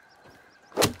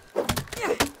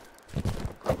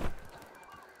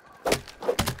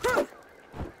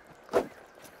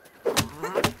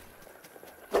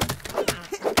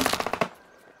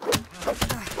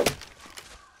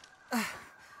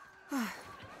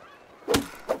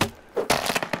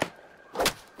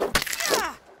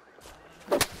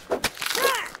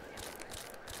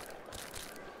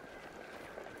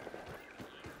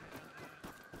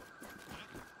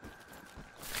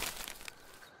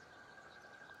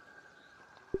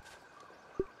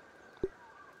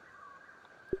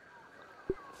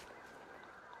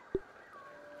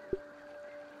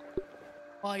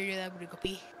 While you're there, I'm gonna go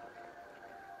pee.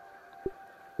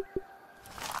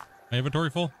 My inventory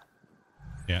full?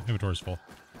 Yeah, inventory's full.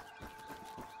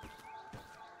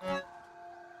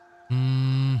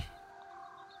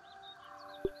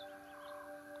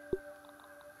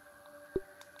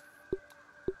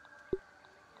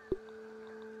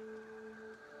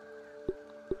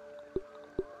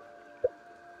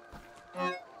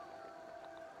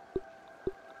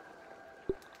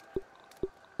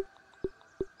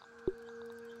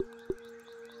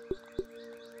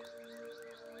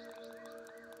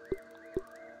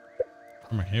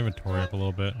 My inventory up a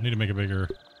little bit. I need to make a bigger.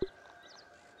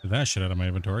 Get that shit out of my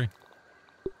inventory.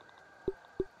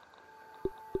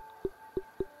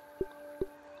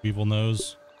 Weevil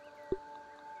nose.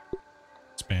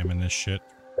 Spamming this shit.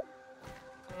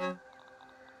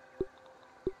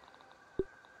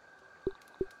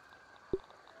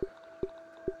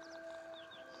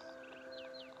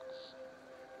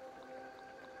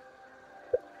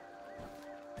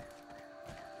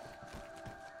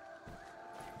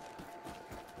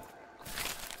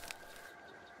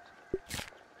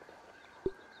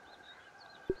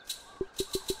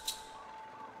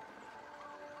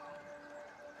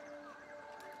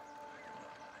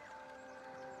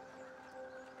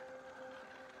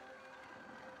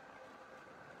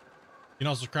 You can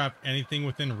also scrap anything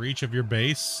within reach of your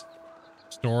base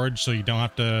storage, so you don't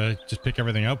have to just pick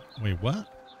everything up. Wait, what?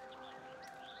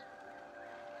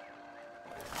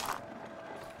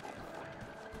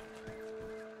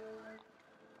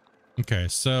 Okay,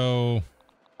 so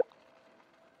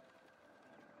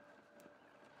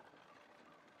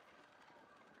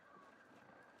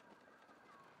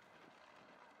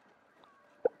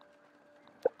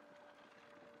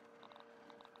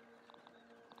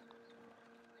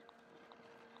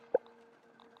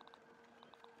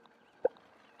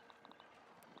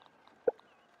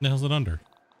the hell's it under?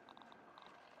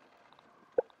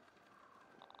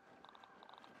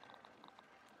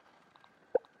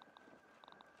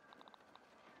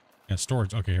 Yeah,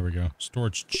 storage. Okay, here we go.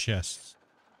 Storage chests.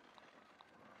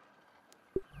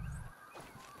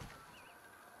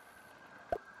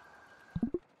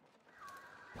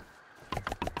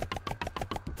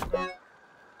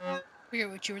 Forget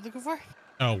what you were looking for?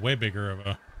 Oh, way bigger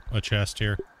of a chest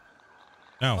here.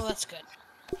 Oh, No. that's good.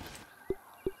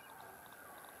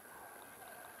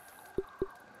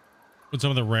 Put some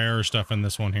of the rarer stuff in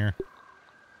this one here.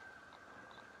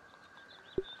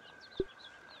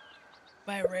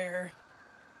 By rare.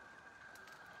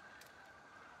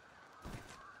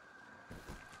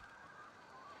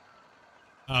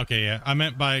 Okay, yeah. I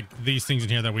meant by these things in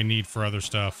here that we need for other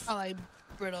stuff. I like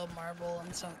brittle marble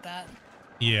and stuff like that.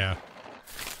 Yeah.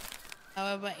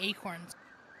 How about acorns?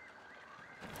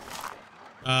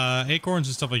 Acorns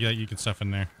and stuff like that you can stuff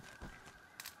in there.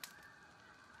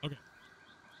 Okay.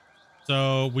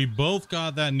 So we both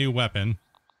got that new weapon,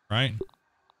 right?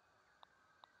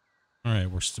 All right,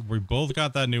 we both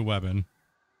got that new weapon.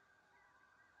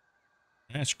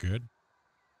 That's good.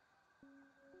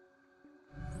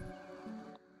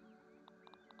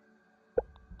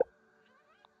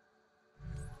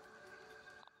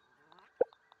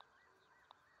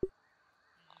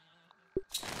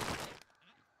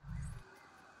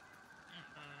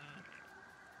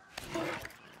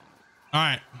 All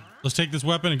right, let's take this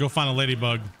weapon and go find a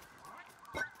ladybug.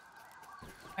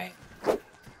 Right.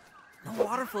 No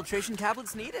water filtration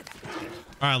tablets needed.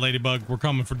 All right, ladybug, we're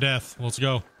coming for death. Let's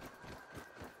go.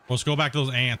 Let's go back to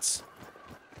those ants.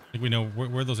 I think we know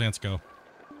where those ants go.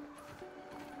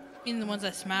 You mean the ones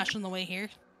I smashed on the way here?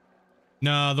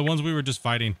 No, the ones we were just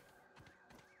fighting.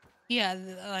 Yeah,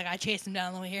 like I chased them down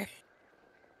on the way here.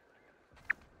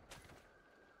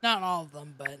 Not all of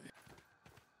them, but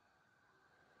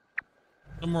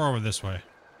Somewhere over this way.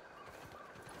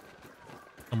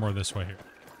 Somewhere this way here.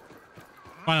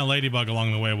 Find a ladybug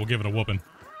along the way. We'll give it a whooping.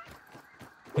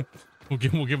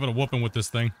 we'll give it a whooping with this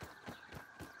thing.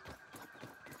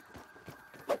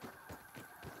 Is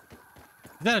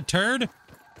that a turd?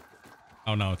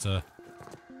 Oh no, it's a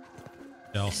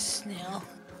shell. snail.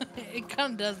 It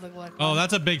kind of does look like Oh, one.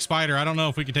 that's a big spider. I don't know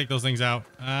if we can take those things out.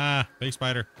 Ah, big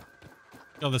spider.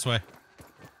 Go this way.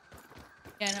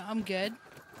 Yeah, no, I'm good.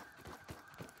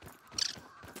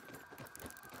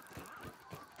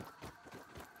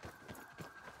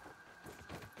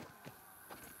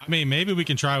 I mean, maybe we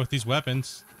can try with these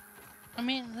weapons. I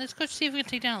mean, let's go see if we can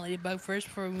take down a ladybug first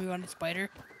before we move on to spider.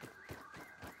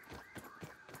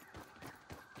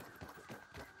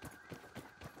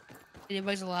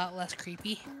 Ladybug's a lot less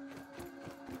creepy.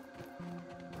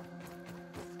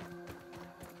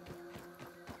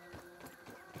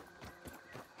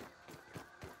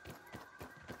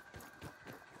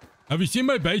 Have you seen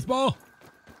my baseball?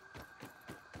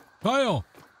 Kyle,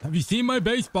 have you seen my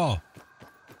baseball?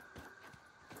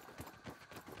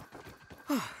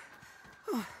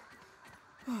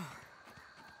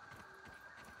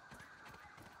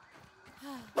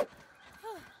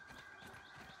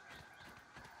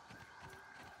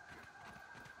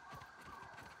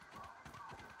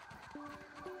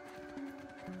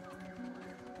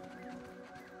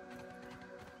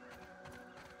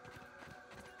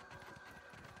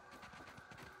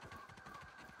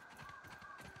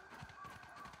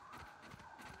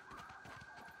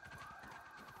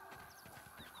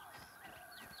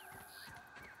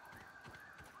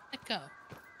 Go.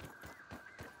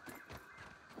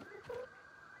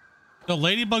 The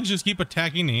ladybugs just keep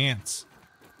attacking the ants.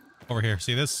 Over here,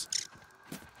 see this?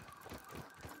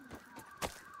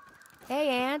 Hey,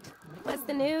 Ant. What's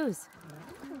the news?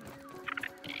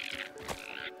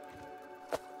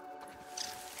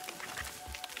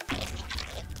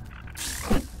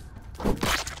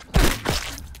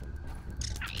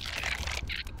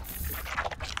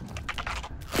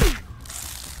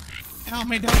 Help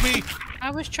me, Dopey!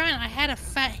 I was trying. I had a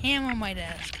fat ham on my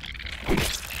desk.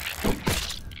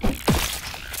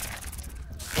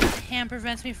 Ham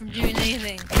prevents me from doing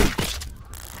anything.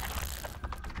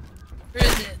 Where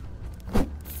is it?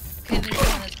 Okay, there's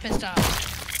one that's pissed off.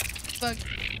 Fuck.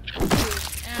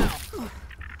 Ow.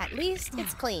 At least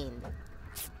it's clean.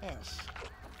 Ish.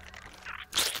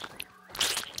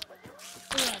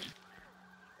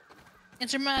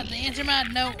 Answer mod. The answer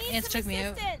mod. No, ants took me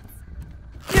out.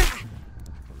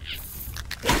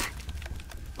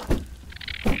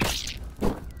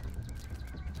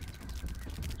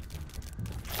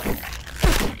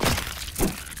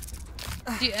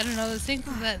 Dude, I don't know.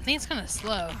 That thing's kind of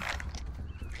slow.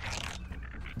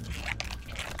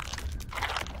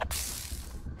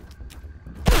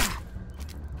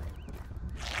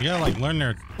 You gotta like learn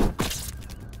their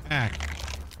attack.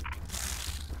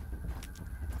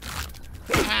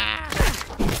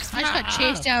 I just got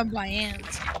chased down by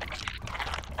ants.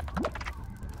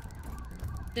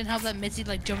 Didn't help that Mitzi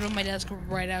like jumped on my desk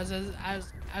right as I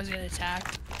was gonna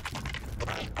attack.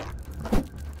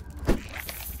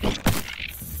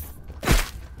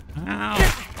 Ow.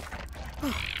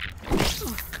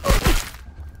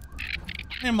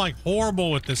 I'm like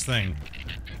horrible with this thing.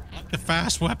 I like the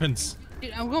fast weapons.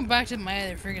 Dude, I'm going back to my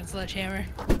other freaking sledgehammer.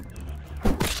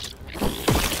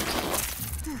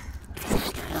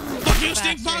 Fuck you,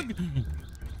 stink bug!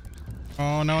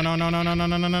 Oh no no no no no no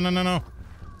no no no no no!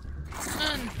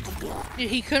 Dude,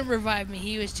 he couldn't revive me.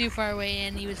 He was too far away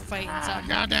and he was fighting something.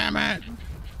 God damn it!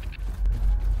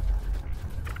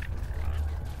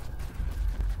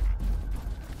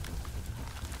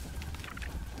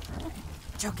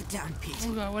 Choke it down, Pete.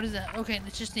 Oh god, what is that? Okay,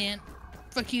 that's just the ant.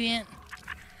 Fuck you, ant.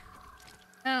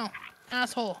 Ow,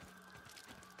 asshole.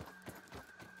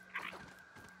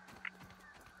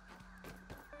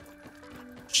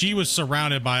 She was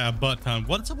surrounded by a butt ton.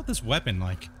 What's up with this weapon?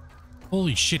 Like,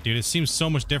 holy shit, dude! It seems so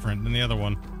much different than the other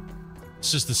one.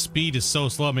 It's just the speed is so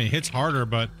slow. I mean, it hits harder,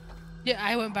 but Yeah,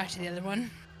 I went back to the other one.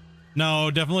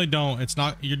 no, definitely don't. It's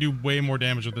not. You do way more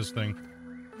damage with this thing.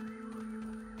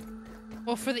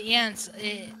 Well, for the ants,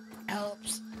 it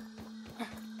helps.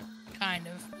 Kind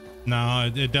of.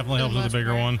 No, it definitely helps with the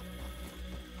bigger one.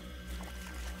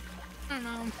 I don't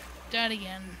know. Died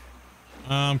again.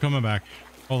 I'm coming back.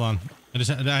 Hold on. I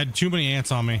had too many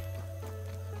ants on me.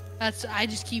 I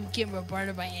just keep getting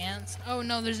bombarded by ants. Oh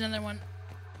no, there's another one.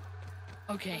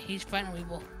 Okay, he's fighting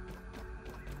Weeble.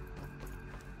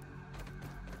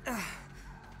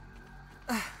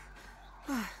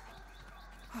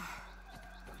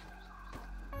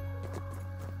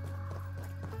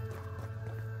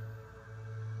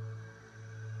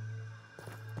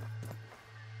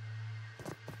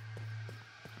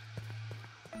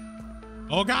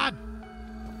 Oh god!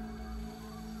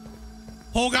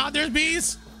 Oh god, there's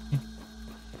bees!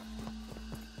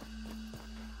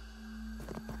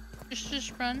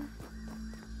 Just run.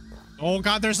 Oh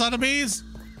god, there's a lot of bees!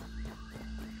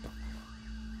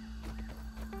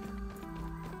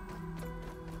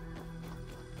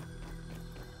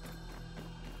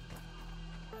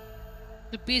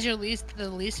 The bees are the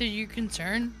least of your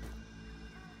concern.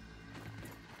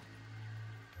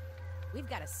 We've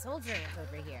got a soldier ant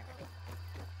over here.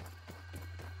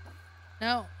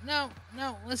 No, no,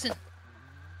 no, listen.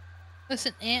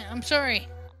 Listen, Ant, I'm sorry.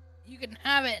 You can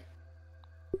have it.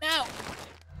 No!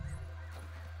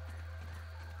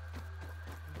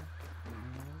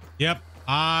 Yep,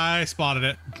 I spotted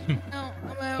it. No,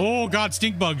 I'm out. Oh god,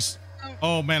 stink bugs.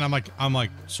 Oh man, I'm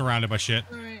like surrounded by shit.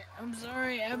 Sorry, I'm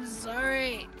sorry, I'm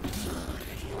sorry.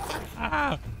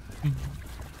 Ah.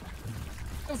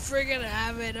 I'm freaking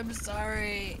have it, I'm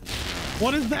sorry.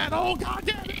 What is that? Oh god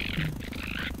damn it!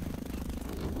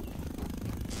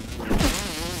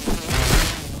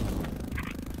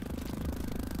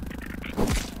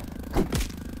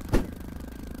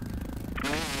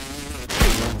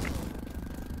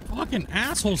 Fucking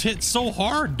assholes hit so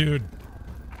hard, dude.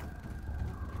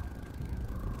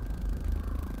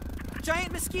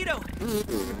 Giant mosquito!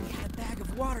 We had a bag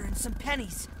of water and some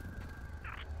pennies.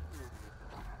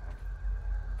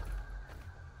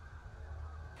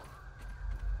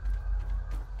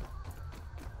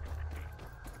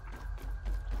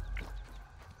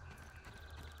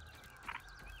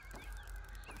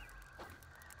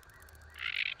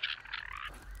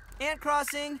 Ant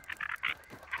crossing.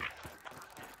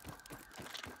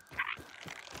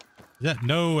 Is that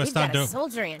no? That's We've not got a dope.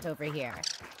 soldier ant over here.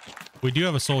 We do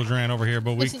have a soldier ant over here,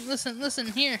 but we. Listen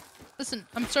here. Listen,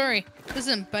 I'm sorry.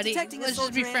 Listen, buddy. Detecting a Let's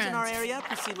just be soldier ant in our friends. area.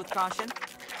 Proceed with caution.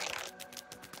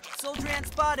 Soldier ant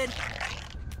spotted.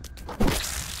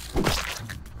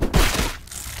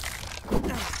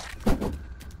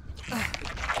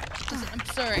 Listen, I'm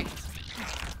sorry.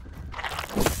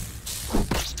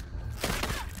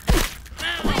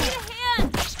 I need a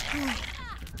hand!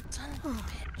 Son of a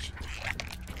bitch.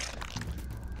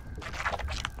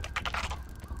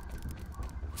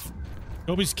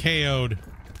 Toby's KO'd.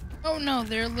 Oh no,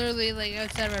 they're literally like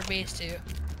outside of our base too.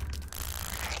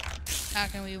 How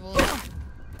can we believe?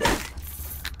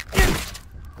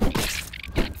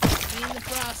 In the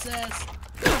process.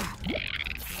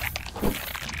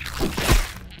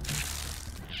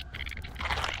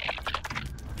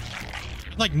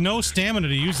 Like no stamina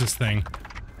to use this thing.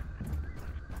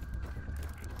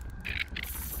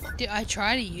 Dude, I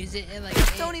try to use it.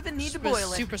 Like Don't even need to was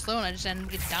boil it. super slow, and I just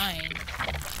ended up dying.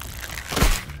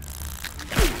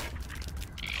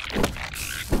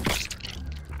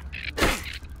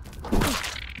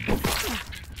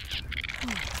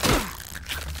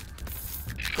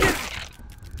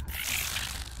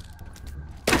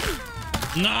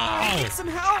 No! Need some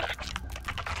help.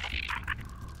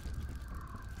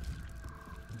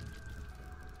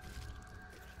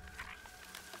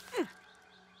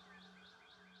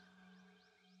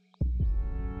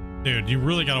 Dude, you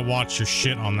really gotta watch your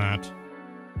shit on that.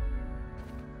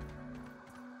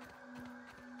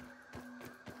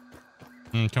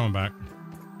 Coming back.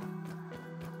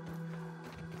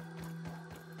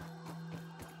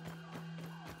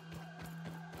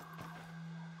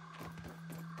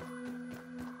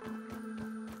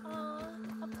 Aw,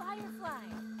 a firefly.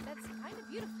 That's kind of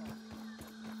beautiful.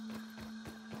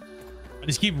 I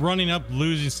just keep running up,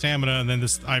 losing stamina, and then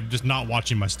I'm just not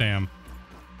watching my stam.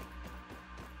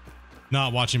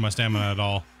 Not watching my stamina at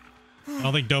all. I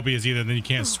don't think Dopey is either, then you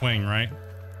can't swing, right?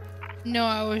 No,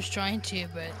 I was trying to,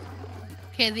 but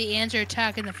okay. The ants are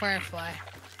attacking the firefly.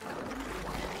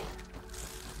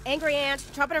 Angry ant,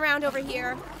 chopping around over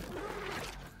here.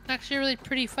 It's actually a really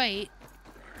pretty fight.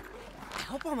 I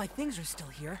hope all my things are still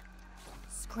here.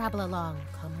 Scrabble along,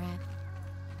 comrade.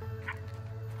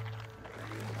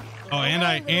 Oh, and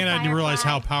I didn't realize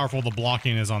how powerful the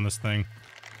blocking is on this thing.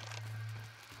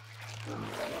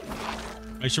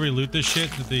 Make sure we loot this shit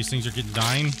that these things are getting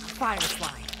dying.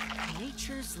 Firefly,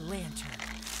 nature's lantern.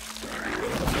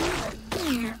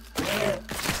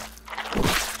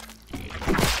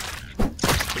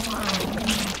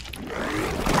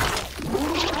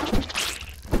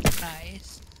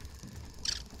 Nice.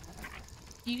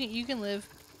 You can live.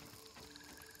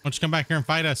 Why don't you come back here and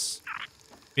fight us,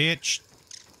 bitch?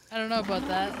 I don't know about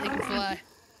that. They can fly.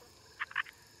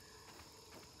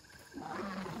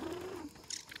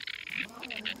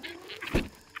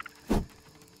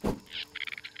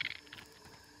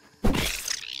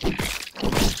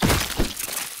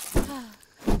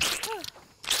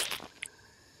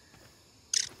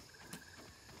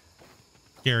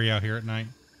 Scary out here at night.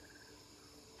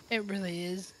 It really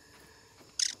is.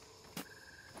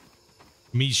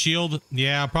 Meat shield?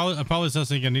 Yeah, I probably still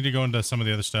think I need to go into some of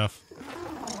the other stuff.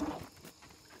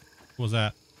 What was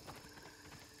that?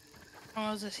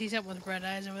 Oh, he's up with red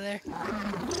eyes over there.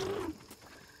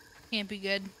 Can't be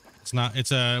good. It's not. It's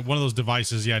one of those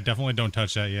devices. Yeah, definitely don't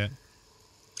touch that yet.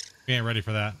 We ain't ready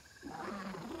for that.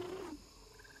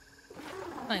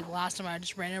 Like last time I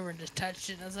just ran over and just touched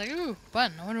it and I was like, ooh,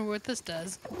 button, I wonder what this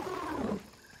does.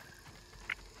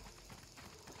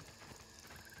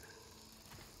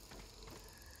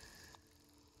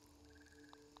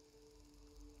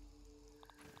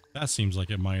 That seems like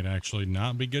it might actually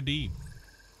not be good to eat.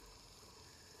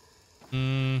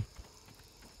 Derek,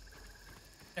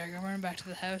 I'm running back to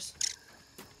the house.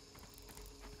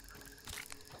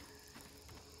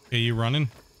 Hey, you running?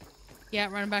 Yeah,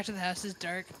 running back to the house is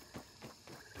dark.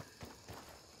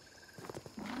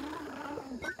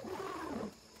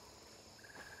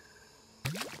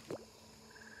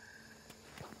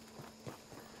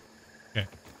 Okay.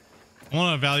 I want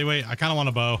to evaluate. I kind of want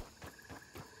a bow.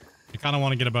 I kind of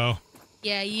want to get a bow.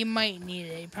 Yeah, you might need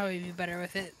it. You'd probably be better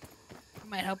with it. It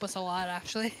might help us a lot,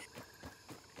 actually.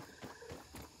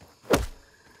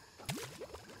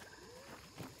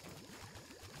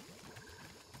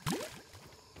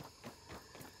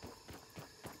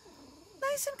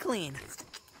 Nice and clean.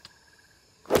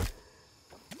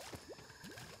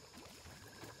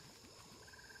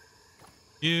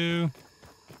 You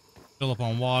fill up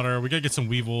on water. We gotta get some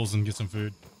weevils and get some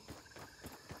food.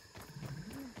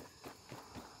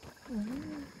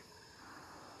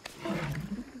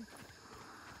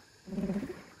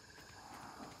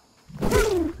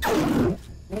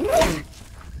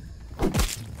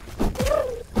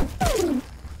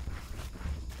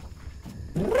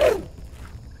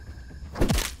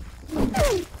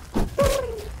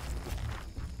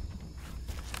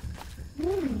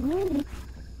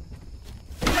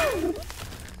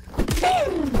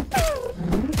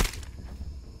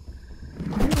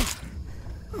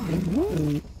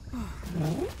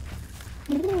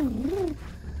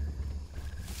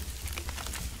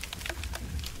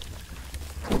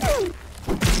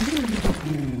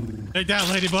 Take that,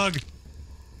 ladybug.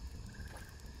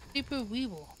 Super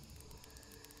weevil.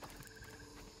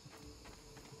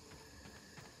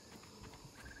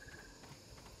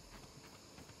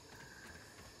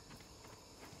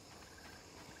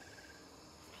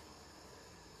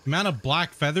 The amount of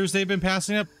black feathers they've been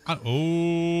passing up.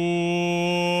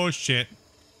 Oh, shit.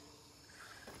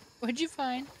 What'd you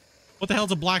find? What the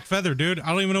hell's a black feather, dude? I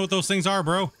don't even know what those things are,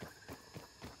 bro.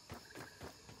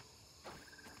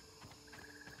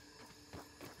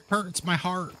 Hurts my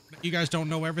heart that you guys don't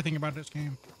know everything about this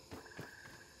game.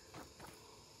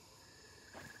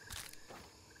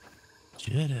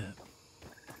 Shut up.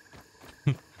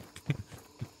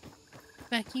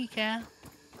 Fuck you, Cal.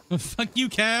 Fuck you,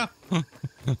 Cal.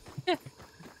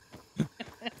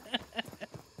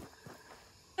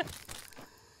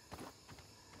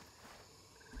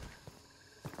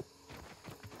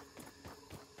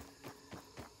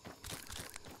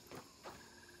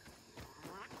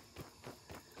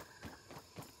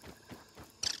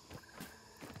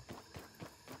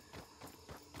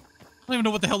 I don't even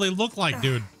know what the hell they look like,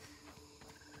 dude.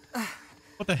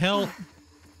 What the hell?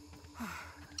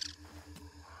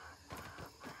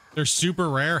 They're super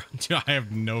rare. Dude, I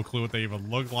have no clue what they even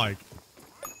look like.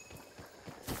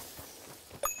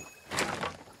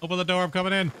 Open the door, I'm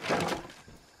coming in.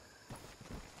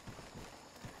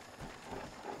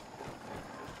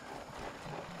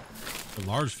 The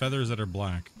large feathers that are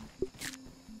black.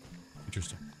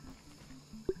 Interesting.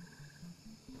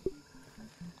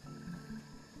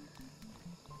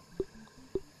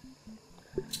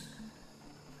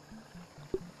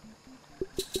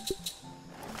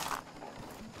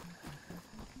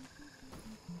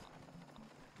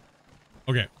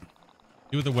 Okay.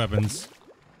 Do with the weapons.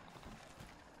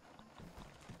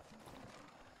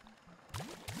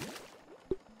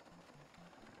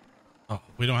 Oh,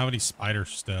 we don't have any spider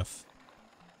stuff.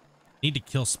 Need to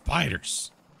kill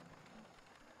spiders.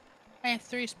 I have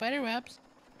 3 spider webs.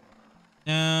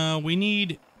 We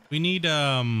need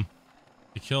to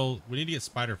get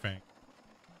spider fang.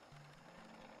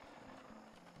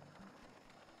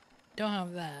 Don't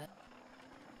have that.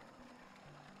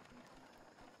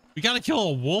 We gotta kill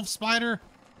a wolf spider?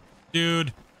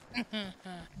 Dude. I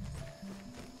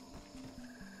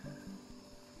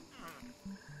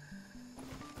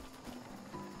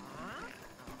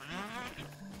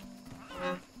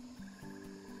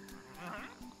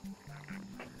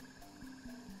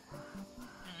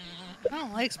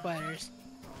don't like spiders.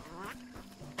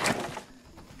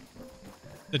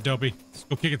 The dopey. Let's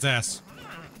go kick its ass.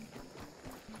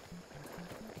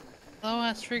 Oh,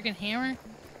 that's freaking hammer.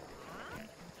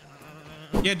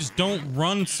 Yeah, just don't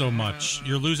run so much.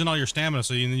 You're losing all your stamina,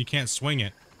 so then you can't swing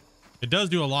it. It does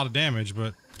do a lot of damage,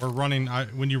 but we're running.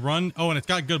 When you run, oh, and it's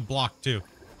got good block too.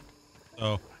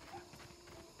 So,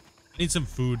 I need some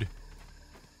food.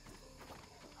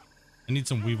 I need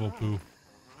some weevil poo.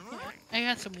 I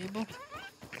got some weevil.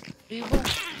 Weevil.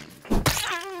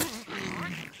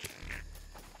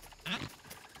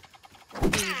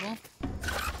 Weevil.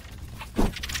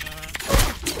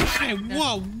 Hey,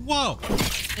 whoa, whoa!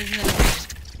 Isn't it?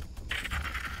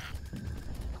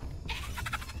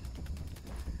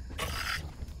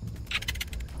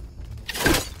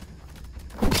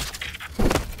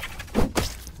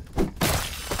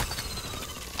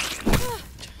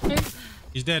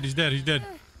 He's dead, he's dead, he's dead.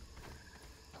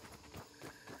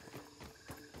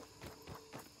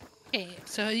 Okay,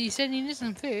 so you said you need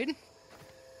some food.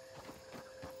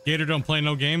 Gator don't play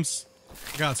no games.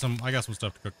 I got some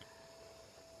stuff to cook.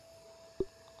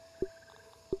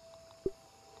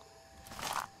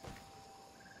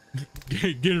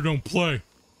 Gator don't play.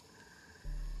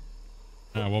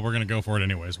 Well, we're gonna go for it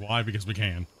anyways. Why? Because we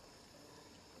can.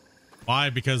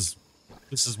 Why? Because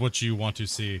this is what you want to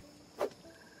see.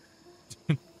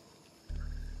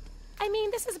 I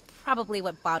mean, this is probably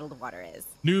what bottled water is.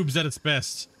 Noobs at its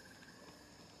best.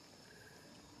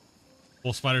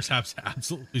 Wolf spiders have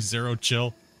absolutely zero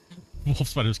chill. Wolf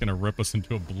spider's gonna rip us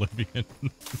into oblivion.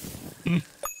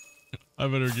 I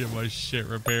better get my shit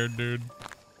repaired, dude.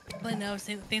 I know,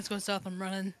 things go south, I'm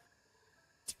running.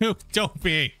 Dude,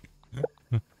 Dopey.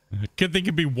 Kid think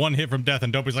it'd be one hit from death,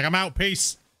 and Dopey's like, I'm out,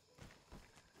 peace.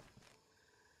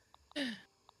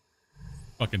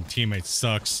 Fucking teammate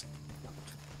sucks.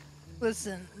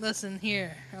 Listen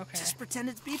here. Okay. Just pretend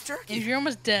it's beef jerky. If you're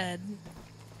almost dead,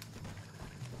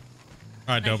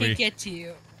 All right, I Dopey. can't get to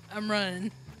you. I'm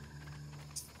running.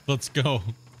 Let's go.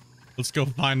 Let's go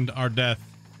find our death.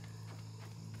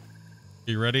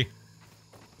 You ready?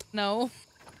 No.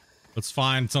 Let's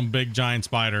find some big giant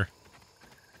spider.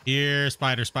 Here,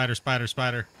 spider, spider, spider,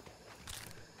 spider.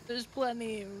 There's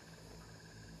plenty.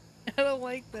 I don't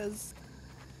like this.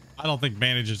 I don't think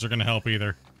bandages are gonna help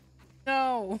either.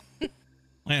 No.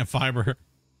 Plant fiber.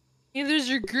 Neither's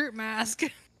your Groot mask.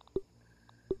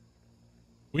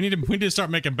 We need to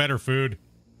start making better food.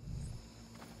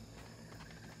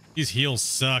 These heals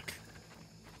suck.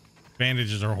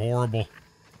 Bandages are horrible.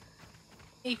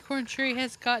 Acorn tree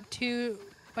has got 2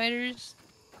 spiders.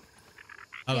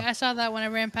 Oh. Yeah, I saw that when I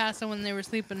ran past them when they were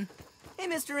sleeping. Hey,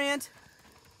 Mr. Ant.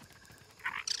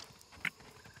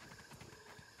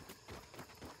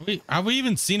 Have we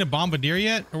even seen a bombardier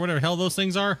yet? Or whatever the hell those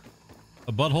things are?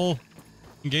 A butthole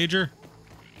engager?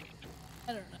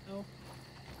 I don't know.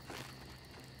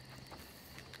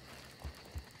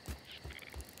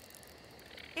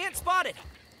 Ant spotted.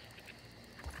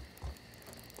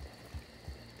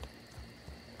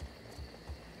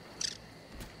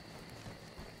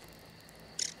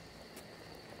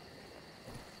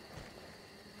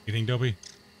 You think, Dopey?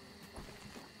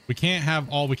 We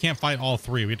can't fight all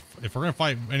 3. If we're gonna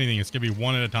fight anything, it's gonna be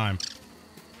one at a time.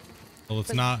 So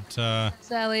let's not,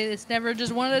 Sadly, it's never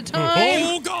just one at a time.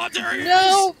 Oh God, there he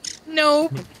No!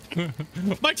 Nope.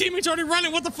 is! My teammate's already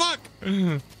running, what the fuck?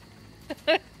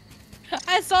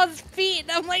 I saw his feet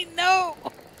and I'm like, no!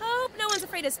 Hope no one's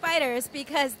afraid of spiders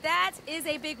because that is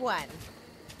a big one.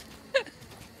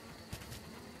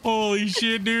 Holy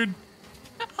shit, dude.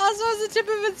 I saw the tip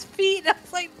of his feet. I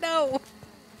was like, no.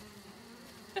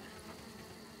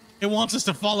 It wants us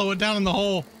to follow it down in the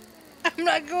hole. I'm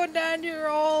not going down your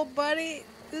hole, buddy.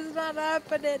 This is not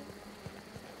happening.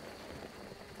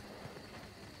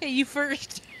 Hey, you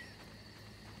first.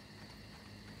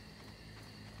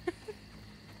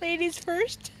 Ladies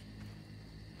first.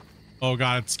 Oh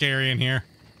God, it's scary in here.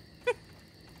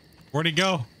 Where'd he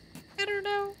go? I don't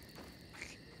know.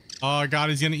 Oh God,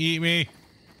 he's gonna eat me.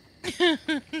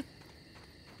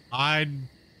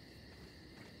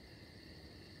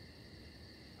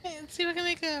 Hey, let's see if I can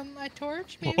make a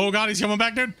torch, maybe. Oh God, he's coming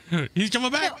back, dude. He's coming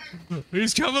back. No.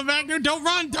 He's coming back, dude. Don't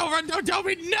run. Don't run. Don't tell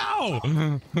me. No.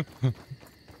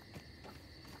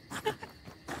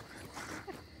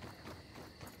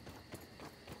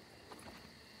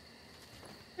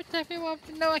 Protect me, Mom.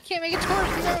 No, I can't make a torch.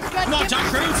 No, Come on, Tom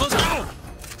Cruise. Let's go.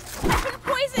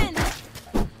 Poison!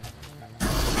 I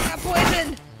got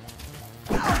poison.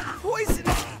 Poison.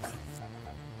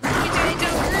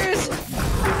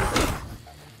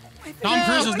 Tom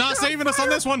Cruise is not saving us on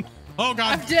this one. Oh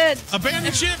God. I'm dead.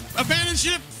 Abandon ship. Abandon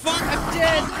ship. Fuck. I'm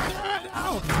dead.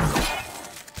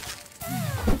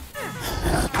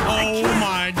 Oh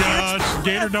my gosh.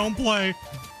 Gator don't play.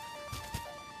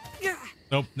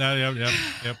 Nope. No, yep.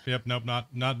 Nope.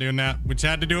 Not doing that. We just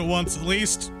had to do it once at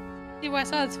least. See why I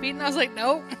saw his feet and I was like,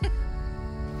 nope.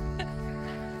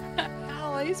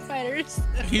 Oh, these spiders.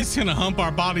 He's gonna hump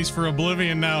our bodies for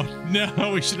oblivion now.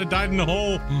 No, we should have died in the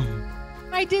hole.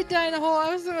 I did die in the hole.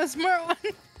 I was the smart one.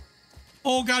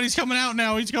 Oh God, he's coming out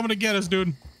now. He's coming to get us,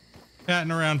 dude.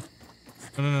 Patting around.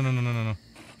 No.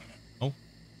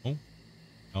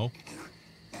 No.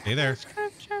 Stay there.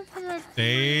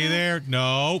 Stay there.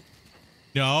 No.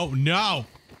 I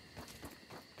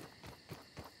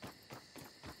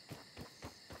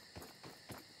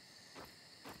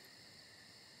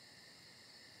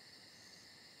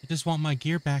just want my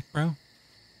gear back, bro.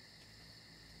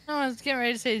 No, I was getting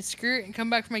ready to say screw it and come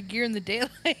back for my gear in the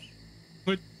daylight.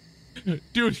 What?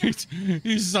 Dude,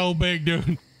 he's so big,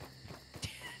 dude.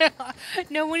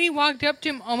 No, when he walked up to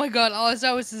him, oh my God, all I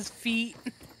saw was his feet.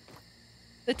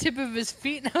 The tip of his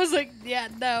feet. And I was like, yeah,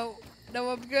 no,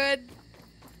 I'm good.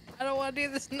 I don't want to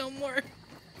do this no more.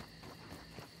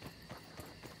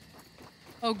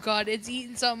 Oh God, it's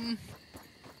eating something.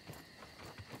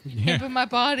 Yeah. Up in my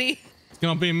body. It's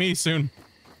gonna be me soon.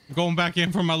 I'm going back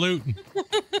in for my loot.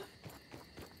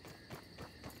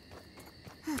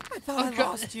 I thought I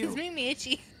lost you. It's making me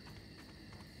itchy.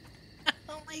 I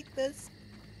don't like this.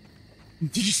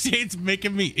 Did you say it's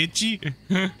making me itchy?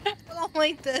 I don't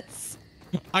like this.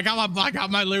 I got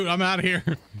my loot. I'm out of here.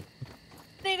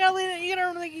 You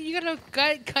gotta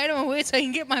guide him away so I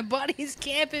can get my body. He's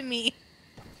camping me.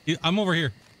 I'm over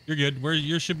here. You're good.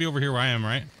 You should be over here where I am,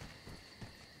 right?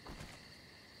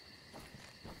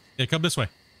 Yeah, come this way.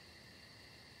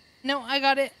 No, I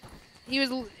got it. He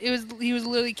was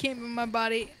literally camping my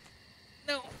body.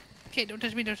 No. Okay, don't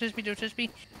touch me.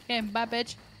 Okay, bye,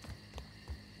 bitch.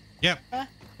 Yep.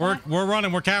 We're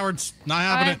running. We're cowards. Not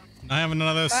having it. Not having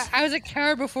none of this. I was a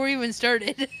coward before we even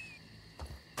started.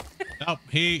 Nope.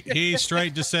 He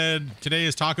straight just said today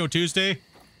is Taco Tuesday,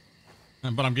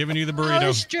 but I'm giving you the burrito. I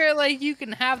was straight like you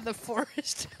can have the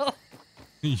forest.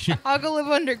 I'll go live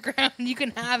underground. You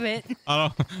can have it.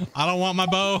 I don't want my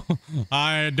bow.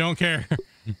 I don't care.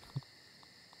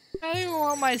 I don't even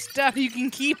want my stuff. You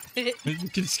can keep it. You can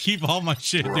just keep all my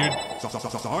shit, dude.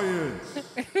 Science.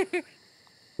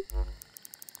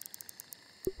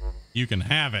 You can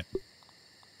have it.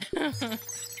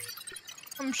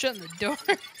 I'm shutting the door.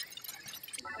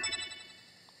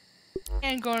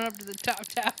 And going up to the top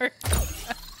tower.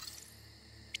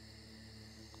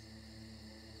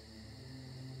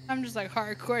 I'm just like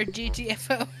hardcore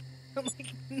GTFO. I'm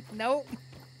like, nope.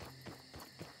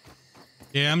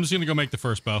 Yeah, I'm just gonna go make the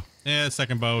first bow. Yeah,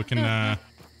 second bow can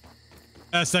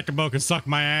that second bow can suck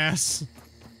my ass.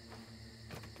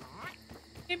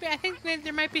 Maybe I think maybe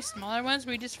there might be smaller ones.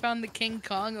 We just found the King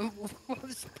Kong of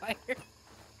the spider.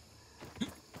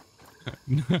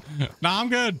 Nah, I'm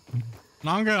good.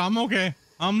 No, I'm good. I'm okay.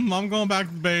 I'm going back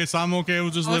to the base. I'm okay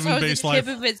with just living base life.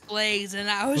 The tip of its legs, and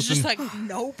I was just like,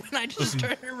 nope, and I just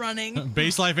started running.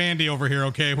 Base life Andy over here.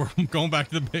 Okay, we're going back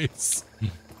to the base.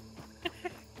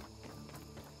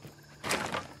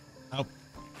 Oh.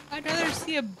 I'd rather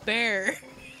see a bear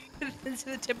than see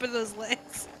the tip of those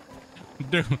legs.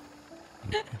 Dude,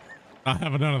 not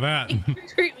having none of that.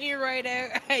 Creep me right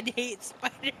out. I hate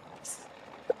spiders.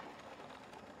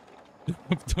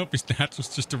 Dopey's stats was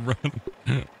just to run.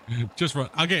 Just run.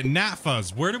 Okay, gnat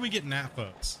fuzz. Where do we get gnat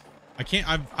fuzz? I can't.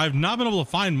 I've not been able to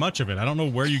find much of it. I don't know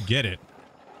where you get it.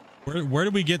 Where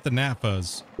do we get the gnat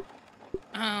fuzz?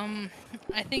 I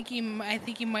think you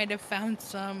might have found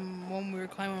some when we were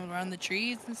climbing around the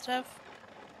trees and stuff.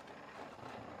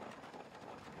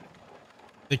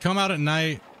 They come out at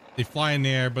night. They fly in the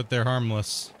air, but they're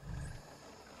harmless.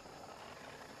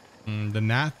 The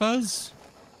gnat fuzz?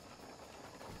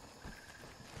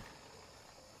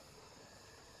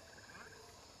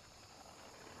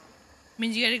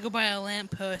 Means you gotta go by a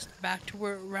lamppost back to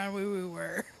around where we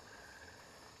were.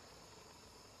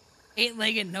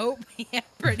 Eight-legged, nope. Yeah,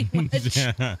 pretty much.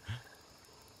 Yeah.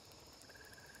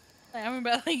 I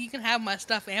remember, like, you can have my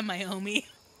stuff and my homie.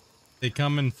 They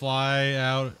come and fly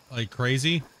out like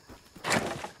crazy.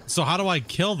 So how do I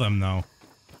kill them though?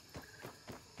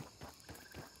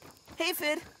 Hey,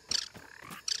 Fid.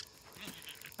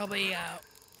 Probably,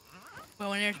 well,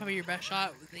 when you're probably your best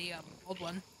shot with the old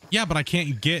one. Yeah, but I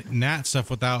can't get gnat stuff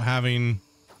without having.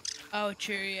 Oh,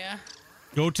 true, yeah.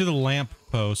 Go to the lamp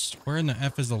post. Where in the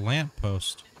F is the lamp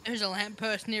post? There's a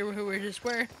lamppost near where we just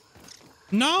were.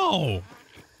 No!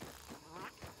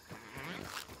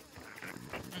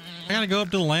 I gotta go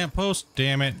up to the lamp post?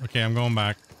 Damn it. Okay, I'm going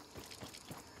back.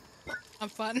 I'm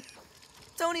fun.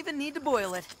 Don't even need to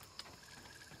boil it.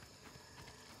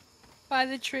 By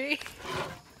the tree.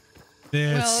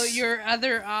 This... Well, your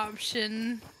other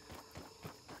option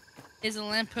is a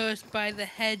lamppost by the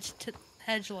hedge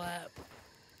lab.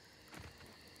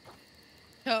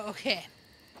 So, okay.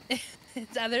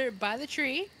 It's either by the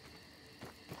tree,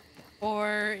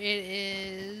 or it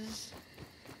is...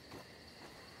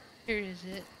 Here is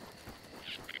it.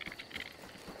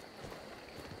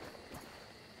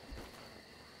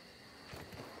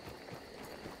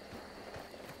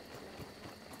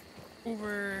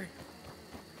 Over...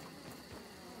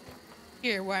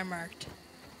 Here, where I marked.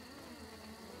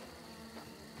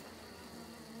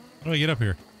 How do I get up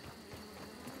here?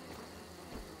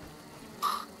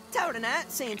 Tower to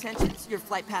Nat, say intentions. Your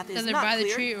flight path is Either not by clear.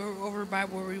 the tree or over by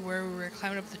where we were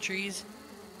climbing up the trees.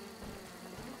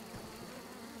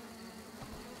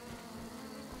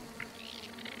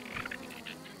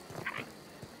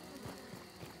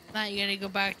 Now you gotta go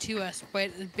back to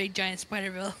the big giant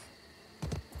Spiderville.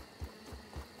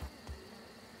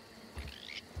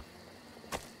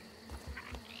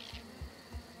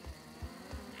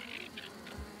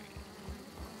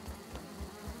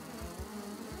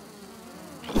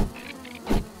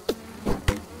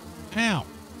 Ow.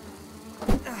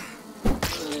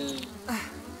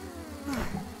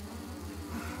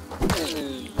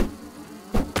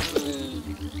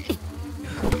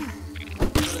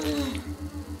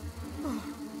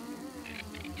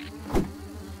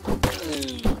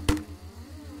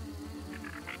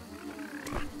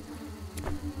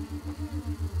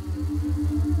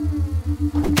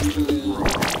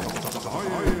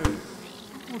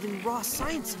 Holding raw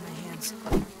science in my hands.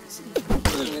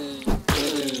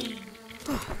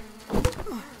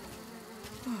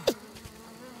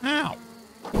 Ow.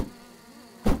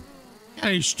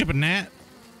 Hey, you stupid gnat.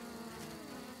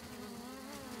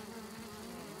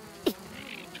 God,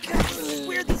 it's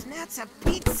weird these gnats have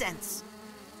peat sense.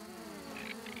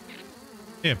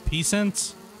 Yeah, pea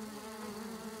sense?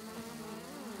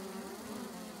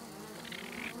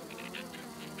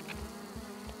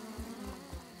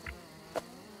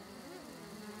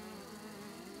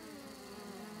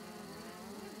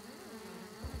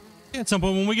 Yeah, at some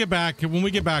point when we get back,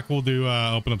 we'll do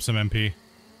open up some MP.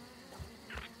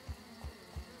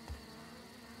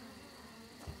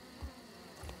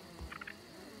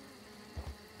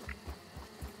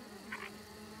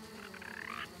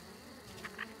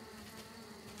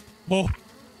 Whoa.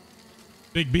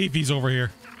 Big beefies over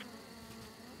here.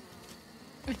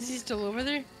 Is he still over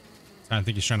there? I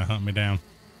think he's trying to hunt me down.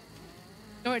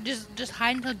 No, just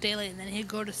hide until daylight and then he'll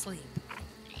go to sleep.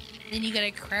 Then you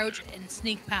gotta crouch and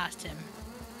sneak past him.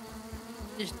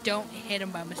 Just don't hit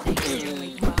him by mistake. You'll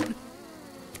wake him up.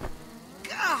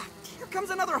 Gah! Here comes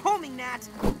another homing gnat.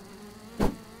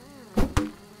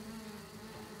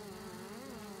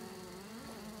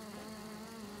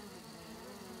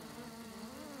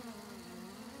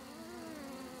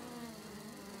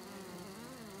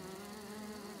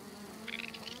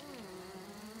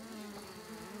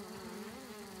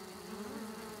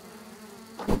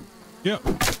 Yep.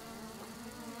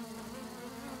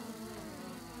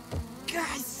 God,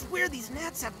 I swear these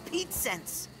gnats have peat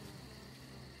scents.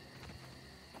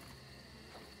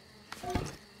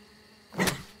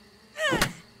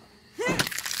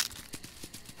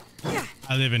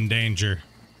 I live in danger.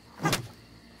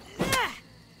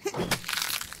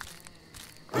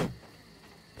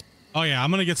 Oh yeah,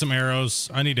 I'm gonna get some arrows.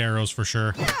 I need arrows for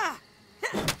sure.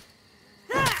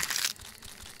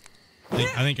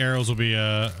 I think arrows will be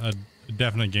a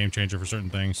definite game changer for certain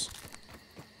things.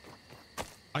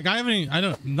 Like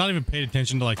not even paid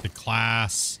attention to like the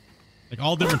class, like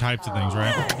all different types of things,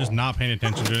 right? Just not paying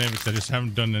attention to it because I just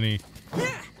haven't done any.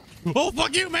 Oh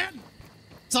fuck you, man!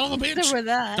 Son of a bitch! What's over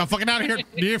that? I'm fucking out of here.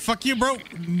 Yeah, fuck you, bro.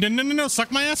 No,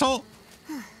 suck my asshole.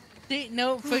 See,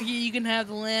 no, fuck you. You can have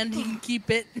the land. You can keep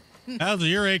it. Those are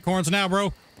your acorns now,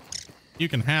 bro. You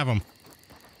can have them.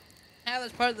 That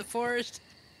was part of the forest.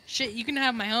 Shit, you can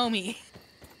have my homie.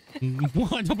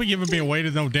 What? Don't be giving me away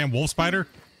to no damn wolf spider.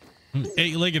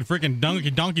 8-legged freaking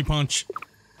donkey punch.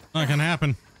 Not gonna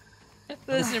happen.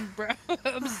 Listen, bro.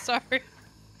 I'm sorry.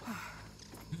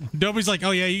 Dopey's like,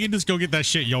 oh yeah, you can just go get that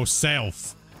shit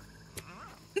yourself.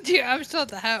 Dude, I'm still at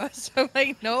the house. I'm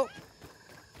like, nope.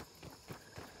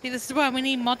 See, this is why we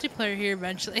need multiplayer here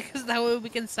eventually, because that way we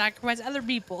can sacrifice other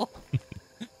people.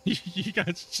 you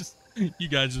guys just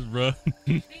run.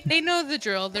 They know the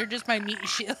drill. They're just my meat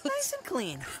shields. Nice and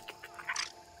clean.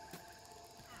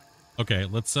 Okay,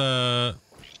 let's cook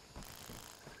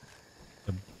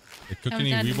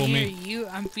any Comes weeble down meat. near you,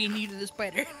 I'm feeding you to the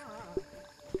spider.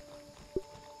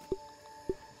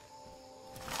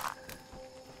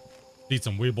 Eat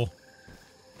some weeble.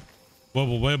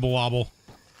 Wobble wobble.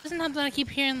 Sometimes I keep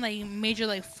hearing like major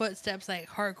like footsteps, like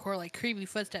hardcore, like creepy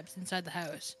footsteps inside the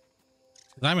house.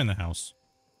 I'm in the house.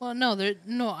 Well, no,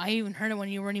 I even heard it when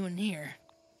you weren't even here.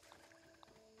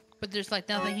 But there's like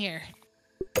nothing here.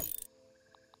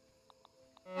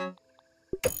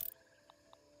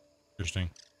 Interesting.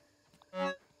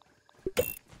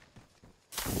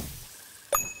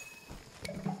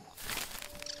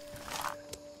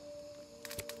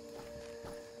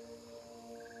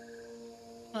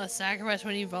 Well, sacrifice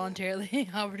when you voluntarily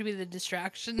offer to be the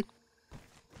distraction.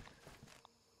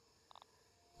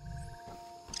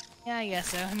 Yeah, I guess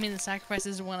so. I mean, the sacrifice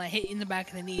is when I hit you in the back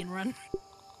of the knee and run.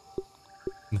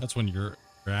 That's when your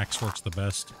axe works the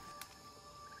best.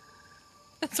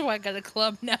 That's why I got a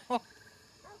club now.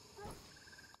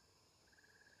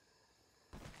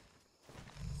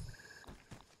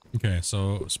 Okay,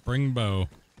 so spring bow.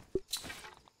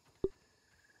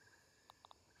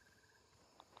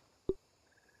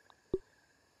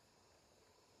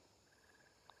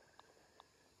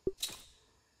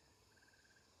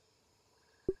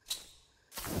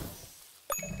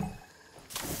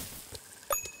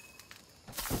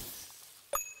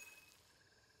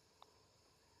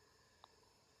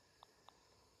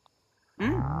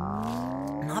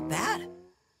 Not bad.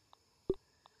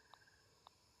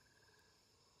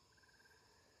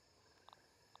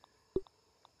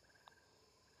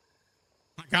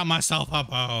 I got myself a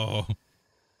bow.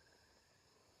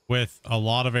 With a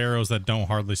lot of arrows that don't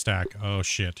hardly stack. Oh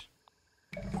shit.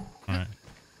 Alright.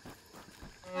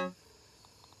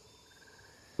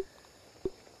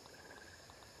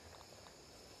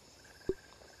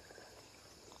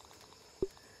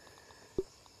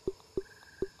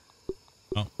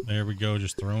 Oh, there we go.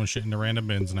 Just throwing shit into random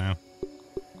bins now.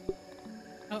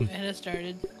 Oh, and it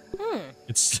started.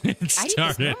 It I do this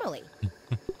started. normally.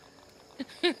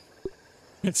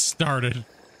 It started.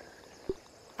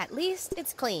 At least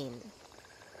it's clean.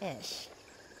 Ish.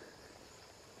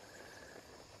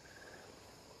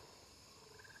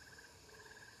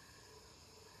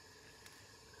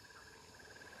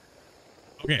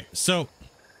 Okay, so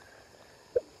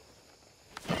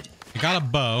I got a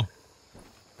bow.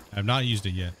 I have not used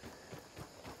it yet.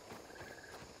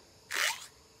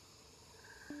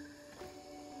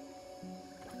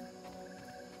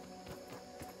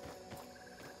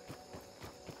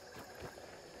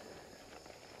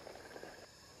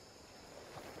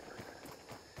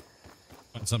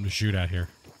 Got something to shoot at here.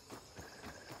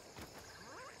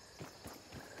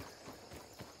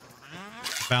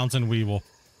 Bouncing weevil.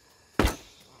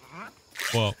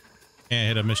 Whoa. Can't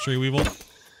hit a mystery weevil.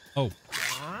 Oh.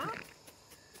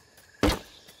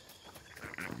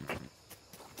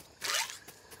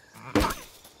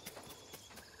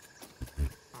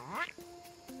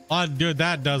 A lot of good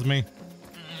that does me.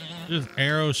 Just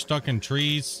arrows stuck in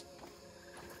trees.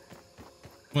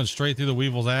 Went straight through the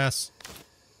weevil's ass.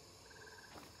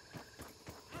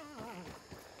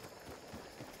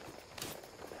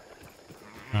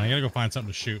 I gotta go find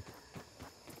something to shoot.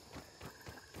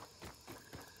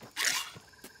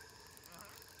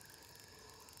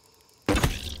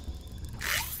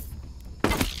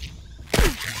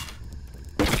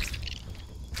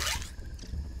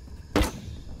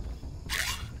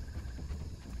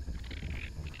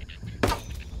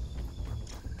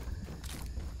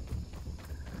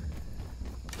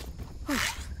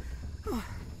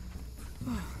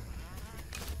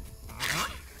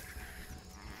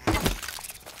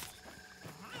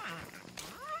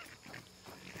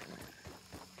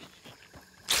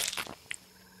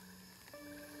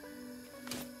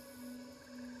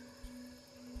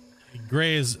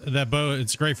 Gray is that bow.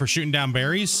 It's great for shooting down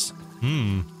berries.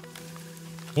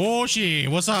 Oh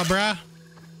shit. What's up, bruh?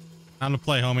 Time to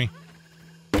play, homie.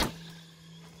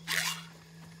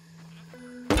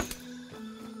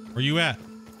 Where you at?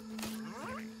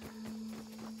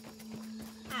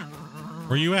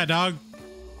 Where you at, dog?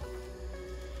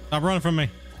 Stop running from me.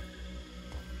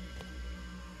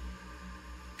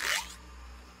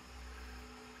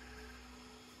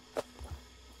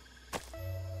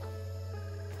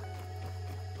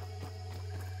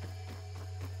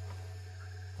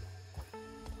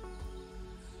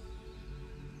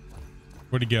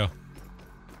 Where'd he go?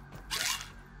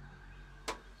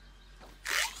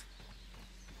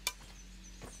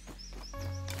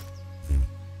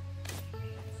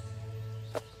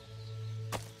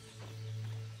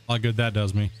 How good that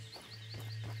does me.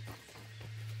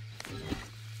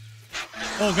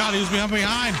 Oh God, he was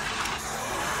behind.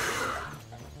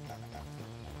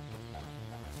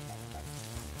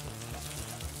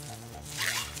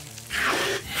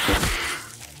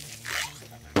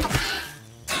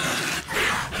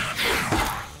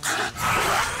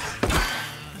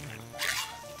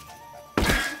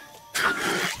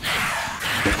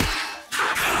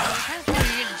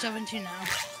 Now.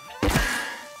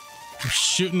 I'm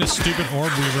shooting this stupid orb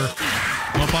weaver.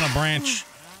 I'm up on a branch.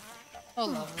 Oh,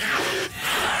 lovely.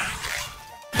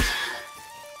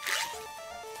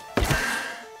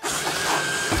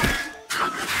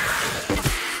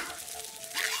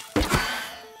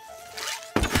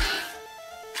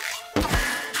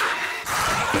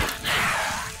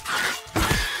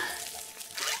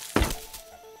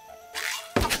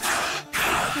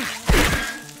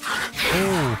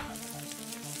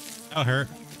 That'll hurt.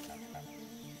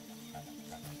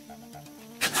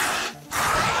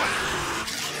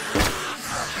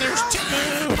 There's two.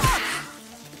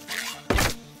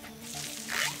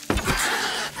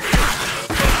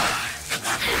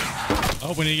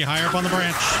 Oh, we need to get higher up on the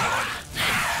branch.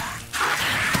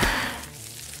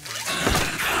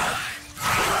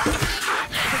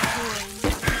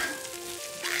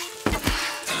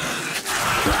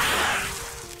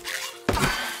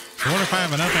 I wonder if I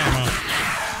have enough ammo.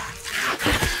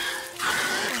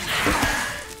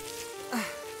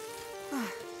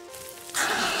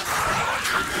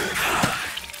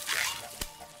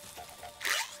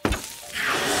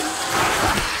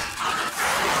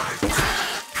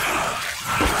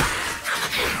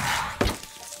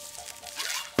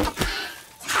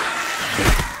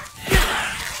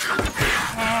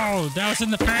 That was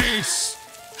in the face.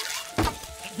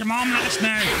 Your mom last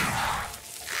night.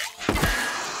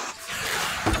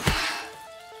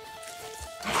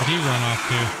 Did he run off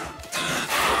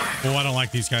too? Oh, I don't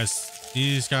like these guys.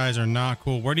 These guys are not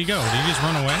cool. Where'd he go? Did he just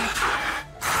run away?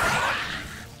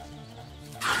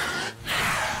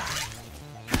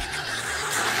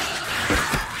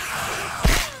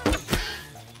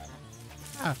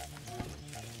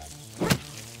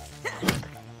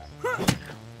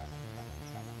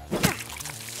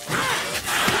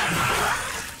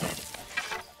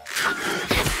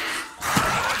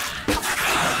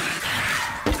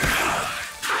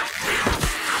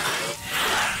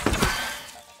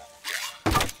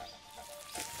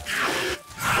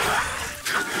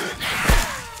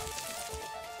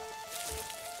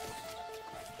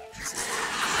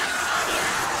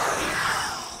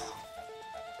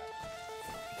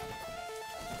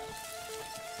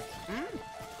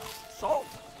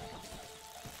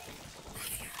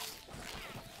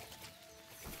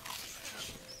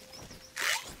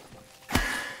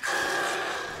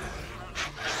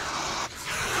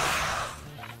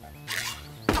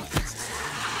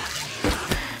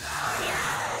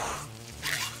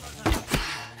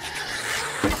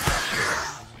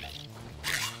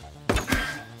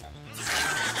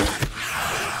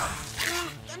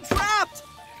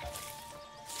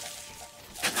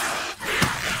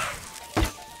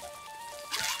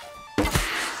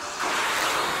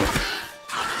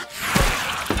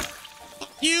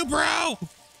 you, bro.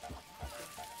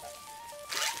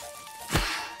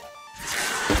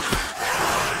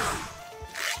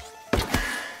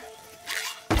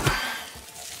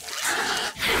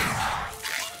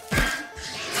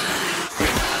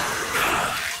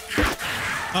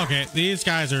 Okay, these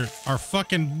guys are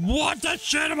fucking. What the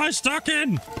shit am I stuck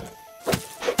in?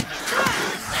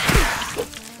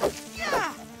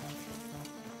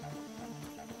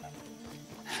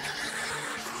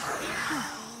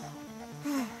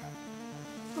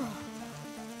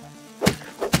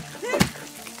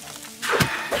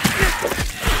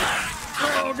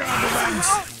 Oh god, the buttons.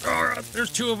 Oh god,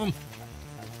 there's two of them.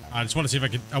 I just want to see if I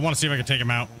can. I want to see if I can take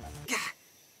them out.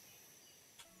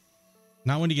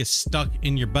 Not when you get stuck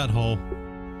in your butthole.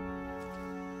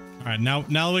 All right,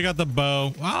 now we got the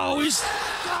bow. Oh, he's.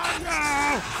 Oh,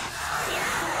 no!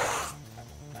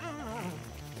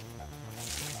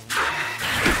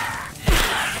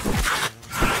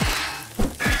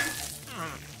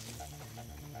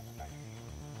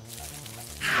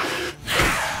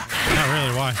 Not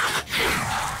really. Why?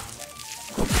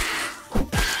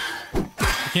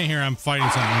 I can't hear. I'm fighting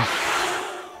something.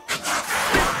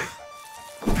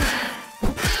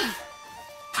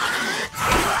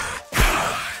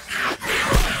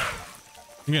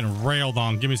 I'm getting railed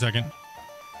on. Give me a second.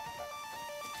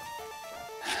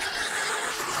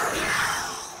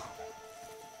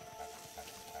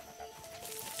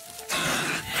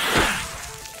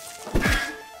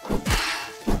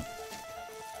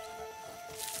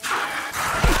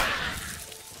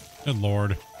 Good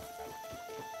lord.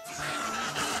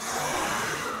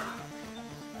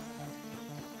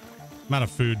 I'm out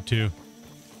of food too.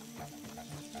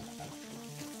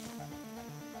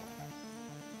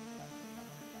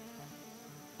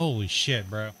 Holy shit,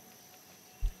 bro.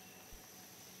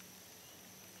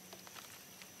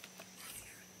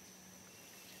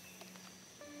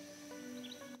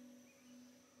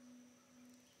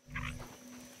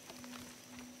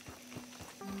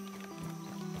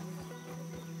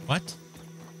 What?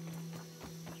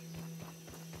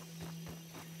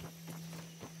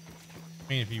 I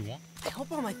mean, if you want. I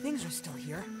hope all my things are still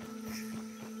here.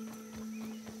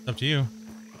 It's up to you.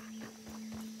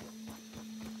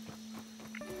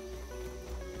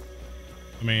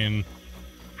 I mean,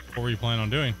 what were you planning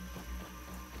on doing?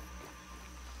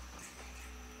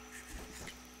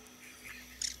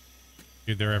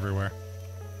 Dude, they're everywhere.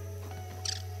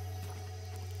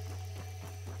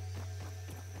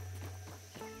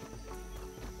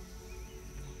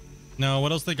 No,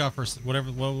 what else they got for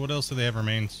whatever? What else do they have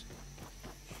remains?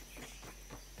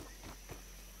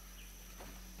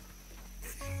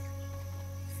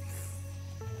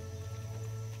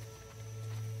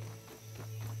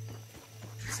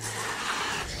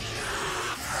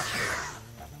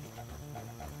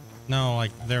 No,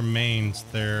 like their mains,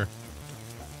 their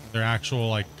actual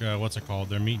like what's it called?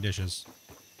 Their meat dishes.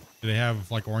 Do they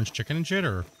have like orange chicken and shit,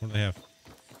 or what do they have?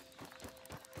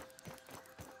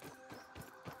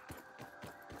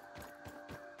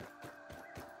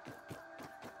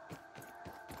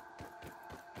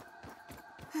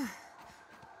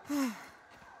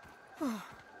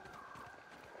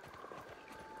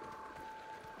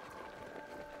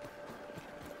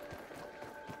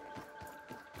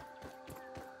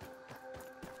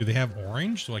 Do they have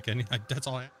orange? Like any? Like, that's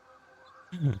all I.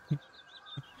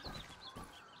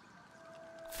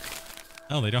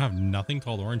 Oh, they don't have nothing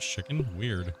called orange chicken.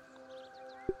 Weird.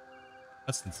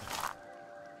 That's insane.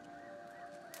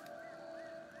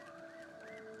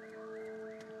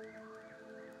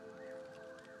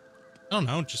 I don't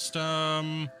know. Just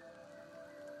the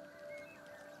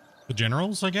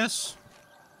generals, I guess.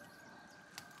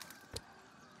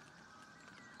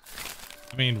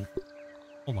 I mean,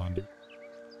 hold on, dude.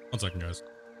 1 second, guys.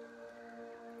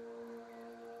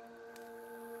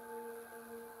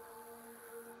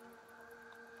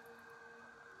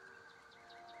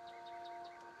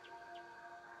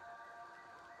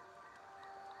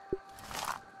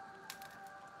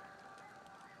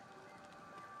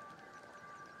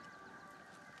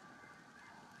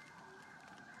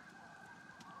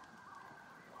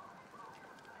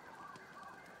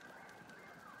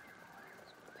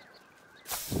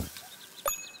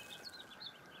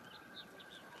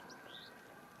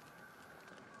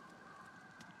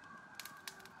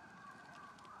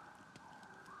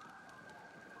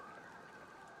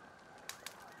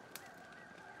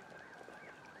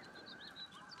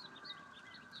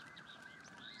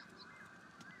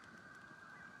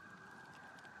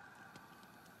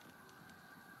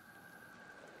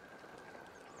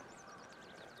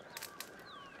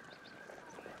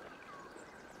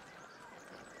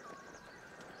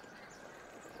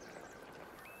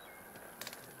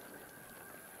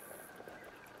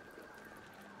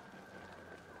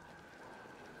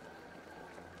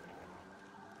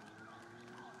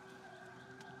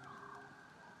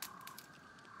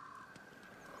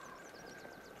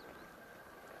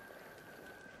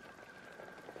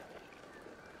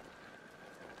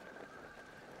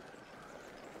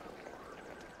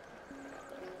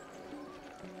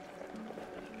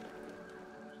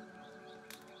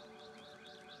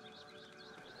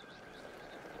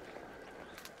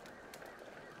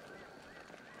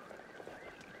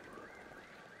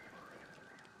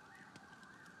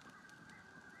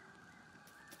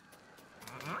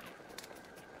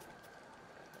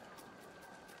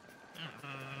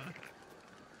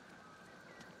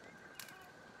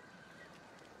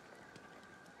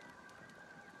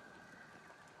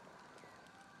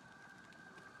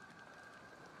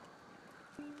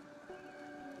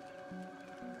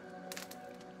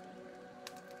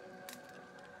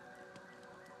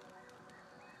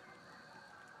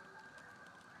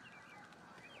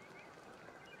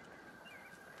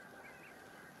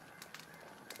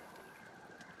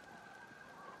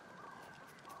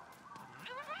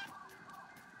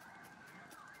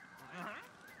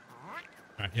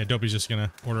 Alright, yeah, Dopey's just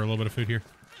gonna order a little bit of food here.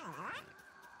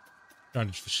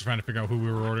 She's trying to figure out who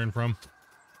we were ordering from.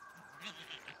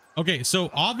 Okay,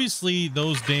 so obviously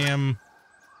those damn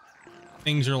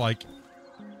things are like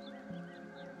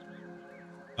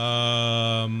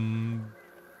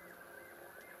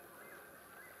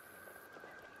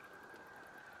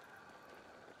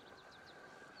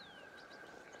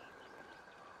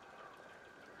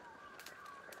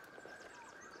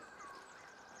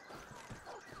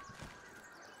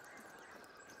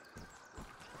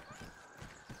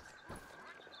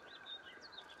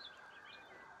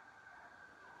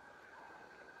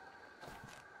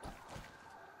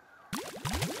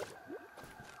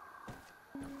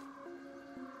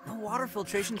No water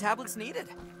filtration tablets needed.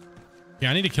 yeah,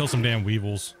 I need to kill some damn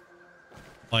weevils.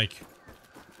 Like,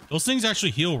 those things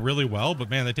actually heal really well, but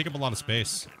man, they take up a lot of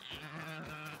space.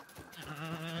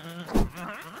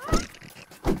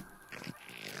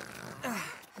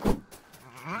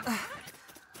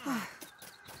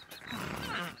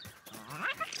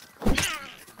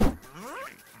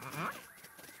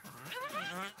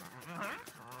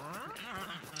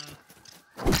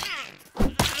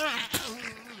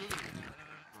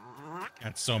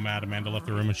 Got so mad Amanda left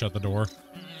the room and shut the door.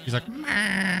 He's like,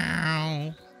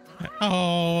 meow.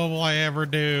 Oh, what will I ever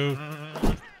do?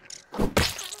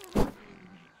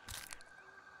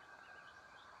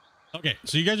 Okay,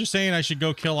 so you guys are saying I should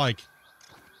go kill like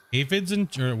aphids and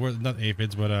or not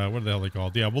aphids, but what the hell are they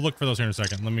called? Yeah, we'll look for those here in a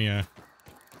second. Let me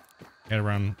get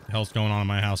around what the hell's going on in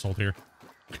my household here.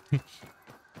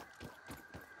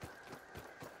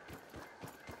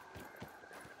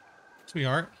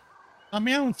 Sweetheart, stop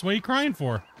meowing. What are you crying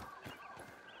for?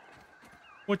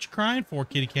 What you crying for,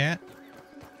 kitty cat?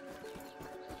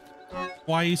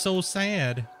 Why are you so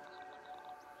sad?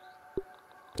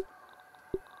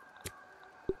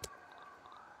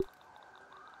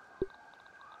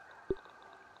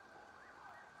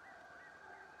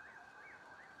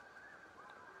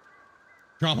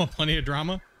 Drama, plenty of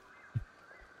drama.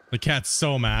 The cat's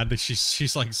so mad that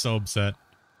she's like so upset.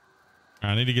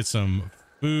 I need to get some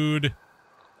food.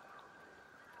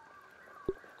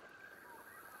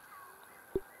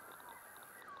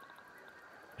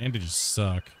 And to just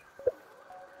suck.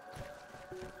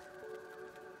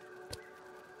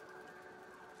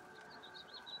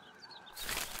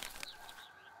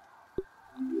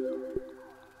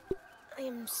 I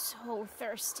am so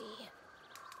thirsty.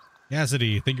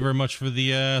 Cassidy, thank you very much for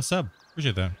the sub.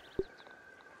 Appreciate that.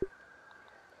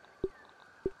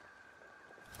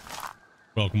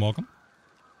 Welcome, welcome.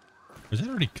 Is that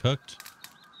already cooked?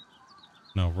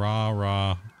 No,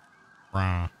 raw.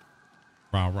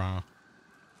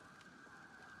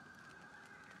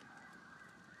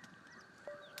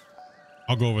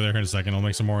 I'll go over there in a second. I'll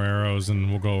make some more arrows and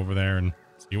we'll go over there and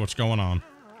see what's going on.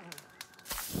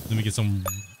 Let me get some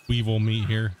weevil meat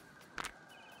here.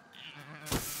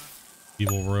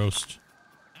 Weevil roast.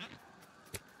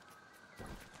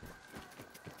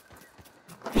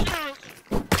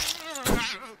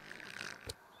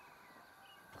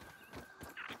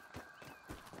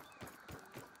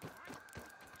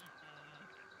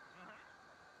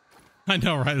 I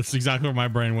know, right? That's exactly where my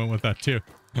brain went with that too.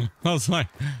 I was like,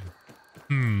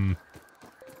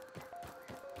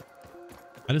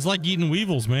 I just like eating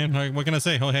weevils, man. Like, what can I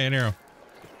say? Oh, hey, an arrow.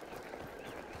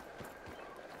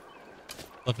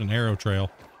 Left an arrow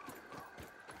trail.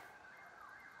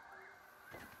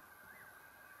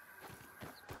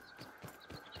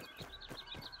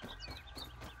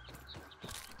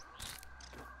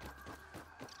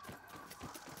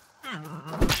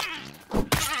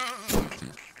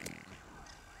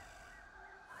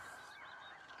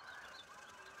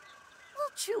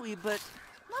 Chewy, but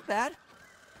not bad.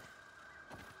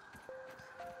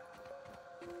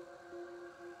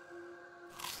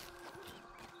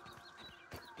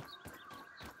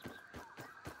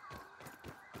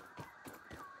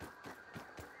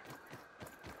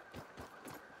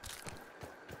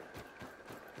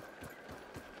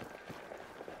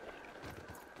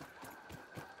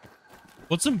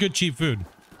 What's some good cheap food?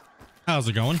 How's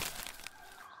it going?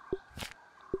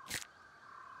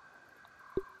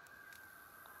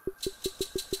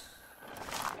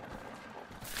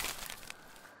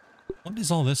 What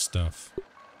is all this stuff?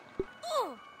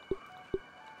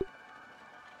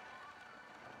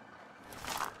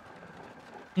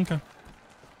 Okay.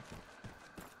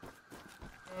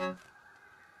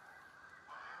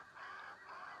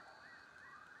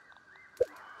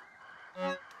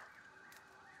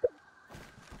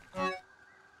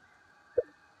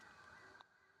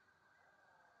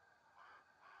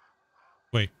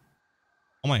 Wait.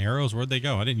 All my arrows, where'd they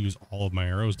go? I didn't use all of my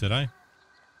arrows, did I?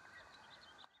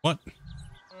 What?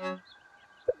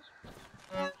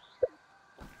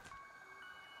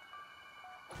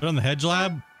 Put on the hedge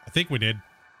lab? I think we did.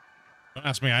 Don't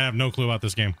ask me. I have no clue about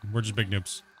this game. We're just big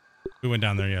noobs. We went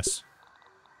down there, yes.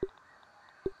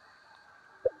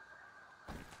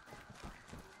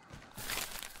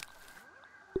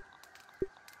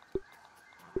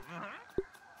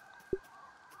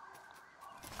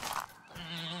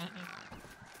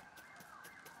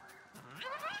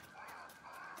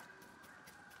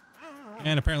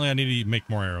 And apparently I need to make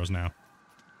more arrows now.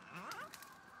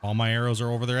 All my arrows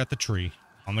are over there at the tree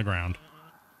on the ground.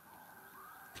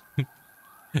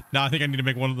 Now I think I need to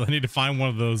make one of the, I need to find one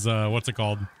of those what's it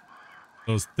called?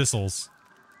 Those thistles.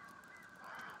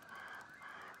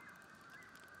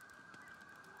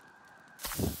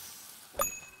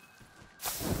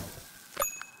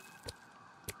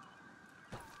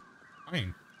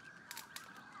 Fine.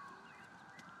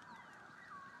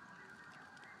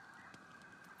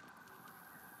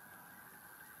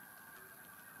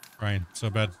 Ryan, so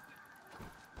bad.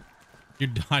 You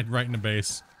died right in the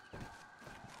base.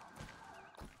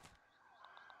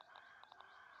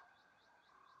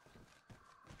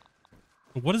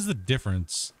 But what is the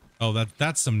difference? Oh,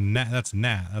 that's some gnat. That's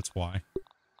gnat. That's why.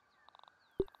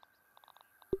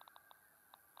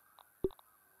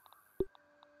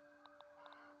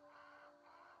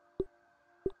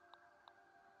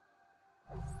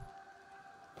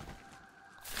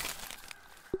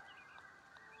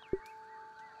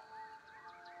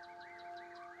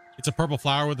 It's a purple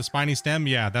flower with a spiny stem.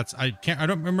 Yeah, that's I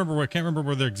don't remember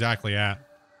where they're exactly at.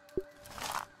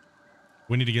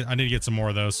 I need to get some more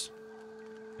of those.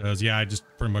 Because yeah, I just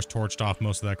pretty much torched off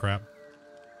most of that crap.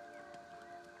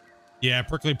 Yeah,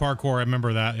 prickly parkour, I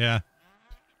remember that, yeah.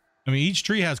 I mean each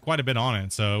tree has quite a bit on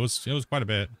it, so it was quite a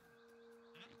bit.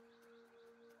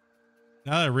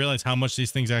 Now that I realize how much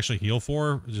these things actually heal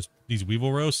for, just these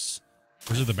weevil roasts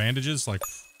versus the bandages, like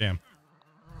damn.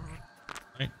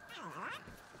 Right?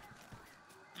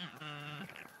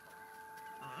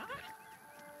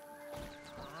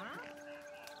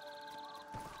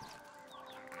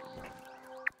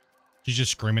 She's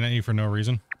just screaming at you for no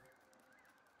reason.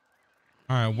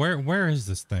 All right, where is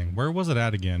this thing? Where was it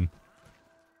at again?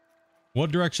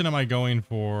 What direction am I going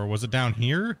for? Was it down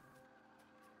here?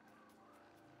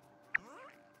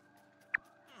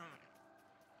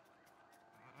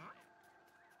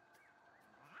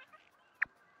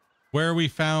 Where we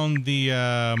found the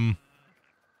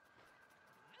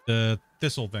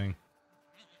thistle thing.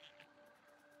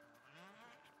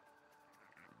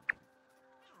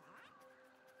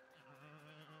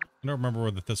 I don't remember where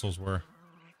the thistles were.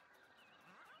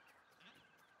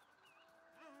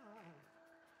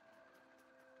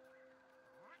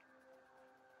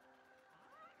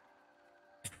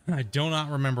 I do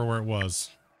not remember where it was.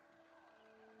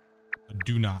 I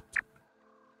do not.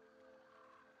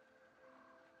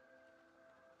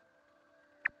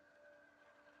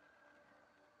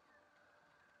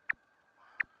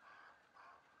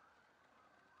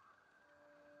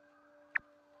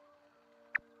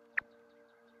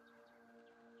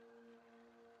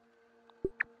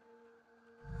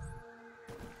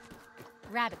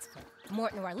 Rabbit's foot,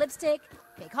 Mort Noir lipstick,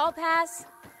 fake hall pass.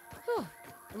 Whew,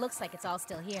 it looks like it's all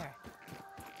still here.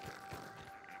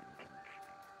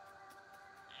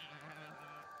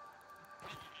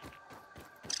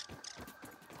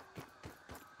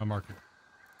 My marker.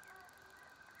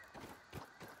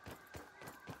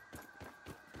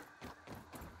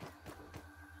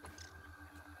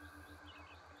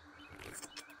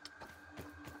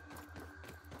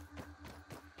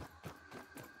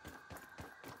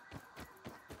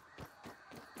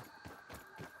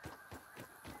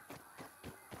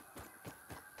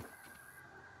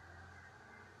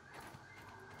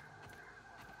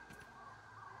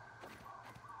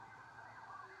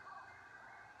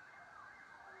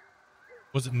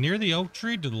 Was it near the oak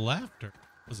tree to the left, or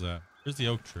what was that? Where's the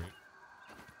oak tree?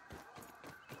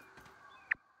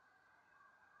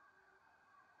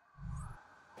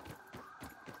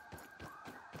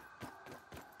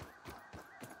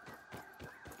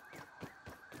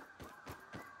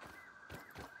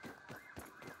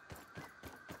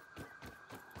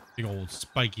 Big old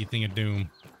spiky thing of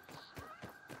doom.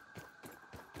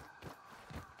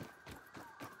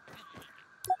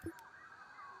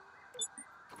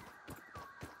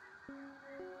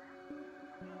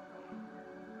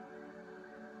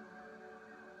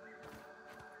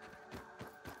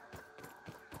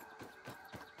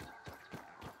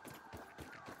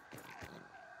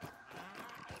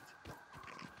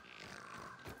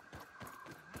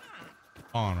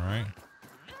 On, right?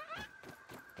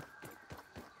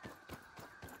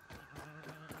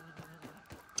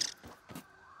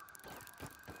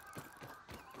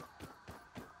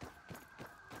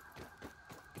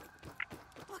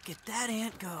 Look, Look at that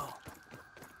ant go.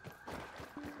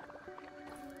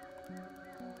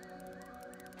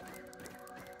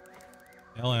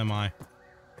 Hell am I?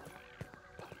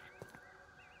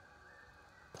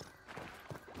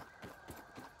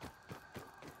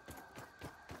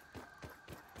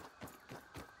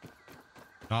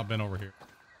 Not been over here.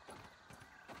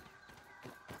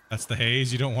 That's the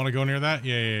haze. You don't want to go near that?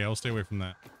 Yeah. I'll stay away from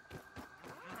that.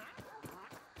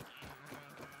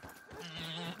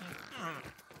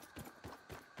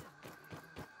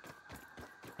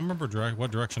 I remember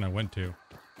what direction I went to.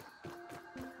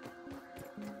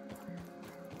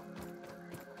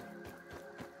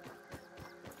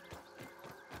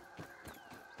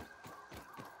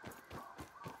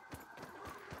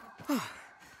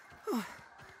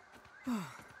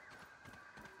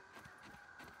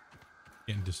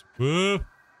 Getting just whoa.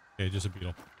 Okay, just a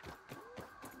beetle.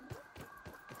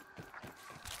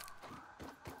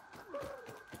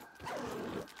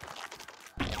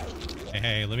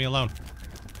 Hey, leave me alone.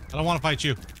 I don't want to fight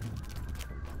you.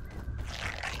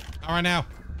 Not right now.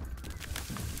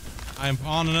 I am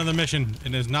on another mission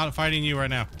and is not fighting you right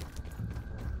now.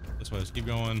 This way, let's keep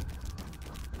going.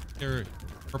 There are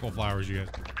purple flowers, you guys.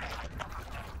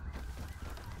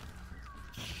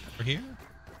 Over here?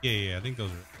 Yeah, I think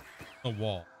those are the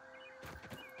wall.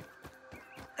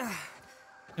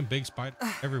 And big spider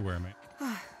everywhere, mate.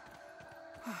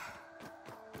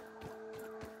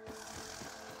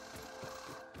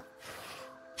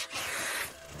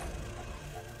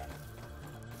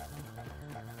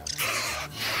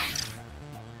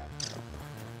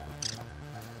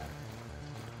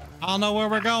 I don't know where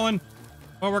we're going.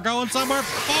 But we're going somewhere.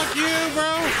 Fuck you,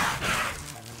 bro.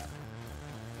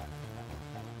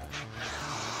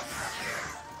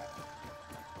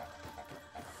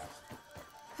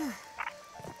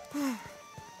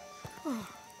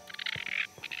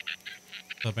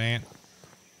 What's up, ant?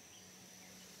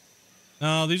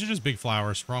 No, these are just big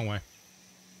flowers. Wrong way.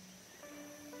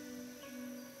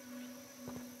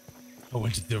 I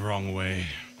went the wrong way.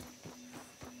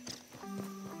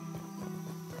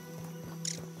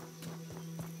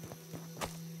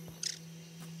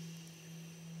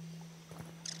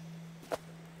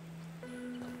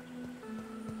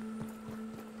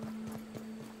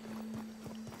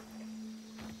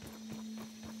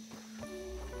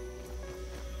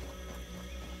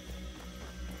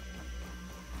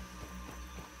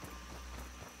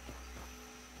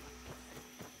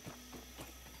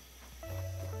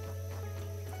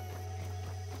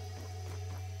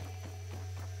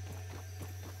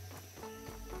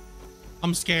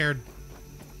 I'm scared.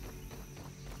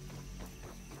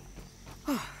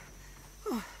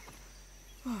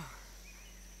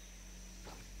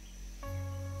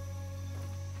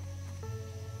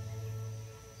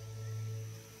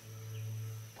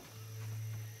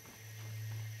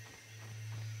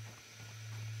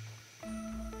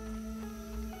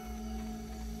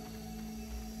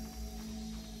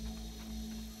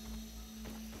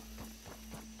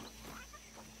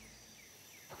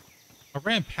 I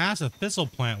ran past a thistle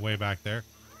plant way back there.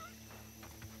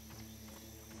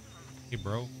 Hey,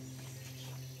 bro.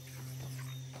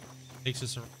 Takes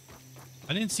us around.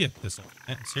 I didn't see a thistle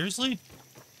plant. Seriously?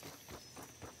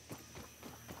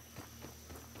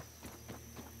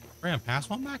 Ran past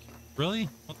one back? Really?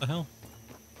 What the hell?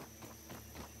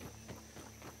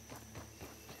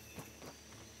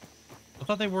 I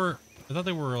thought they were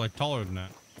like taller than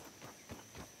that.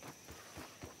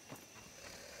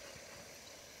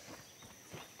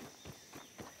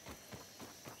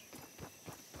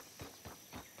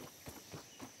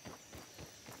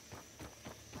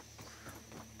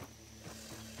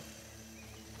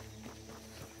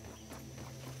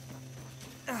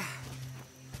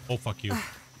 Oh, fuck you. Oh,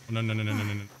 no.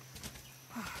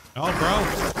 Oh, bro.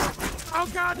 Oh,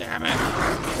 god damn it.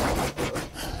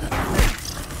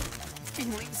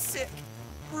 Feeling sick.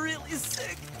 Really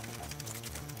sick.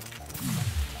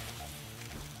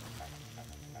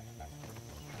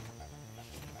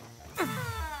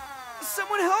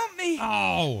 Someone help me.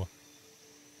 Oh.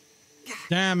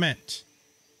 Damn it.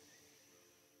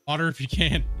 Water if you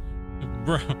can.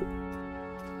 Bro.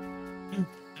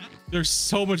 There's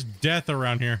so much death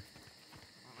around here.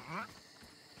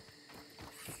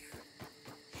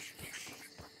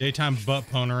 Daytime butt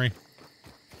ponery.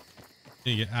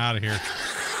 Need to get out of here.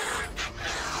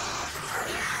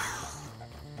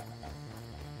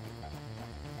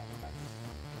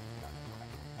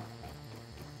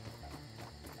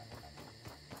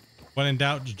 When in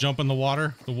doubt, just jump in the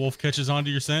water. The wolf catches onto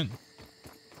your scent.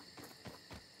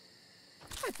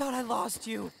 I thought I lost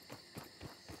you.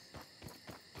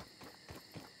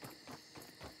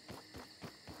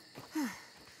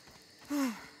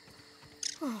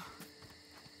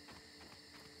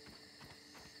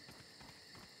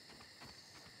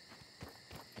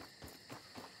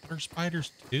 water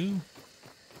spiders too?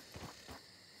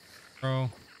 Bro.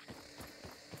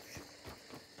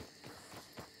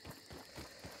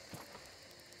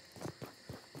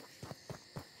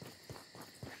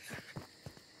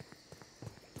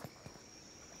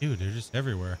 Dude, they're just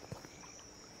everywhere.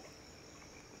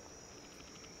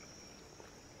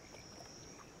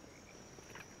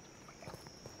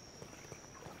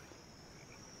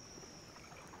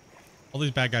 All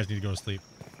these bad guys need to go to sleep.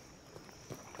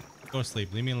 Go to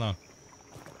sleep. Leave me alone.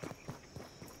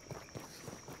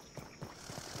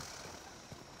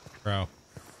 Bro.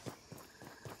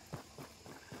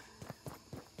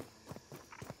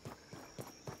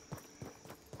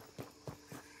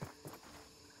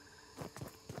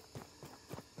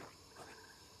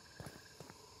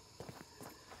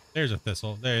 There's a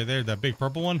thistle. There, that big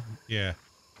purple one? Yeah.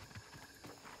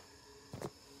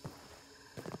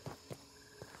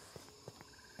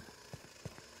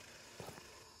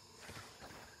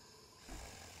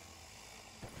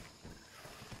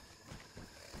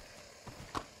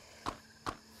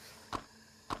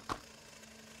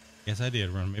 Yes, I did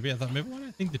run. Maybe I thought, maybe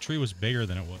I think the tree was bigger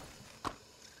than it was.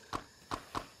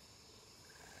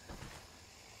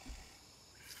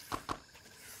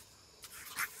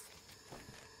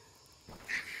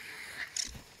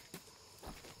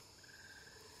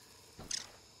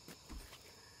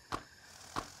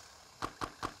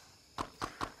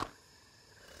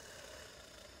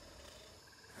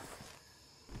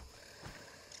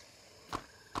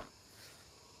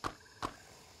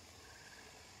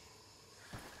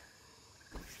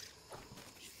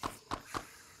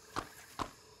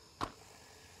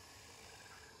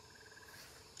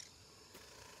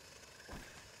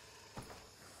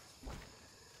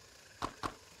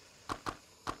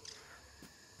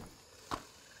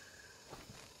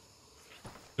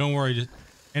 Don't worry, just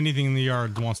anything in the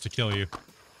yard wants to kill you.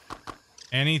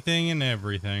 Anything and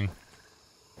everything.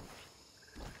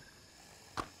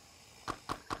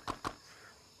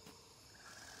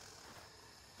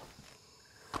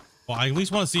 Well, I at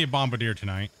least want to see a bombardier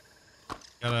tonight.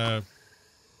 Gotta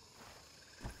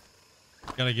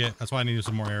get, that's why I need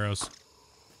some more arrows.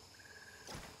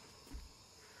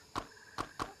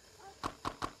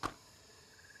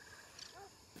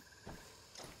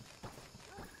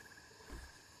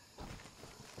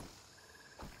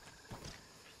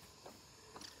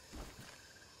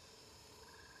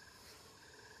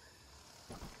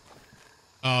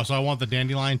 Oh, so I want the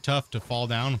dandelion tuft to fall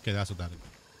down? Okay, that's what that is.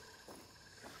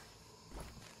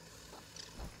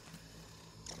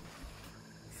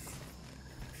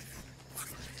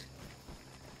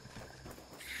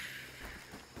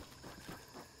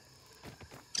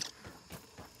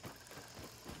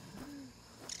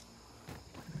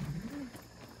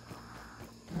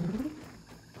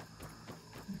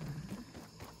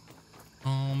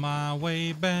 On my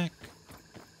way back,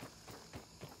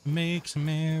 make some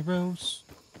arrows.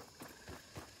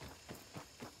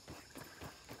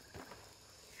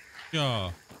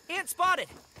 Yeah. Ant spotted.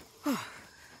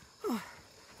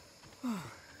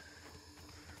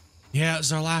 Yeah,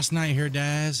 it's our last night here,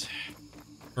 Daz.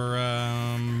 For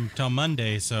till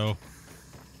Monday, so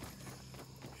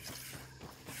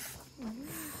I'm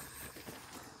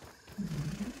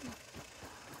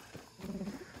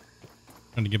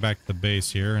gonna get back to the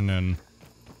base here and then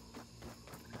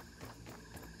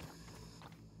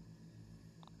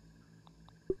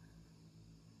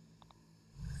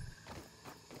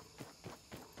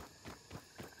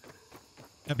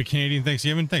happy Canadian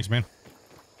Thanksgiving. Thanks, man.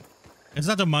 It's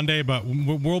not till Monday, but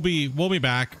we'll be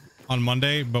back on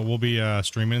Monday, but we'll be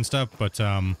streaming and stuff. But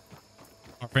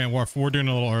we're doing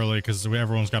a little early because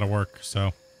everyone's got to work.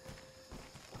 So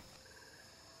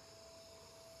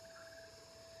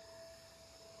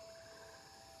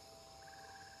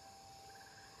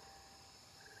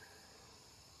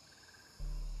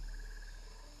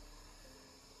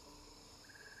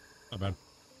not bad.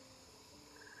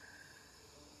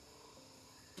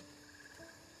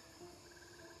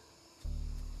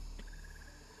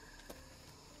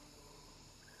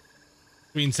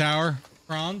 Sweet and sour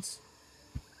prawns.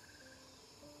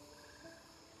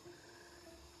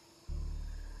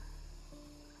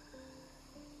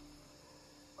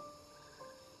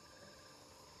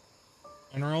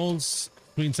 And rolls,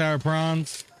 sweet and sour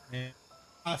prawns. And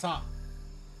hot sauce.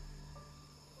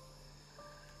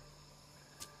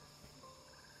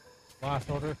 Last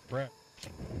order, Brett.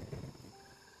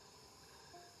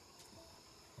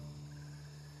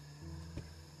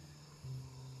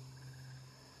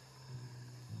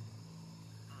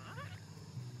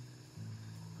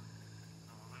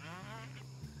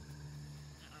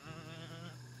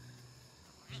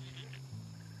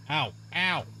 Ow,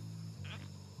 ow.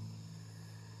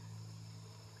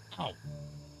 Ow.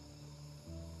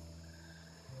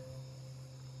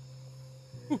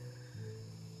 Whew.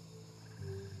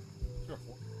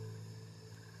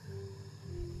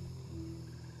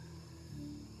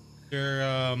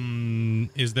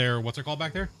 Is there, what's it called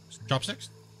back there? Chopsticks?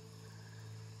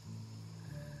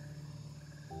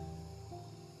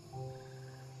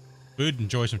 Food,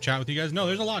 enjoy some chat with you guys. No,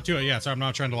 there's a lot to it. Yeah, so I'm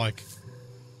not trying to like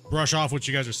brush off what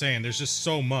you guys are saying. There's just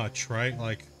so much, right?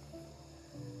 Like,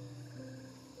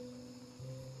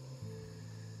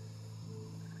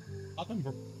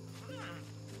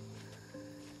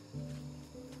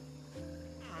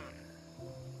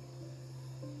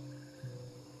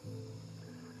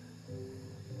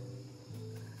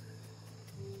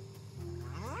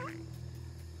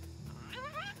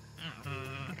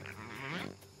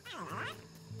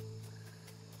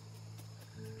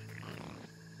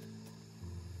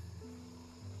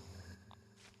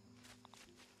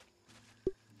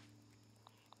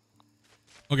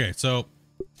 okay, so all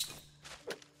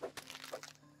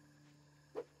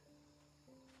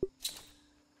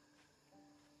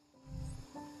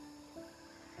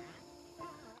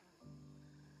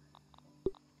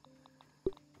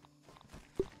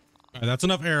right, that's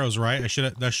enough arrows, right?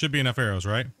 That should be enough arrows,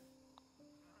 right?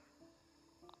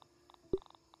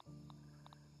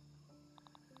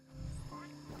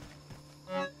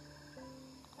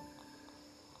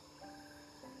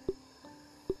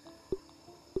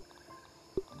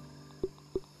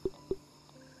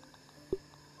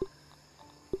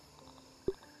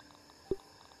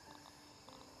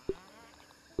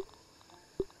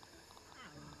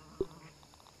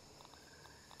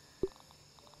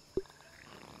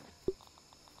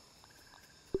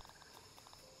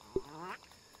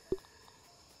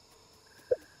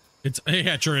 It's,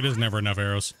 yeah, sure, it is never enough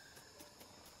arrows.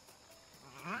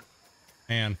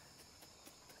 Man.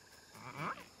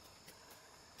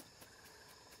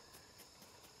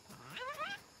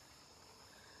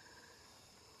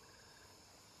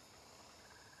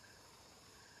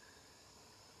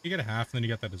 You get a half, and then you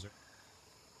get that dessert.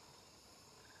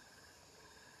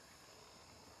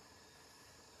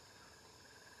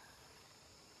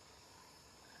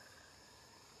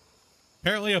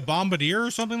 Apparently a bombardier or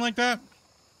something like that.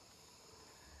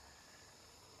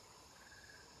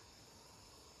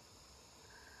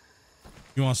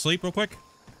 You want to sleep real quick?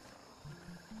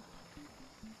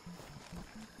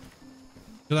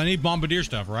 Because I need bombardier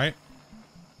stuff, right?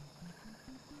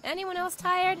 Anyone else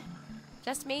tired?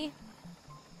 Just me?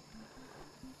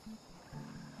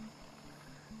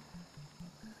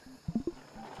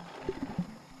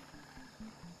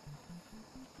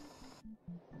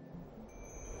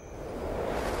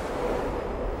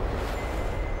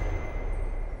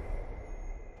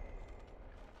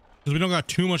 Because we don't got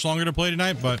too much longer to play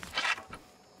tonight, but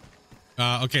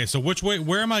okay, so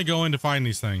where am I going to find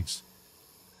these things?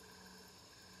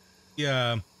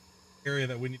 The area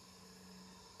that we need.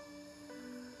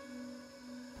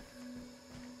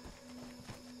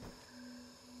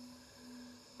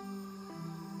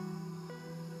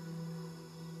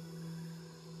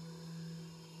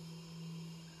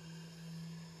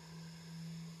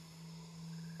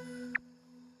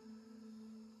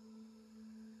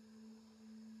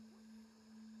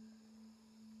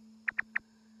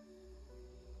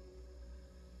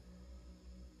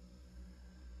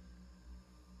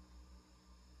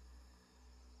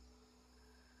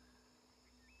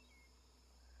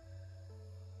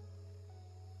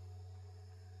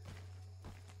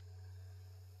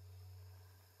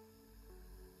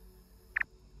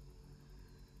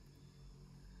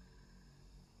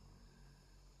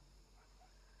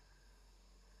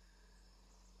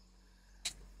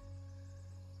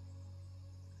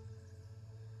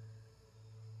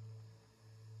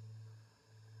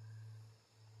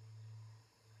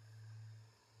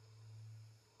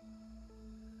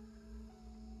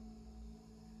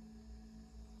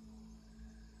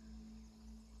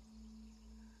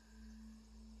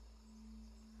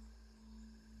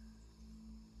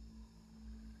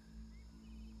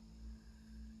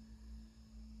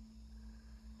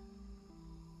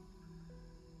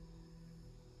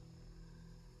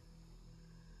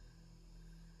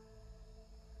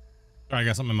 Sorry, I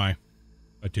got something in my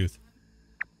tooth.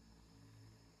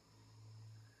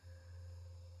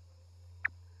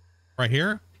 Right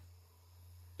here?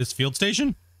 This field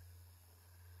station?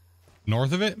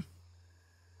 North of it?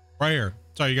 Right here.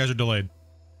 Sorry, you guys are delayed.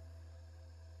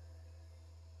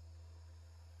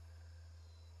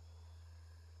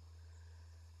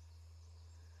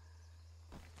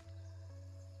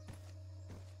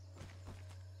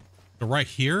 So right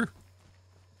here?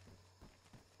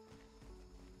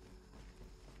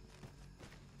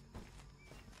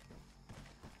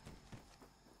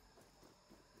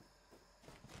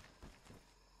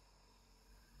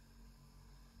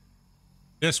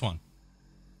 This one.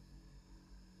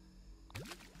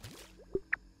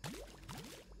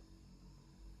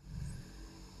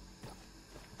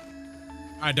 All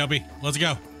right, Dopey, let's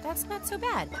go. That's not so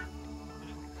bad.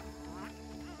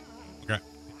 Okay.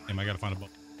 Damn, I gotta find a book.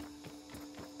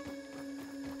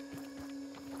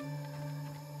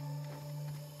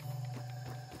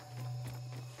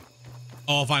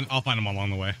 Oh, I'll find them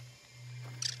along the way.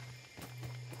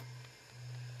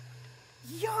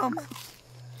 Yum!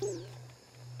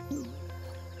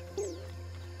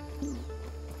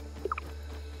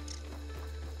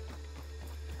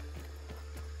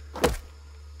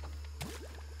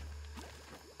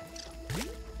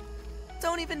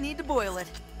 Don't even need to boil it.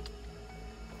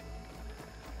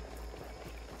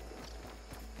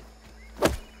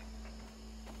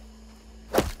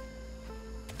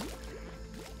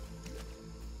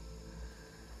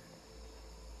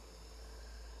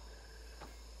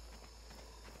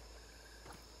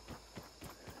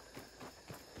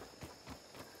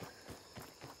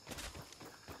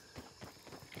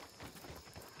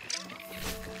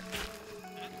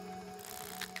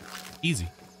 Easy.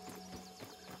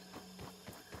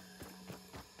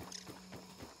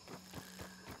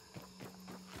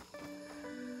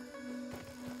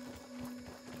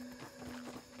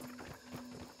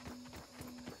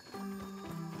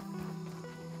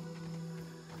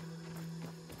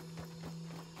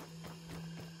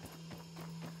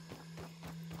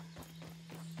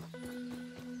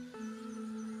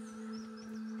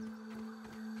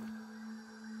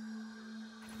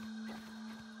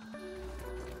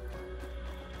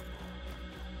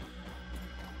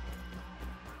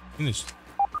 This,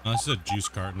 oh, this is a juice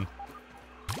carton.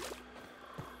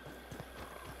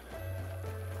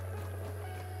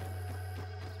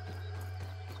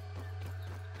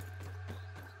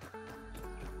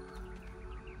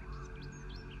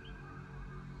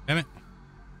 Damn it.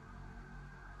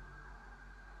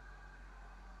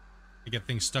 I get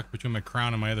things stuck between my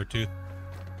crown and my other tooth.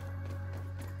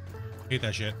 Hate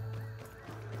that shit.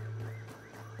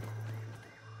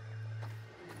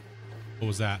 What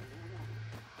was that?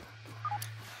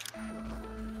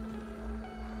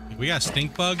 We got a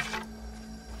stink bug.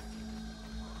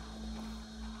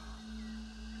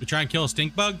 We try and kill a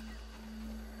stink bug.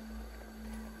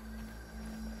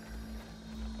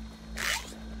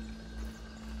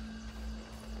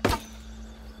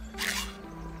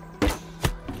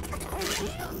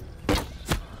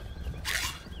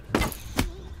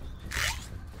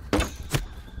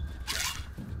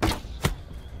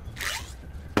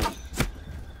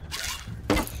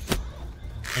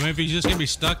 I mean, if he's just gonna be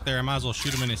stuck there, I might as well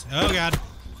shoot him in his. Oh God!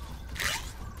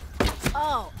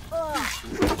 Oh, ugh.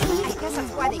 I guess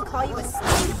that's why they call you a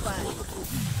stink bug.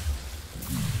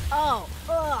 Oh,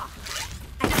 ugh.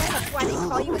 I guess that's why they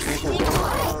call you a stink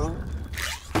bug.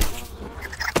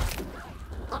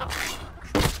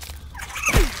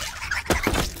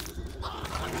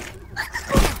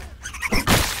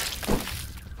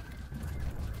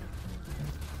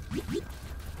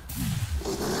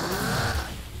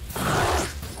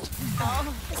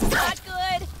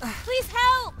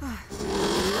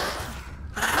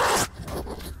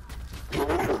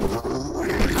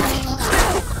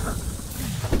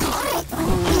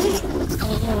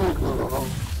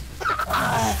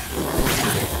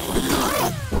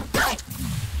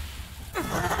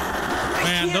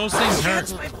 Man, those things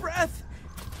hurt. My breath.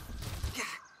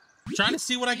 I'm trying to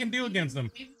see what I can do against them.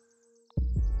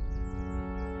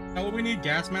 Now, what we need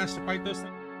gas masks to fight those things?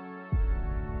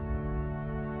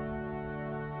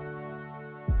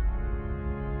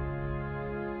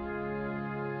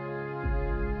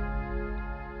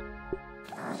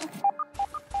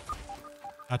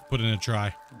 I'd put in a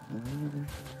try.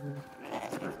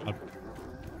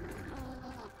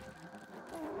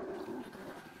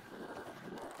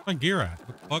 Where's my gear at?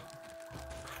 What the fuck?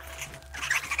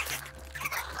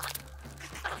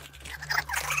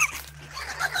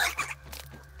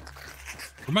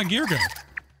 Where'd my gear go?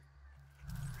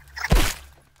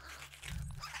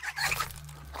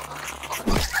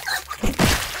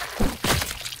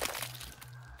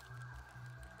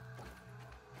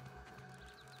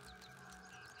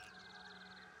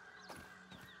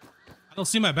 I don't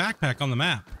see my backpack on the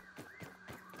map.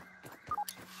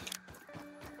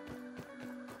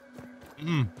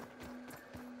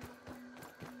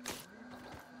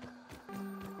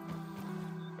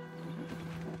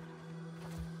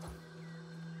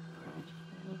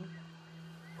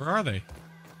 Where are they?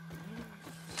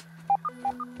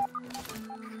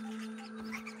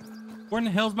 Where in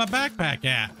the hell's my backpack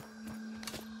at?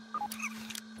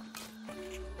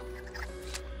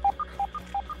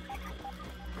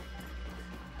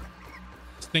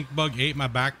 Stink bug ate my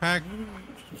backpack?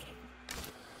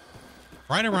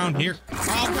 Right around here.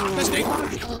 Oh, mistake.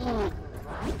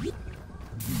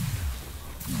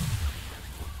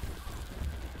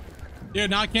 Dude,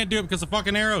 now I can't do it because of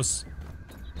fucking arrows.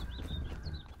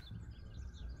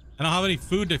 I don't have any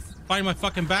food to find my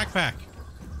fucking backpack.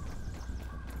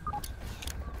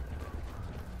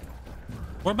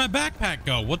 Where'd my backpack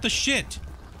go? What the shit?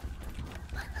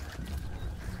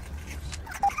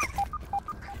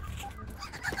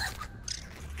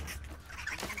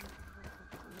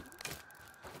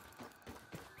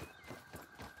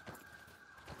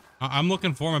 I'm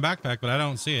looking for my backpack, but I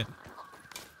don't see it.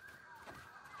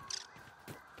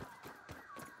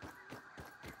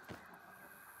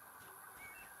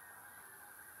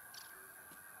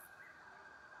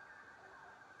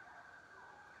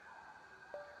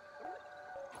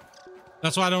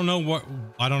 That's why I don't know what,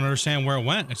 I don't understand where it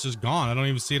went. It's just gone. I don't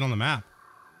even see it on the map.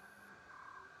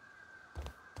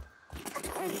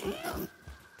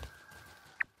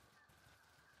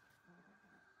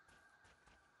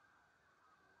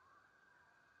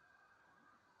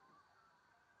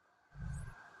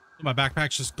 My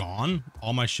backpack's just gone.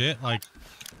 All my shit, like,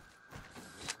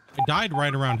 it died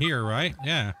right around here, right?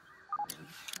 Yeah.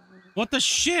 What the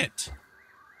shit?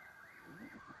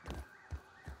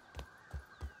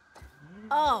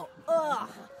 Oh, ugh.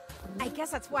 I guess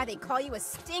that's why they call you a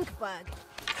stink bug.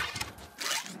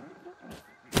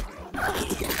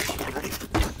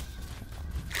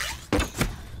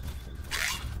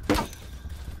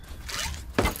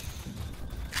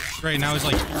 Great, now he's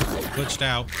like glitched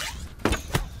out.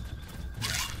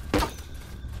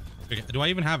 Okay, do I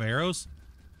even have arrows?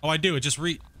 Oh, I do. It just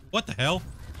what the hell?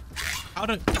 How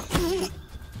did...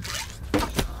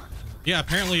 Yeah,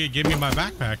 apparently it gave me my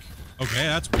backpack. Okay,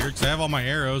 that's weird, because I have all my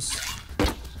arrows.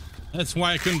 That's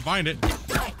why I couldn't find it.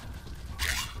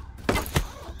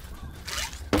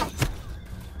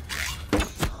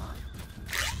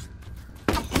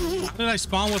 How did I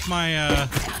spawn with my,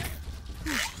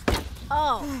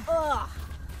 Oh, ugh.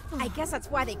 I guess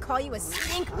that's why they call you a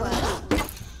stink bug.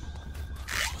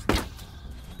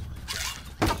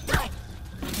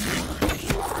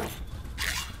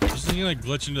 Just gonna like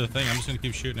glitch into the thing. I'm just gonna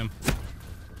keep shooting him.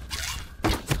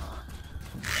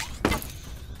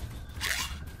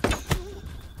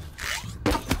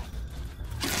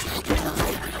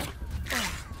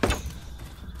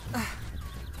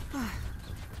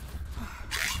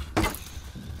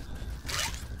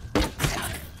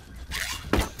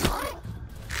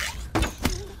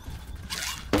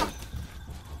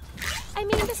 I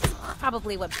mean, this is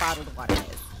probably what bottled water is.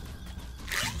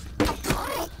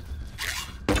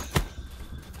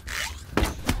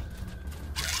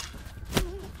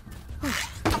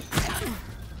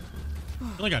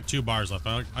 I only got 2 bars left.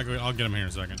 I'll get them here in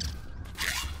a second.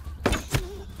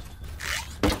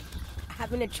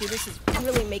 Having to chew this is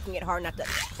really making it hard not to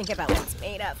think about what it's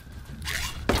made of.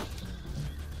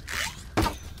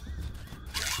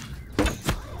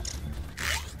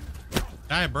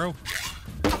 Die, bro.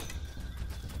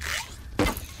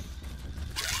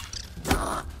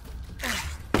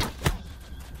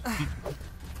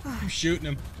 I'm shooting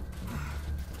him.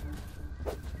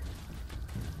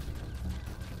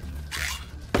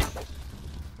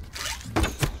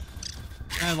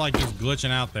 Kind of like just glitching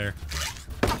out there.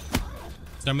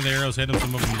 Some of the arrows hit him,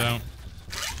 some of them don't.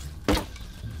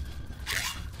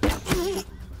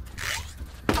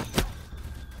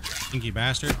 Stinky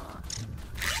bastard.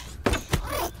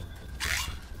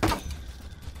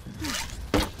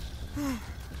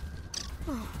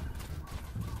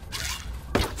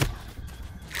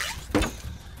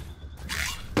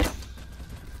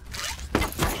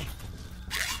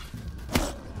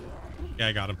 Yeah,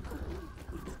 I got him.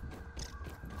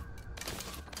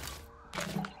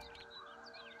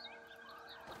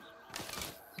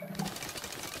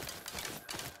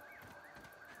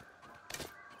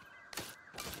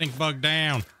 Stink bug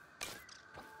down.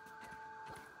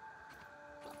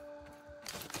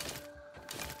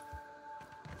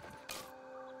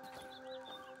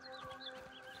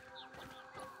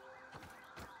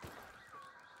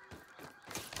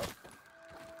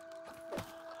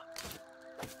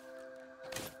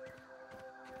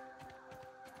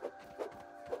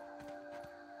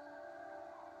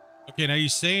 Okay, now you're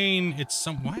saying it's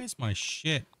some... Why is my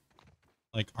shit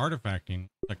like artifacting?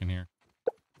 Second here.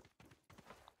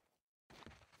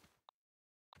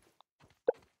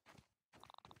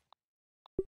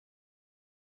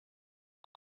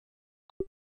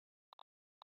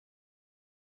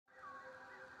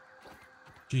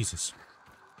 Jesus.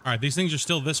 All right, these things are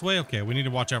still this way. Okay, we need to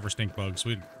watch out for stink bugs.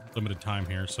 We have limited time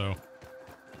here, so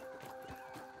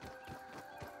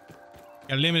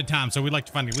got a limited time. So we'd like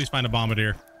to find at least find a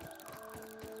bombardier.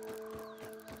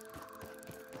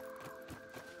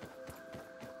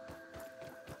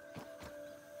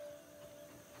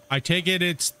 I take it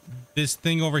it's this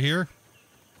thing over here.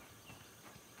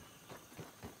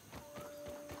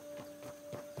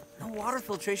 No water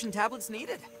filtration tablets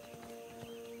needed.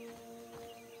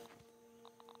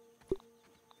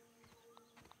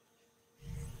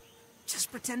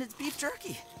 Just pretend it's beef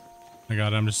jerky. I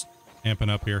got it. I'm just amping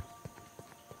up here.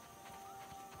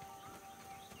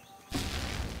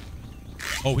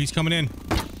 Oh, he's coming in.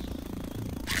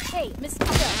 Hey,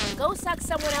 mosquito, go suck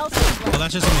someone else's blood. Oh,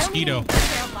 that's just a mosquito.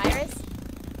 Virus.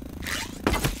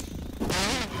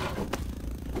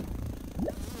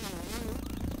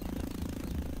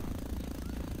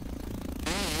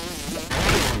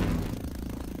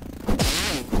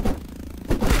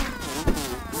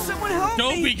 Someone help me!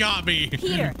 Dopey got me.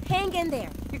 Peter, hang in there.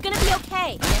 You're gonna be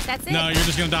okay. Yes, that's it. No, you're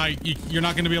just gonna die. You're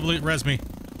not gonna be able to res me.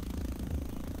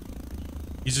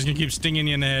 He's just gonna keep stinging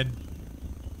you in the head.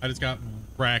 I just got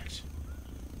wrecked.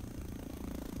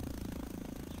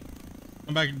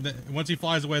 Come back. Once he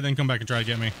flies away, then come back and try to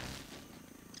get me.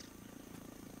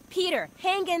 Peter,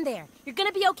 hang in there. You're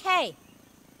gonna be okay.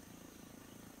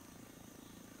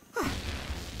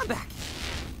 I'm back.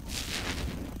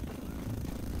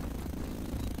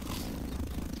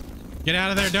 Get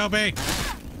out of there, Dopey.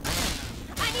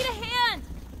 I need a hand.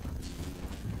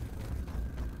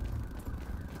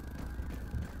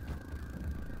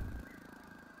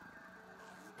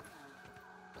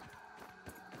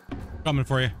 Coming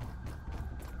for you.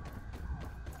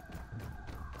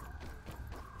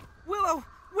 Willow!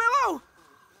 Willow!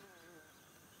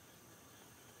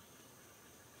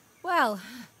 Well,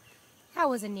 that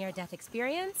was a near-death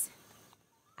experience.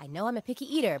 I know I'm a picky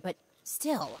eater, but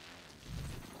still.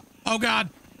 Oh God.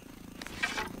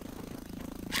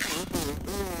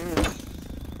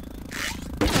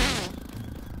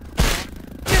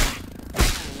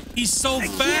 He's so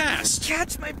fast.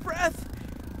 Catch my breath.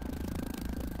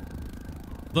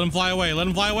 Let him fly away. Let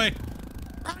him fly away.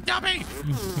 Run, Dopey.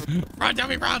 Run,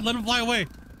 Dopey, run. Let him fly away.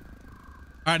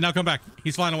 All right, now come back.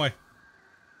 He's flying away.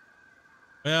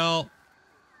 Well.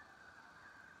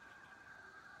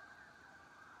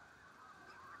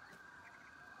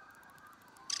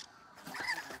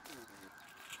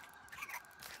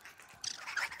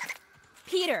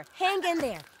 Peter, hang in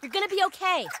there. You're gonna be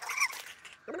okay.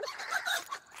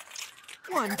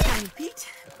 One tiny Pete,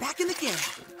 back in the game.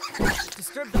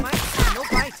 Disturb the mic, no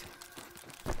bite.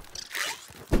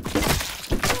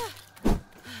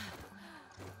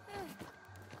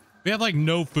 We have like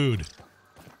no food.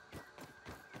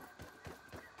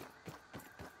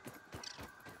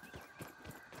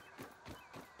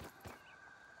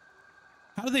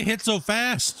 How do they hit so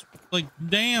fast? Like,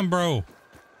 damn, bro.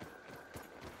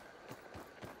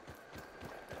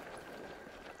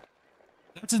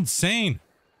 That's insane.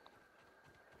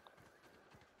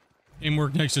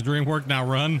 Teamwork next to dream work. Now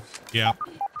run. Yeah.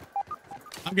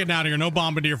 I'm getting out of here. No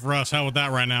bombardier for us. Hell with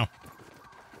that right now.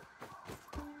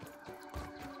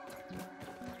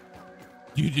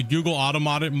 Did Google auto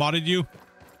modded you?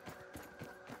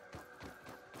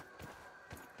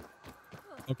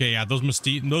 Okay, yeah, those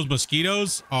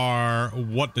mosquitoes are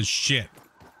what the shit.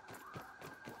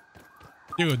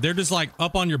 Dude, they're just like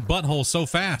up on your butthole so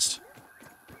fast.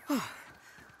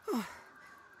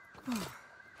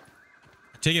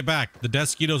 Take it back. The death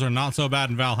mosquitoes are not so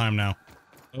bad in Valheim now.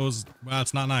 Those, well,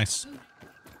 it's not nice.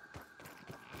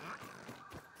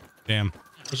 Damn.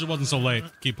 Wish it wasn't so late.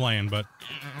 Keep playing, but.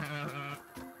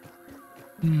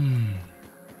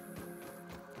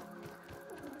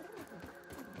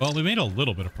 Well, we made a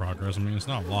little bit of progress. I mean, it's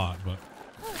not a lot, but.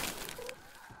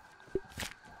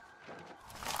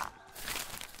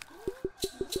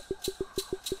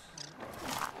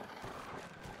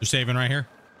 You're saving right here?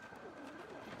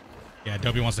 Yeah,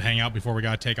 Dopey wants to hang out before we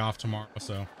gotta take off tomorrow,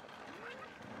 so.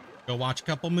 Go watch a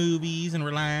couple movies and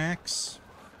relax.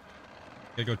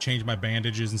 Gotta go change my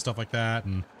bandages and stuff like that,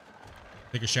 and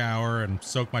take a shower and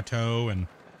soak my toe and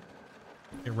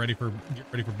get ready for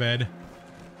bed.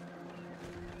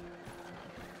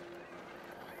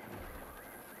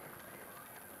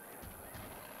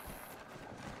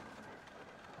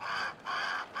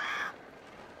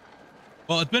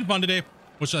 Well, it's been fun today.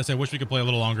 What should I say? Wish we could play a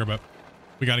little longer, but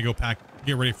we got to go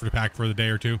get ready for the pack for the day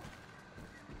or two.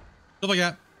 Stuff like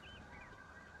that.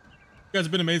 You guys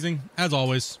have been amazing as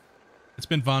always. It's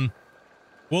been fun.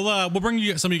 We'll bring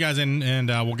you some of you guys in, and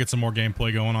we'll get some more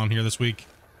gameplay going on here this week,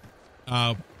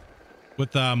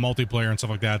 with multiplayer and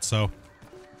stuff like that. So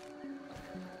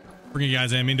bring you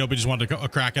guys in. I mean, Dopey just wanted to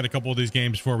crack at a couple of these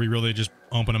games before we really just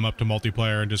open them up to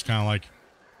multiplayer and just kind of like,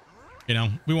 you know,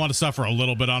 we want to suffer a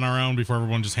little bit on our own before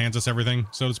everyone just hands us everything,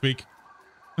 so to speak.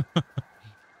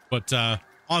 But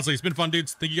honestly, it's been fun,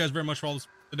 dudes. Thank you guys very much for all this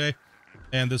today.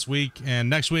 and this week, and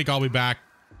next week I'll be back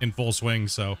in full swing.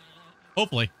 So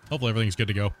hopefully everything's good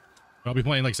to go. I'll be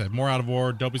playing, like I said, more Out of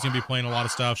War. Dopey's gonna be playing a lot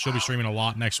of stuff. She'll be streaming a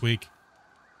lot next week.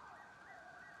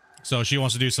 So she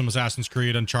wants to do some Assassin's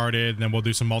Creed, Uncharted, and then we'll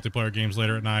do some multiplayer games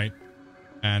later at night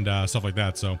and stuff like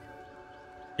that. So you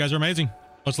guys are amazing.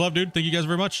 Much love, dude. Thank you guys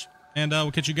very much. And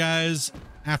we'll catch you guys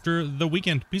after the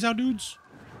weekend. Peace out, dudes.